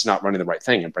minute, this is not running the right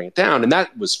thing, and bring it down. And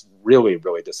that was really,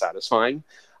 really dissatisfying.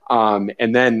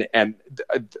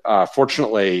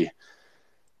 Fortunately,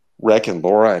 Rick and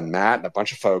Laura and Matt and a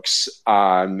bunch of folks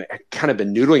kind of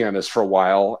been noodling on this for a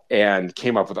while and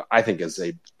came up with, I think, is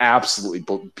a absolutely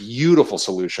beautiful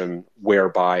solution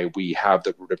whereby we have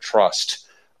the root of trust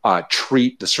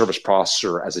treat the service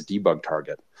processor as a debug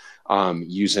target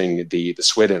using the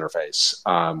SWID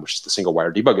interface, which is the single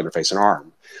wire debug interface in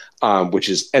ARM, which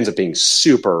ends up being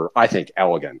super, I think,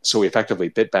 elegant. So we effectively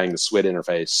bit bang the SWID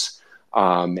interface.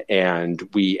 And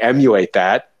we emulate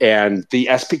that, and the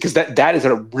SP, because that is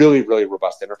a really, really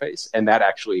robust interface, and that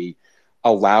actually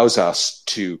allows us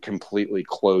to completely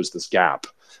close this gap.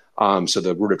 So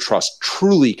the root of trust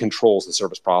truly controls the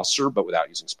service processor, but without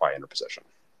using SPI interposition.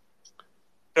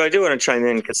 So I do want to chime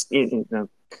in because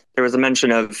there was a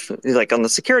mention of, like, on the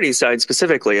security side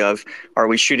specifically, of are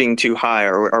we shooting too high,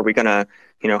 or are we going to,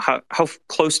 how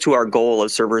close to our goal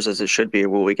of servers as it should be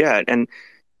will we get? And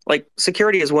like,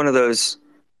 security is one of those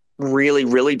really,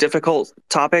 really difficult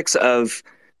topics of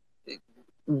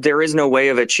there is no way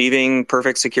of achieving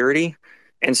perfect security.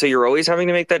 And so you're always having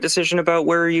to make that decision about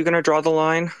where are you going to draw the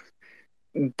line.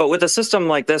 But with a system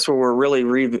like this, where we're really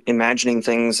reimagining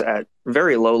things at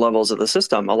very low levels of the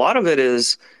system, a lot of it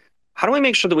is, how do we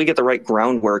make sure that we get the right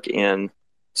groundwork in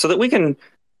so that we can,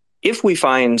 if we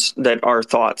find that our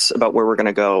thoughts about where we're going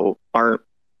to go aren't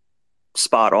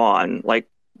spot on, like,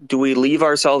 do we leave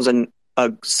ourselves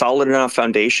a solid enough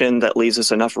foundation that leaves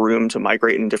us enough room to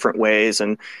migrate in different ways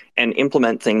and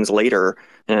implement things later?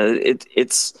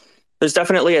 There's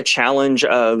definitely a challenge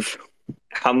of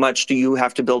how much do you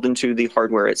have to build into the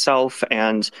hardware itself,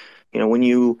 and when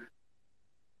you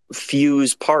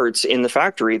fuse parts in the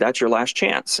factory, that's your last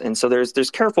chance. And so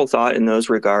there's careful thought in those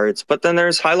regards. But then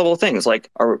there's high level things like,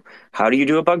 how do you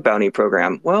do a bug bounty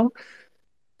program? Well,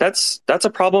 that's a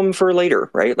problem for later,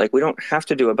 right? Like, we don't have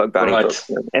to do a bug bounty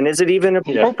program. And is it even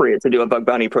appropriate to do a bug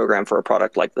bounty program for a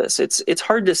product like this? It's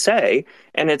hard to say,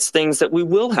 and it's things that we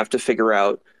will have to figure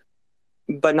out,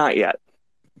 but not yet.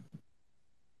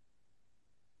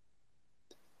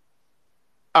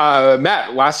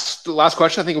 Matt, last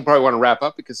question. I think we'll probably want to wrap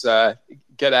up because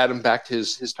get Adam back to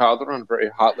his childhood on a very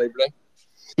hot Labor Day.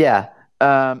 Yeah.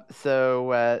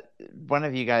 So one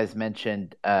of you guys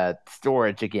mentioned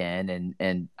storage again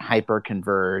and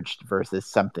hyper-converged versus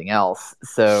something else.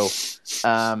 So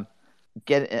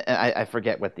I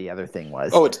forget what the other thing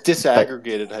was. Oh, it's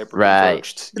disaggregated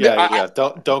hyper-converged. Right. Yeah.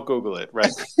 Don't Google it.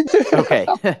 Right. Okay.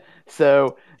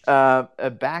 So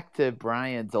back to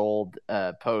Brian's old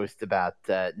post about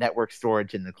network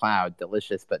storage in the cloud,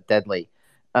 delicious but deadly.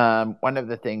 One of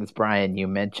the things, Brian, you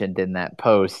mentioned in that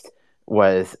post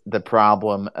was the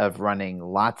problem of running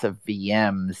lots of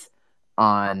VMs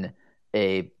on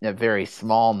a very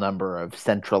small number of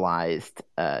centralized,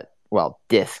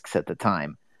 disks at the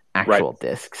time, actual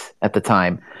disks at the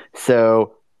time.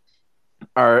 So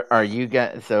are you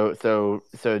guys, so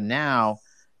now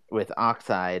with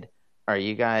Oxide, are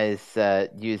you guys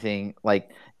using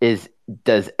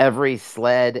does every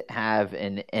sled have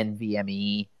an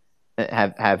NVMe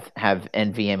have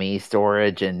NVMe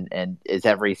storage, and is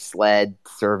every sled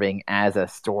serving as a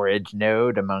storage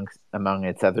node among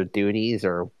its other duties,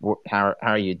 or how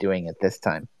are you doing it this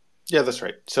time? Yeah, that's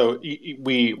right. So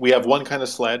we have one kind of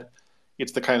sled.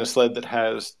 It's the kind of sled that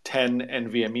has 10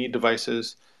 NVMe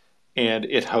devices, and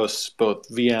it hosts both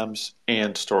VMs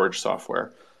and storage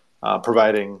software,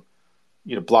 providing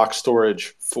block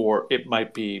storage for, it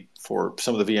might be for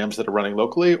some of the VMs that are running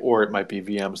locally, or it might be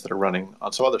VMs that are running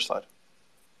on some other sled.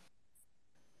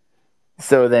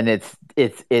 So then it's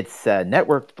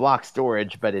networked block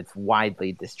storage, but it's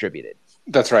widely distributed.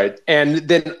 That's right. And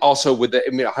then also with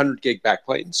 100 gig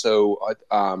backplane. So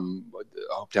I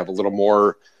hope to have a little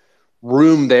more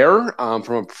room there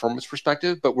from a performance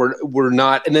perspective, but we're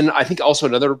not. And then I think also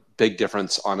another big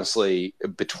difference, honestly,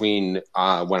 between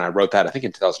when I wrote that, I think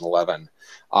in 2011,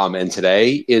 and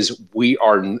today, is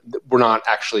we're not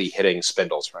actually hitting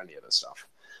spindles for any of this stuff.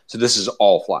 So this is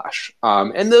all flash,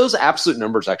 and those absolute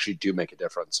numbers actually do make a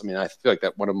difference. I mean, I feel like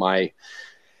that one of my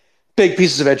big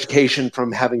pieces of education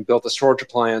from having built a storage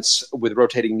appliance with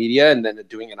rotating media and then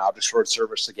doing an object storage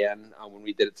service again when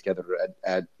we did it together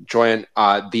at Joyent,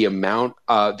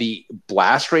 the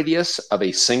blast radius of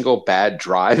a single bad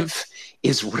drive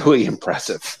is really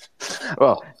impressive.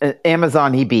 Well,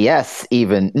 Amazon EBS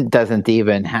even doesn't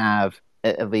even have,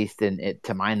 at least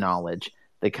to my knowledge,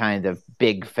 the kind of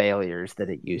big failures that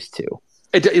it used to.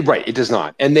 Right, it does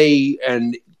not,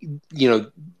 and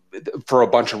for a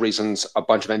bunch of reasons, a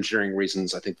bunch of engineering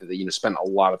reasons, I think that they spent a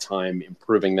lot of time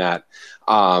improving that.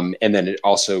 And then it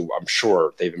also, I'm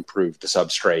sure they've improved the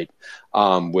substrate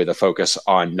with a focus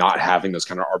on not having those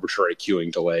kind of arbitrary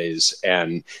queuing delays.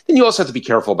 And then you also have to be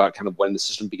careful about kind of when the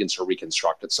system begins to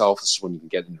reconstruct itself. This is when you can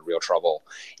get into real trouble,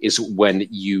 is when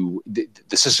the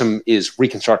system is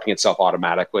reconstructing itself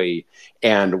automatically,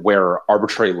 and where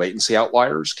arbitrary latency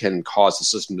outliers can cause the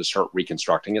system to start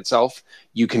reconstructing itself.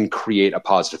 You can create a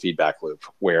positive feedback loop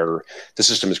where the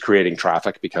system is creating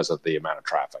traffic because of the amount of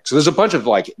traffic. So there's a bunch of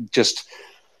just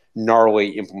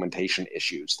gnarly implementation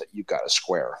issues that you've got to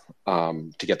square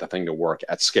to get the thing to work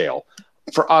at scale.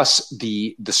 For us,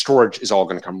 the storage is all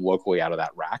going to come locally out of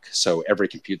that rack. So every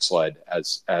compute sled,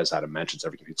 as Adam mentions,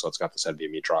 every compute sled's got the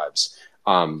NVMe drives.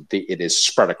 It is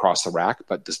spread across the rack,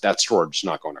 but that storage is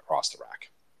not going across the rack.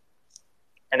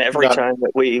 And every time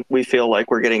that we feel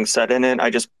like we're getting set in it, I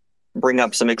just bring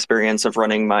up some experience of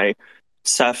running my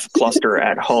Ceph cluster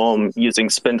at home using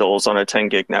spindles on a 10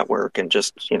 gig network, and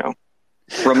just,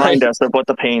 remind us of what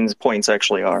the pain points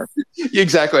actually are.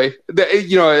 Exactly.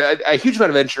 A huge amount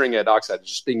of engineering at Oxide is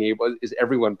just is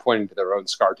everyone pointing to their own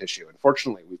scar tissue.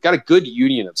 Unfortunately, we've got a good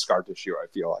union of scar tissue. I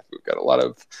feel like we've got a lot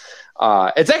of,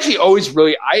 it's actually always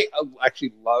really, I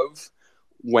actually love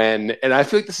when, and I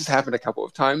feel like this has happened a couple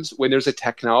of times, when there's a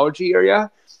technology area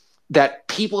that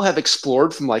people have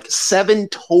explored from 7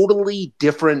 totally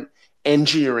different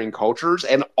engineering cultures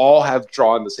and all have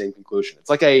drawn the same conclusion. It's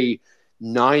like a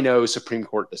 9-0 Supreme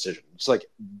Court decision. It's like,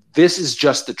 this is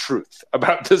just the truth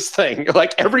about this thing.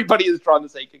 Everybody has drawn the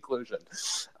same conclusion.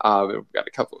 We've got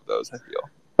a couple of those, I feel.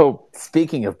 Oh,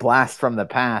 speaking of blast from the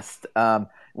past,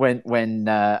 when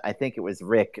I think it was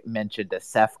Rick mentioned a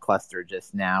Ceph cluster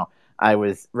just now, I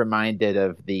was reminded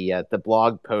of the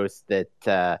blog post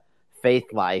that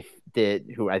Faith Life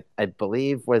did, who I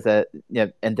believe was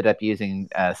ended up using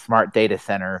a Smart Data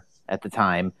Center at the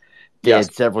time,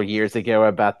 did several years ago,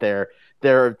 about their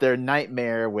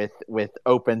nightmare with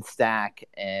OpenStack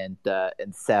and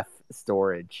Ceph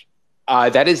storage.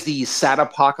 That is the Sat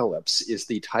Apocalypse is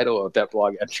the title of that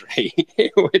blog entry,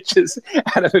 which is,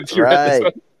 Adam, if you read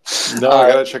this one. No,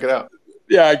 I gotta check it out.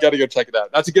 Yeah, I got to go check it out.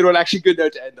 That's a good one. Actually, good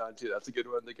note to end on, too. That's a good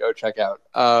one to go check out.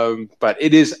 But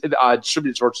it is,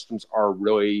 distributed storage systems are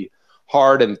really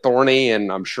hard and thorny, and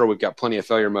I'm sure we've got plenty of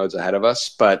failure modes ahead of us.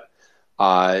 But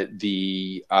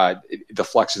the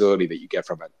flexibility that you get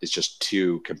from it is just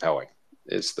too compelling,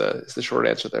 is the short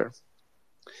answer there.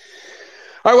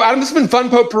 All right, well, Adam, this has been fun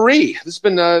potpourri. This has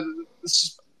been this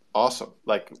is awesome.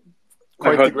 Quite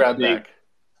the grab bag.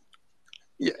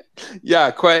 Yeah,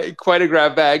 quite a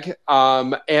grab bag.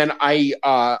 And I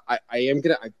am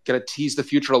gonna tease the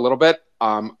future a little bit.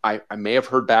 I may have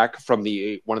heard back from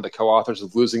one of the co-authors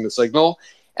of Losing the Signal,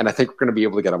 and I think we're going to be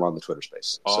able to get him on the Twitter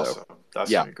Space. Awesome. So,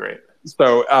 that's going to be great.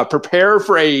 So prepare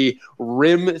for a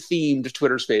RIM-themed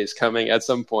Twitter Space coming at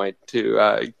some point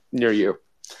to near you.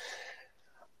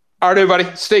 All right, everybody,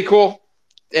 stay cool,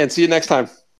 and see you next time.